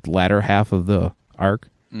towards the latter half of the arc.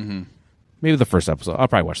 Mm-hmm. Maybe the first episode. I'll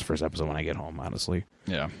probably watch the first episode when I get home, honestly.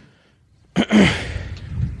 Yeah. I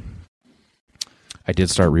did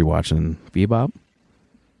start rewatching Bebop.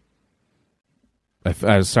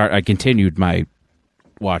 I continued my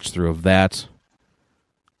watch through of that.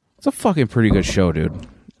 It's a fucking pretty good show, dude.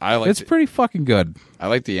 It's pretty fucking good. I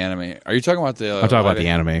like the anime. Are you talking about the? I'm talking about the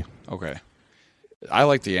anime. Okay. I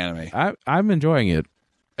like the anime. I'm enjoying it.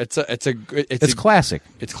 It's classic.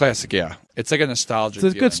 It's classic, yeah. It's like a nostalgic.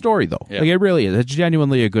 It's a good story, though. Yeah. Like it really is. It's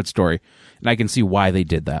genuinely a good story, and I can see why they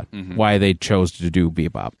did that. Mm-hmm. Why they chose to do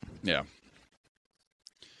Bebop. Yeah.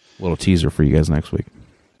 Little teaser for you guys next week.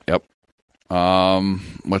 Yep.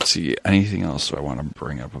 Let's see. Anything else I want to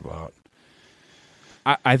bring up about?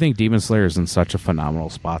 I think Demon Slayer is in such a phenomenal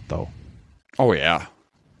spot, though. Oh yeah.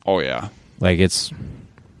 Like it's.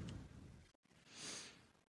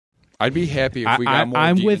 I'd be happy if we got more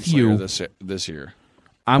I'm Demon with Slayer you this year.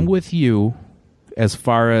 I'm with you as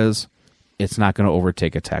far as it's not going to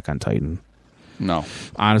overtake Attack on Titan. No.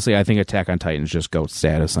 Honestly, I think Attack on Titan is just GOAT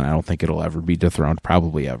status, and I don't think it'll ever be dethroned,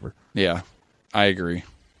 probably ever. Yeah, I agree.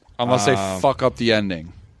 Unless they fuck up the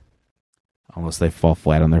ending. Unless they fall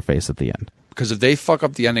flat on their face at the end. Because if they fuck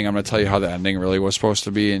up the ending, I'm going to tell you how the ending really was supposed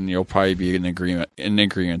to be, and you'll probably be in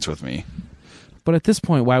agreement with me. But at this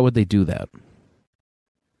point, why would they do that?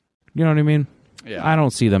 You know what I mean? Yeah. I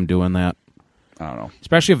don't see them doing that. I don't know.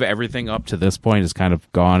 Especially if everything up to this point is kind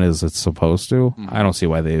of gone as it's supposed to. Mm-hmm. I don't see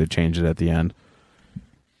why they would change it at the end.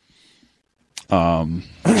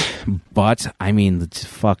 But I mean,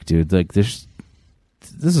 fuck, dude. Like this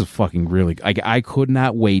is fucking really. I could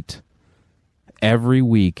not wait every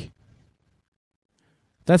week.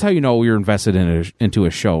 That's how you know you're invested into a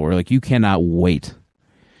show. Where like you cannot wait.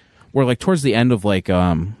 Where like towards the end of like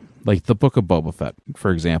the Book of Boba Fett,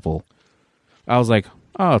 for example, I was like,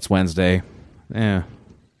 oh, it's Wednesday. If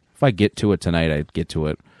I get to it tonight, I'd get to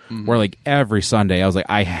it. Mm-hmm. Where like every Sunday, I was like,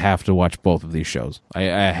 I have to watch both of these shows. I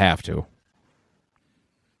have to.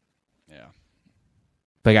 Yeah.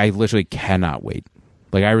 Like I literally cannot wait.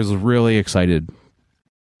 Like I was really excited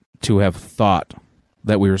to have thought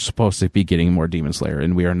that we were supposed to be getting more Demon Slayer,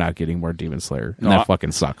 and we are not getting more Demon Slayer. And that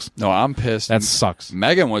fucking sucks. No, I'm pissed. That sucks.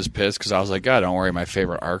 Megan was pissed because I was like, God, don't worry, my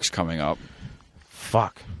favorite arc's coming up.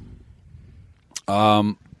 Fuck. So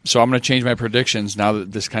I'm going to change my predictions now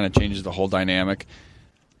that this kind of changes the whole dynamic.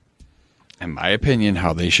 In my opinion,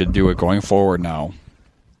 how they should do it going forward now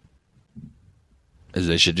is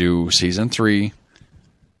they should do season 3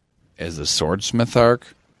 as the Swordsmith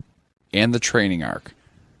arc and the training arc.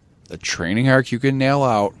 The training arc you can nail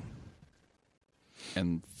out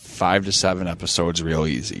in 5 to 7 episodes real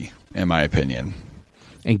easy, in my opinion.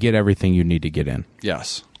 And get everything you need to get in.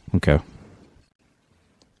 Yes. Okay.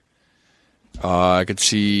 I could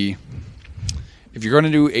see if you're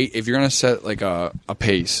going to if you're going to set like a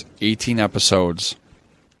pace, 18 episodes.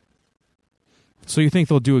 So you think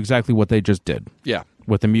they'll do exactly what they just did? Yeah.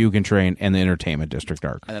 With the Mugen Train and the Entertainment District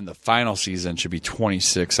arc. And then the final season should be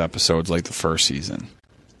 26 episodes like the first season.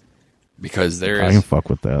 Because I can fuck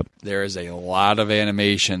with that. there is a lot of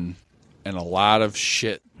animation and a lot of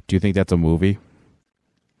shit. Do you think that's a movie?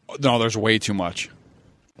 No, there's way too much.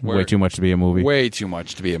 Way too much to be a movie? Way too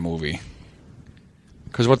much to be a movie.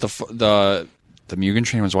 Because what the Mugen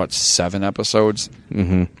Train was, what, 7 episodes?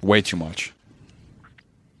 Mm-hmm. Way too much.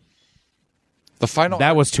 The final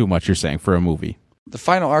That was too much, you're saying, for a movie. The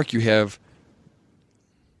final arc you have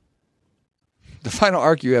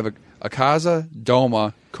Akaza,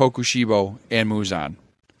 Doma, Kokushibo, and Muzan.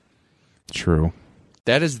 True.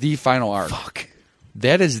 That is the final arc. Fuck.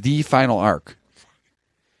 That is the final arc.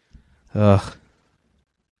 Ugh.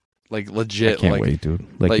 Like legit. I can't wait, dude.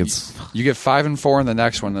 Like it's you get 5 and 4 in the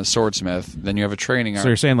next one, the Swordsmith. Then you have a training arc. So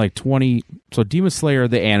you're saying like 20. So Demon Slayer,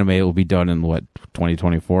 the anime, will be done in what,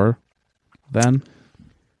 2024? Then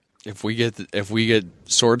If we get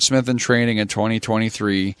Swordsmith and training in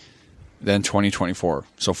 2023, then 2024.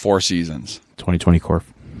 So 4 seasons. 2020 Corf.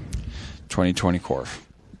 2020 Corf.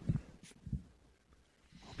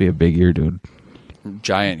 Be a big year, dude.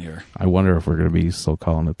 Giant here. I wonder if we're going to be still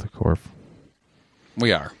calling it the Corf.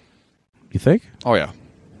 We are. You think? Oh yeah,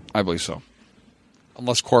 I believe so.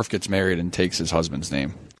 Unless Korf gets married and takes his husband's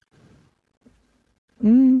name.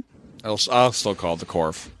 I'll still call it the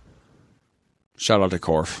Korf. Shout out to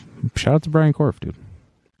Korf. Shout out to Brian Corf, dude.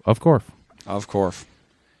 Of Corf. Of Korf.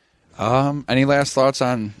 Any last thoughts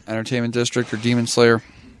on Entertainment District or Demon Slayer?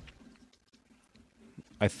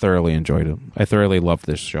 I thoroughly enjoyed it. I thoroughly loved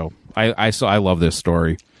this show. I love this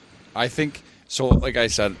story. I think so. Like I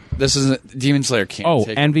said, this isn't Demon Slayer. Can't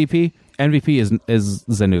take MVP. MVP is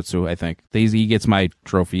Zenitsu. I think he gets my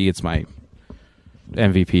trophy. He gets my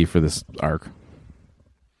MVP for this arc.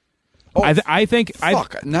 Oh, I think.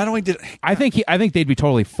 Fuck! Not only did I think they'd be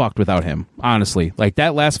totally fucked without him. Honestly, like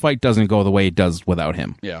that last fight doesn't go the way it does without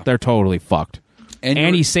him. Yeah, they're totally fucked.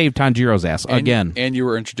 And he saved Tanjiro's ass again. And you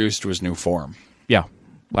were introduced to his new form. Yeah,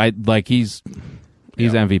 he's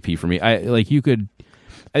MVP for me. I think you could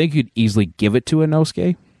easily give it to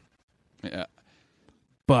Inosuke. Yeah.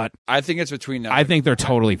 But I think it's between. I think they're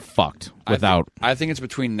totally fucked without. I think it's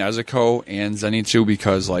between Nezuko and Zenitsu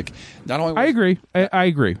because, like, not only I agree. I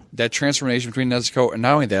agree that transformation between Nezuko, and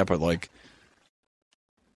not only that, but like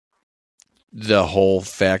the whole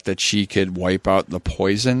fact that she could wipe out the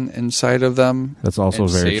poison inside of them. That's also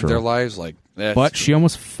and very save true. their lives, like. But she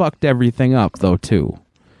almost fucked everything up though too.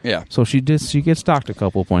 Yeah. So she gets docked a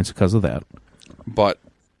couple points because of that. But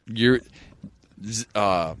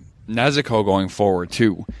Nezuko going forward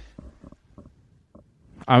too.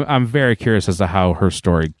 I'm very curious as to how her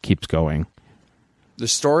story keeps going. The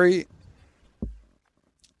story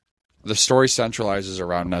centralizes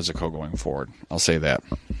around Nezuko going forward. I'll say that.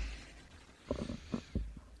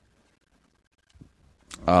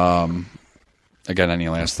 Again, any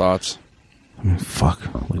last thoughts? I mean, fuck.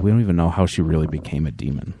 Like, we don't even know how she really became a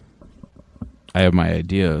demon. I have my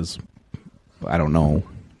ideas, but I don't know.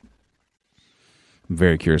 I'm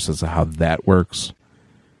very curious as to how that works.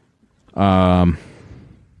 Yeah,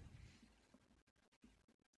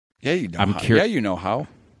 you know. I'm Yeah, you know how.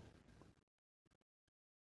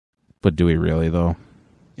 But do we really, though?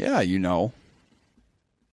 Yeah, you know.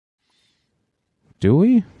 Do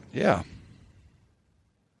we? Yeah.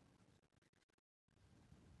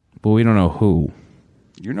 But we don't know who.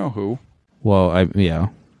 You know who. Well, yeah.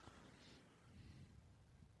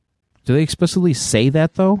 Do they explicitly say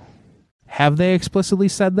that, though? Have they explicitly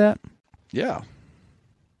said that? Yeah.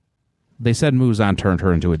 They said Muzan turned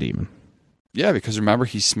her into a demon. Yeah, because remember,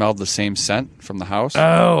 he smelled the same scent from the house.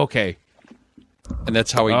 Oh, okay. And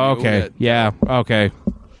that's how he knew okay. it. Yeah, okay.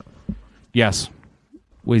 Yes.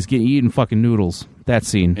 Well, he's eating fucking noodles. That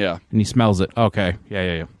scene. Yeah. And he smells it. Okay.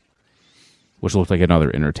 Yeah. Which looked like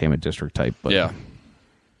another Entertainment District type. But yeah.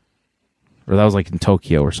 Or that was like in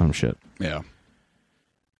Tokyo or some shit. Yeah.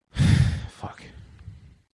 Fuck.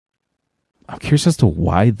 I'm curious as to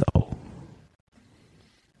why, though.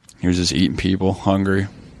 He was just eating people, hungry.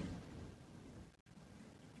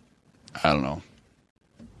 I don't know.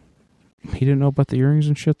 He didn't know about the earrings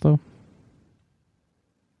and shit, though?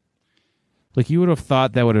 Like, you would have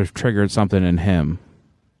thought that would have triggered something in him.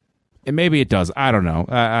 And maybe it does. I don't know.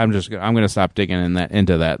 I'm going to stop digging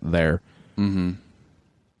into that there. Mm-hmm.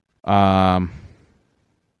 I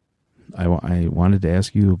wanted to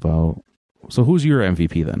ask you about... So who's your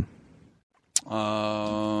MVP then?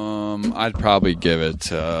 I'd probably give it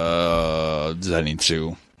to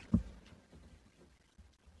Zenitsu.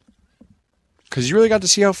 Because you really got to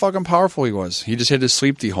see how fucking powerful he was. He just had to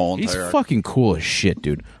sleep the whole entire He's arc. fucking cool as shit,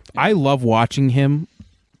 dude. I love watching him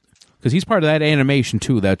because he's part of that animation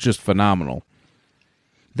too. That's just phenomenal.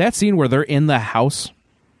 That scene where they're in the house,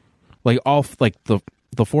 like the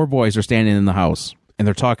four boys are standing in the house and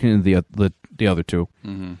they're talking to the other two,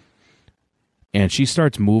 and she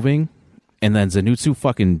starts moving, and then Zenitsu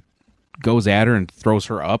fucking goes at her and throws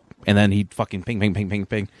her up, and then he fucking ping ping ping ping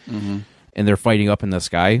ping, and they're fighting up in the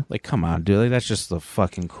sky. Like, come on, dude! Like, that's just the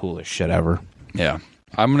fucking coolest shit ever. Yeah.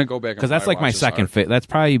 I'm going to go back Because that's like my second fit. That's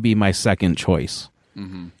probably be my second choice.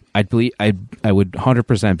 Mm-hmm. I'd believe I would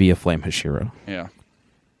 100% be a Flame Hashira. Yeah.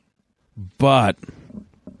 But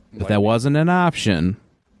if that wasn't an option,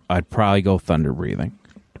 I'd probably go Thunder Breathing.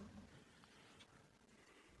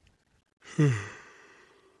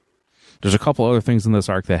 There's a couple other things in this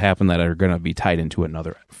arc that happen that are going to be tied into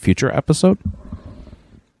another future episode.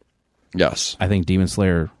 Yes. I think Demon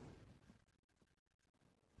Slayer...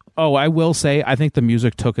 Oh, I will say, I think the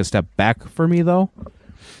music took a step back for me, though.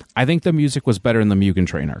 I think the music was better in the Mugen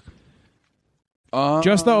Train arc.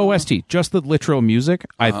 Just the OST, just the literal music.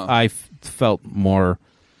 I felt more...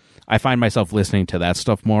 I find myself listening to that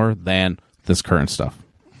stuff more than this current stuff.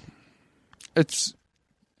 It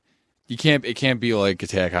can't be like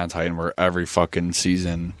Attack on Titan where every fucking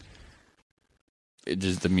season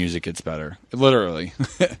the music gets better. Literally.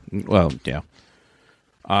 Well, yeah.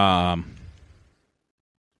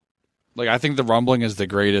 Like, I think The Rumbling is the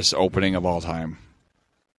greatest opening of all time.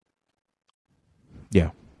 Yeah.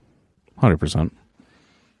 100%.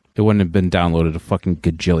 It wouldn't have been downloaded a fucking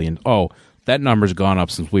gajillion. Oh, that number's gone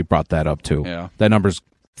up since we brought that up, too. Yeah. That number's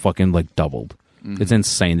fucking, like, doubled. Mm-hmm. It's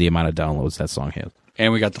insane the amount of downloads that song has.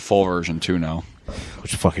 And we got the full version, too, now.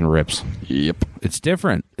 Which fucking rips. Yep. It's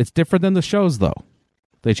different. It's different than the shows, though.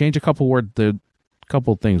 They changed a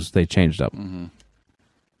couple things they changed up. Mm-hmm.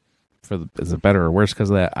 Is it better or worse because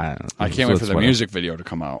of that? I don't know. I can't wait for the music video to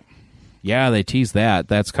come out. Yeah, they teased that.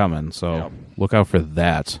 That's coming, so look out for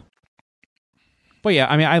that. But yeah,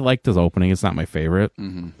 I mean, I like this opening. It's not my favorite.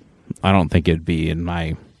 Mm-hmm. I don't think it'd be in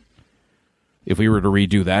my... If we were to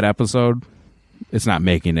redo that episode, it's not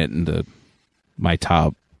making it into my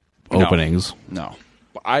top openings. No.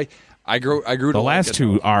 But I grew to the last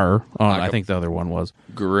two are. I Ak- think the other one was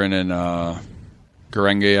Gurren and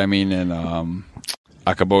Gurenge, and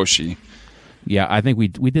Akaboshi. Yeah, I think we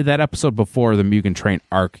did that episode before the Mugen Train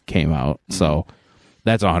arc came out, so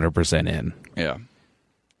that's 100% in. Yeah.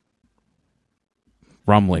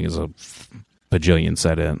 Rumbling is a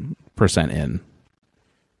bajillion percent in.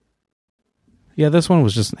 Yeah, this one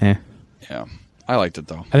was just eh. Yeah. I liked it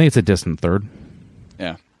though. I think it's a distant third.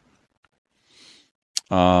 Yeah.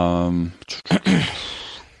 I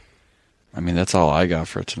mean, that's all I got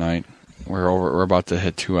for tonight. We're about to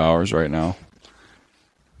hit 2 hours right now,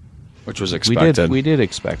 which was expected. We did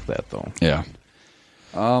expect that though. Yeah.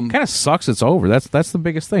 Kind of sucks it's over. That's the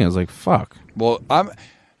biggest thing. I was like, fuck. Well,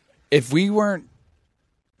 if we weren't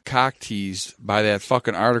cock teased by that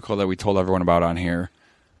fucking article that we told everyone about on here,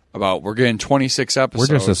 about we're getting 26 episodes.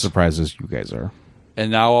 We're just as surprised as you guys are.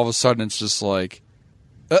 And now all of a sudden it's just like,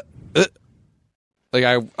 like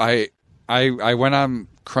I went on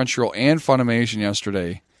Crunchyroll and Funimation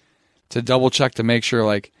yesterday to double check to make sure,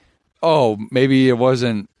 like, oh, maybe it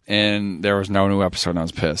wasn't, and there was no new episode and I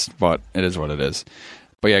was pissed, but it is what it is.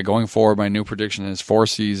 But yeah, going forward, my new prediction is 4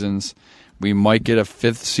 seasons. We might get a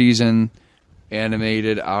 5th season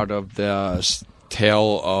animated out of the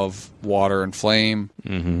Tale of Water and Flame.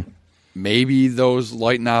 Mm-hmm. Maybe those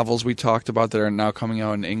light novels we talked about that are now coming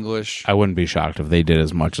out in English. I wouldn't be shocked if they did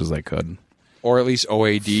as much as they could. Or at least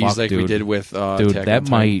OADs. Fuck, like dude. we did with dude, Attack on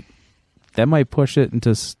Titan. that might push it into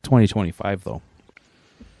 2025 though.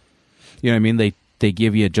 You know what I mean? They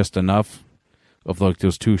give you just enough of like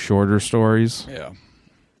those 2 shorter stories. Yeah.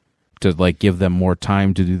 To like give them more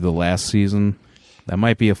time to do the last season. That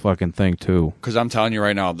might be a fucking thing too. Because I'm telling you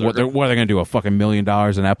right now, What are they going to do? A fucking $1 million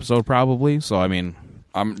an episode probably? So I mean,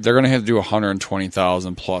 They're gonna have to do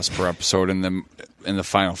 120,000 plus per episode in the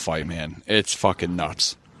final fight. Man, it's fucking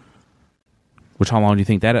nuts. Which, how long do you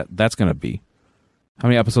think that's going to be? How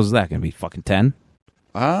many episodes is that going to be? Fucking 10?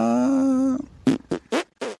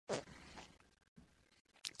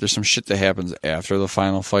 There's some shit that happens after the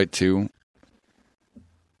final fight too.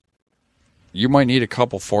 You might need a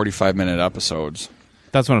couple 45-minute episodes.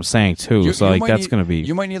 That's what I'm saying too. That's going to be.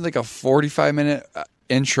 You might need like a 45-minute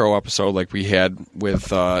intro episode like we had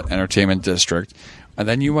with Entertainment District, and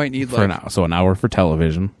then you might need for an hour for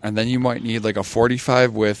television, and then you might need like a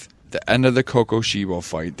 45 with the end of the Kokoshibo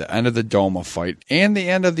fight, the end of the Doma fight, and the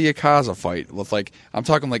end of the Akaza fight. With I'm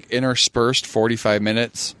talking like interspersed 45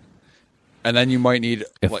 minutes, and then you might need.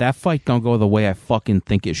 If that fight don't go the way I fucking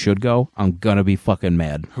think it should go, I'm gonna be fucking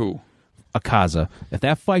mad. Who? Akaza. If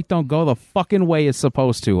that fight don't go the fucking way it's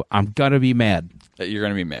supposed to, I'm gonna be mad. You're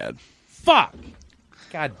gonna be mad. Fuck.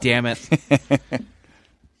 God damn it.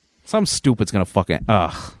 Some stupid's gonna fucking.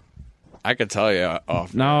 Ugh. I could tell you.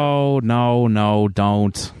 No,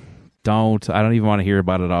 don't. Don't. I don't even want to hear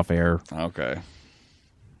about it off air. Okay.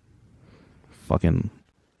 Fucking.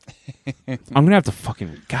 I'm going to have to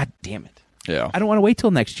fucking. God damn it. Yeah. I don't want to wait till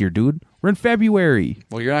next year, dude. We're in February.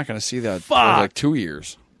 Well, you're not going to see that for Fuck. like 2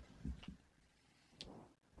 years.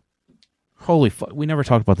 Holy fuck. We never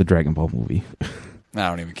talked about the Dragon Ball movie. I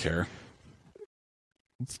don't even care.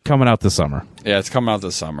 It's coming out this summer. Yeah, it's coming out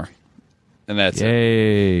this summer. And that's it.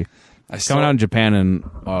 Yay. It's coming out in Japan in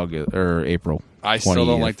August or April. I still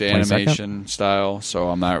don't like the 22nd? animation style, so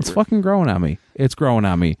I'm not. It's fucking growing on me. It's growing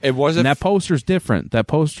on me. It wasn't. And that poster's different. That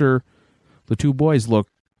poster, the two boys look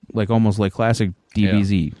like almost like classic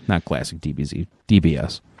DBZ. Not classic DBZ.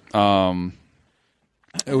 DBS.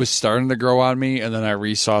 It was starting to grow on me, and then I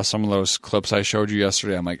resaw some of those clips I showed you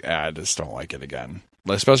yesterday. I'm like, I just don't like it again.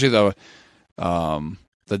 Especially the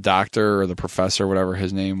doctor or the professor, whatever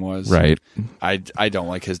his name was. Right. I don't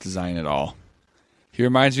like his design at all. He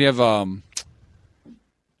reminds me of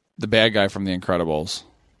the bad guy from The Incredibles.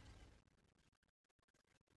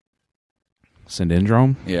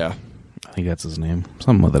 Syndrome? Yeah. I think that's his name.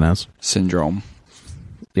 Something with an S. Syndrome.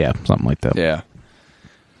 Yeah, something like that. Yeah.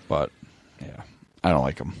 But, yeah. I don't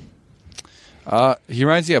like him. He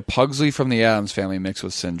reminds me of Pugsley from the Addams Family mixed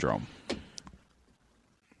with Syndrome.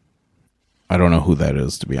 I don't know who that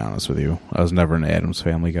is, to be honest with you. I was never an Addams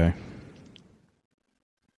Family guy.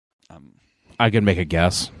 I could make a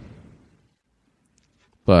guess,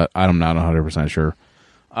 but I'm not 100% sure.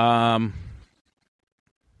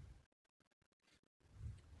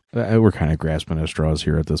 We're kind of grasping at straws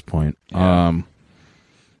here at this point. Yeah.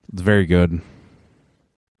 It's very good.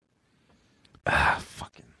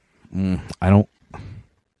 Fucking. I don't.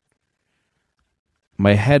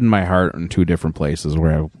 My head and my heart are in two different places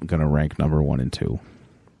where I'm going to rank number 1 and 2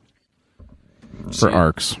 for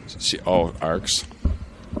arcs. Arcs.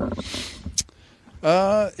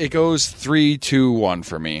 It goes 3, 2, 1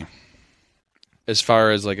 for me. As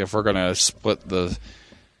far as if we're gonna split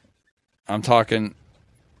I'm talking.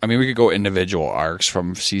 I mean, we could go individual arcs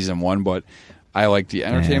from season 1, but I like the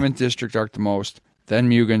Entertainment District arc the most. Then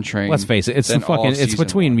Mugen Train. Let's face it, it's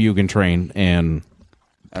between Mugen Train and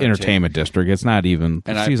Entertainment District. It's not even.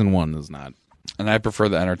 And season 1 is not. And I prefer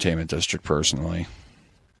the Entertainment District personally.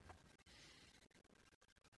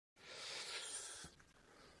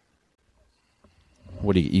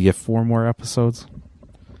 What do you get? 4 more episodes?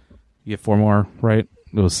 You get 4 more, right?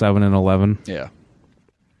 It was 7 and 11. Yeah.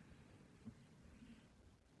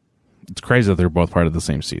 It's crazy that they're both part of the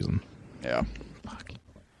same season. Yeah. Fuck.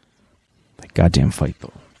 That goddamn fight,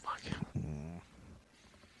 though. Fuck.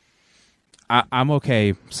 I'm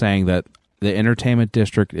okay saying that the Entertainment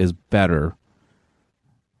District is better,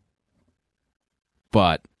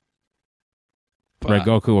 but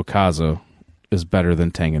Rengoku Akaza is better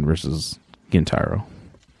than Tengen versus Gintaro.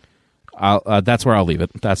 That's where I'll leave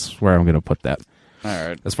it. That's where I'm going to put that. All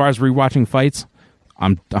right. As far as rewatching fights,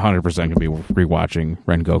 I'm 100% going to be rewatching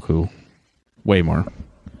Rengoku way more.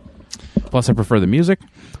 Plus, I prefer the music,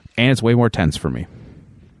 and it's way more tense for me.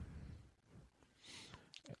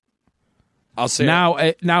 I'll say now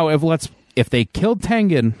if they killed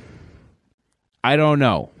Tengen, I don't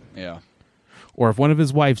know. Yeah. Or if one of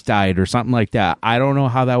his wives died or something like that, I don't know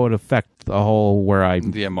how that would affect the whole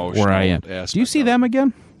the emotional where I am. Do you see them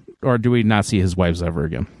again, or do we not see his wives ever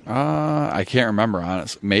again? I can't remember.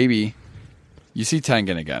 Honestly, maybe you see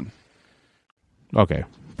Tengen again. Okay,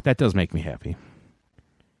 that does make me happy.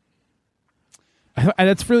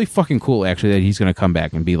 That's really fucking cool, actually, that he's going to come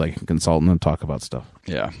back and be like a consultant and talk about stuff.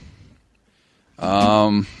 Yeah.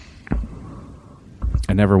 I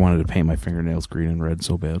never wanted to paint my fingernails green and red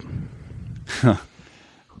so bad.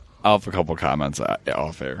 I'll have a couple comments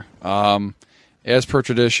off air. As per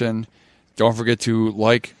tradition, don't forget to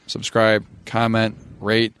like, subscribe, comment,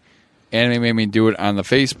 rate. Anime Made Me Do It on the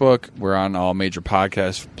Facebook. We're on all major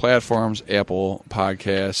podcast platforms: Apple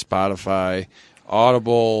Podcasts, Spotify,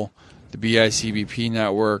 Audible, the BICBP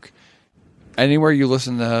network. Anywhere you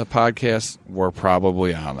listen to podcasts, we're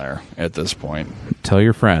probably on there at this point. Tell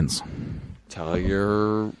your friends. Tell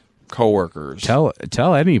your coworkers. Tell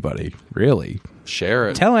anybody, really. Share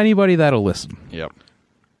it. Tell anybody that'll listen. Yep.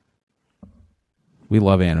 We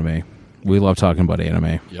love anime. We love talking about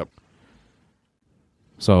anime. Yep.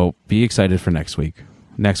 So be excited for next week.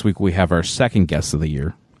 Next week we have our second guest of the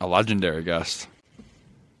year. A legendary guest.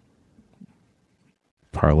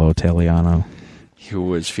 Parlo Italiano. Who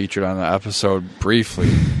was featured on the episode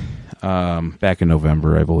briefly. Back in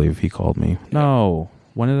November, I believe he called me. No.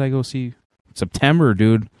 When did I go see? September,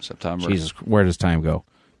 dude. September. Jesus, where does time go?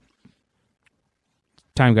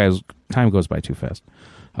 Time goes by too fast.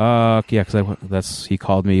 Yeah, because he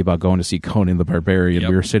called me about going to see Conan the Barbarian. Yep.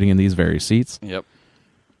 We were sitting in these very seats. Yep.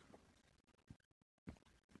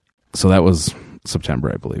 So that was September,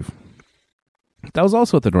 I believe. That was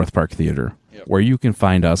also at the North Park Theater, Yep. where you can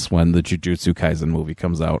find us when the Jujutsu Kaisen movie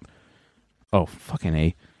comes out. Oh, fucking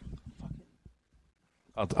A.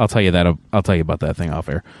 I'll tell you that. I'll tell you about that thing off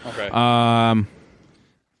air. Okay.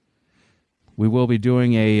 We will be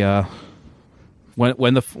doing a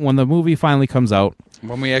when the movie finally comes out.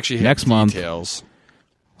 When we actually have next month. details.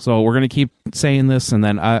 So we're gonna keep saying this, and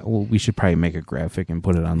then we should probably make a graphic and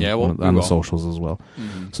put it on on the socials as well.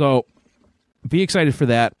 Mm-hmm. So be excited for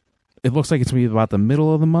that. It looks like it's gonna be about the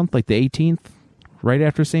middle of the month, like the 18th, right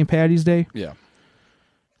after St. Patty's Day. Yeah.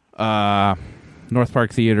 North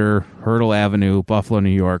Park Theater, Hurdle Avenue, Buffalo, New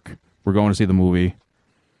York. We're going to see the movie.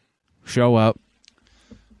 Show up.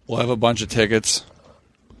 We'll have a bunch of tickets.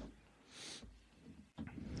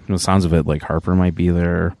 From the sounds of it, like Harper might be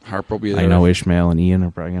there. Harper will be there. I know Ishmael and Ian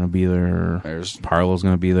are probably going to be there. There's Parlo's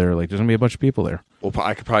going to be there. Like, there's going to be a bunch of people there.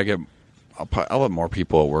 I could probably get. I'll let more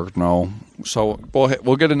people at work know. So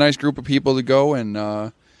we'll get a nice group of people to go,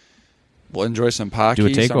 and we'll enjoy some Do a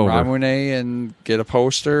Pocky, some takeover. Ramune, and get a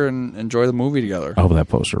poster and enjoy the movie together. I hope that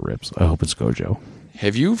poster rips. I hope it's Gojo.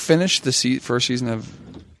 Have you finished the first season of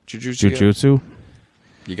Jujutsu? yet? Jujutsu?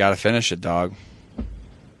 You got to finish it, dog.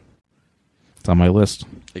 It's on my list.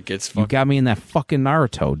 It gets You got me in that fucking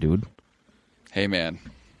Naruto, dude. Hey, man.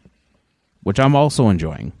 Which I'm also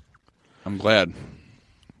enjoying. I'm glad.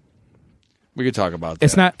 We could talk about that.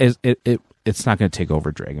 It's not it's not going to take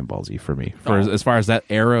over Dragon Ball Z for me. As far as that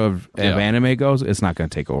era of anime goes, it's not going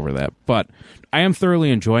to take over that. But I am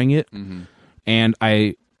thoroughly enjoying it, and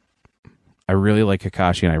I really like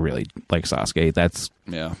Kakashi and I really like Sasuke.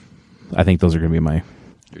 Yeah. I think those are going to be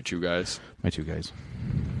Your two guys. my two guys.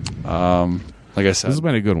 Like I said. This has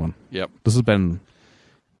been a good one. Yep. This has been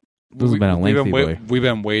a lengthy boy. We've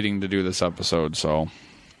been waiting to do this episode, so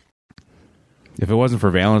If it wasn't for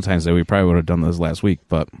Valentine's Day, we probably would have done this last week,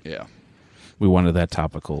 but yeah. we wanted that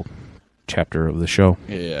topical chapter of the show.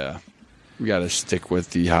 Yeah. We got to stick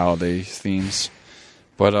with the holiday themes.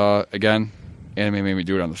 But again, Anime Made Me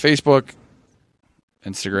Do It on the Facebook,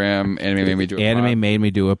 Instagram, Anime Made Me Do It. Anime Made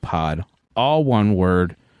Me Do a Pod. All one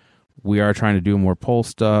word. We are trying to do more poll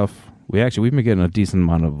stuff. We've been getting a decent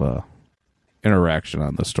amount of interaction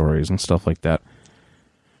on the stories and stuff like that.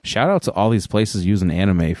 Shout out to all these places using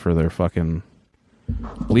anime for their fucking...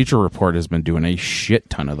 Bleacher Report has been doing a shit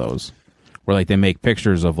ton of those. Where like they make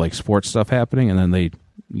pictures of like sports stuff happening and then they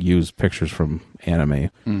use pictures from anime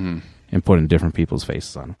and put in different people's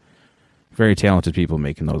faces on them. Very talented people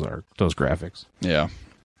making those graphics. Yeah.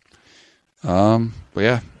 But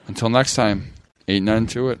yeah, until next time, ain't nothing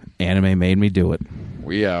to it. Anime Made Me Do It.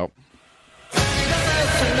 We out.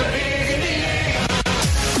 Listen to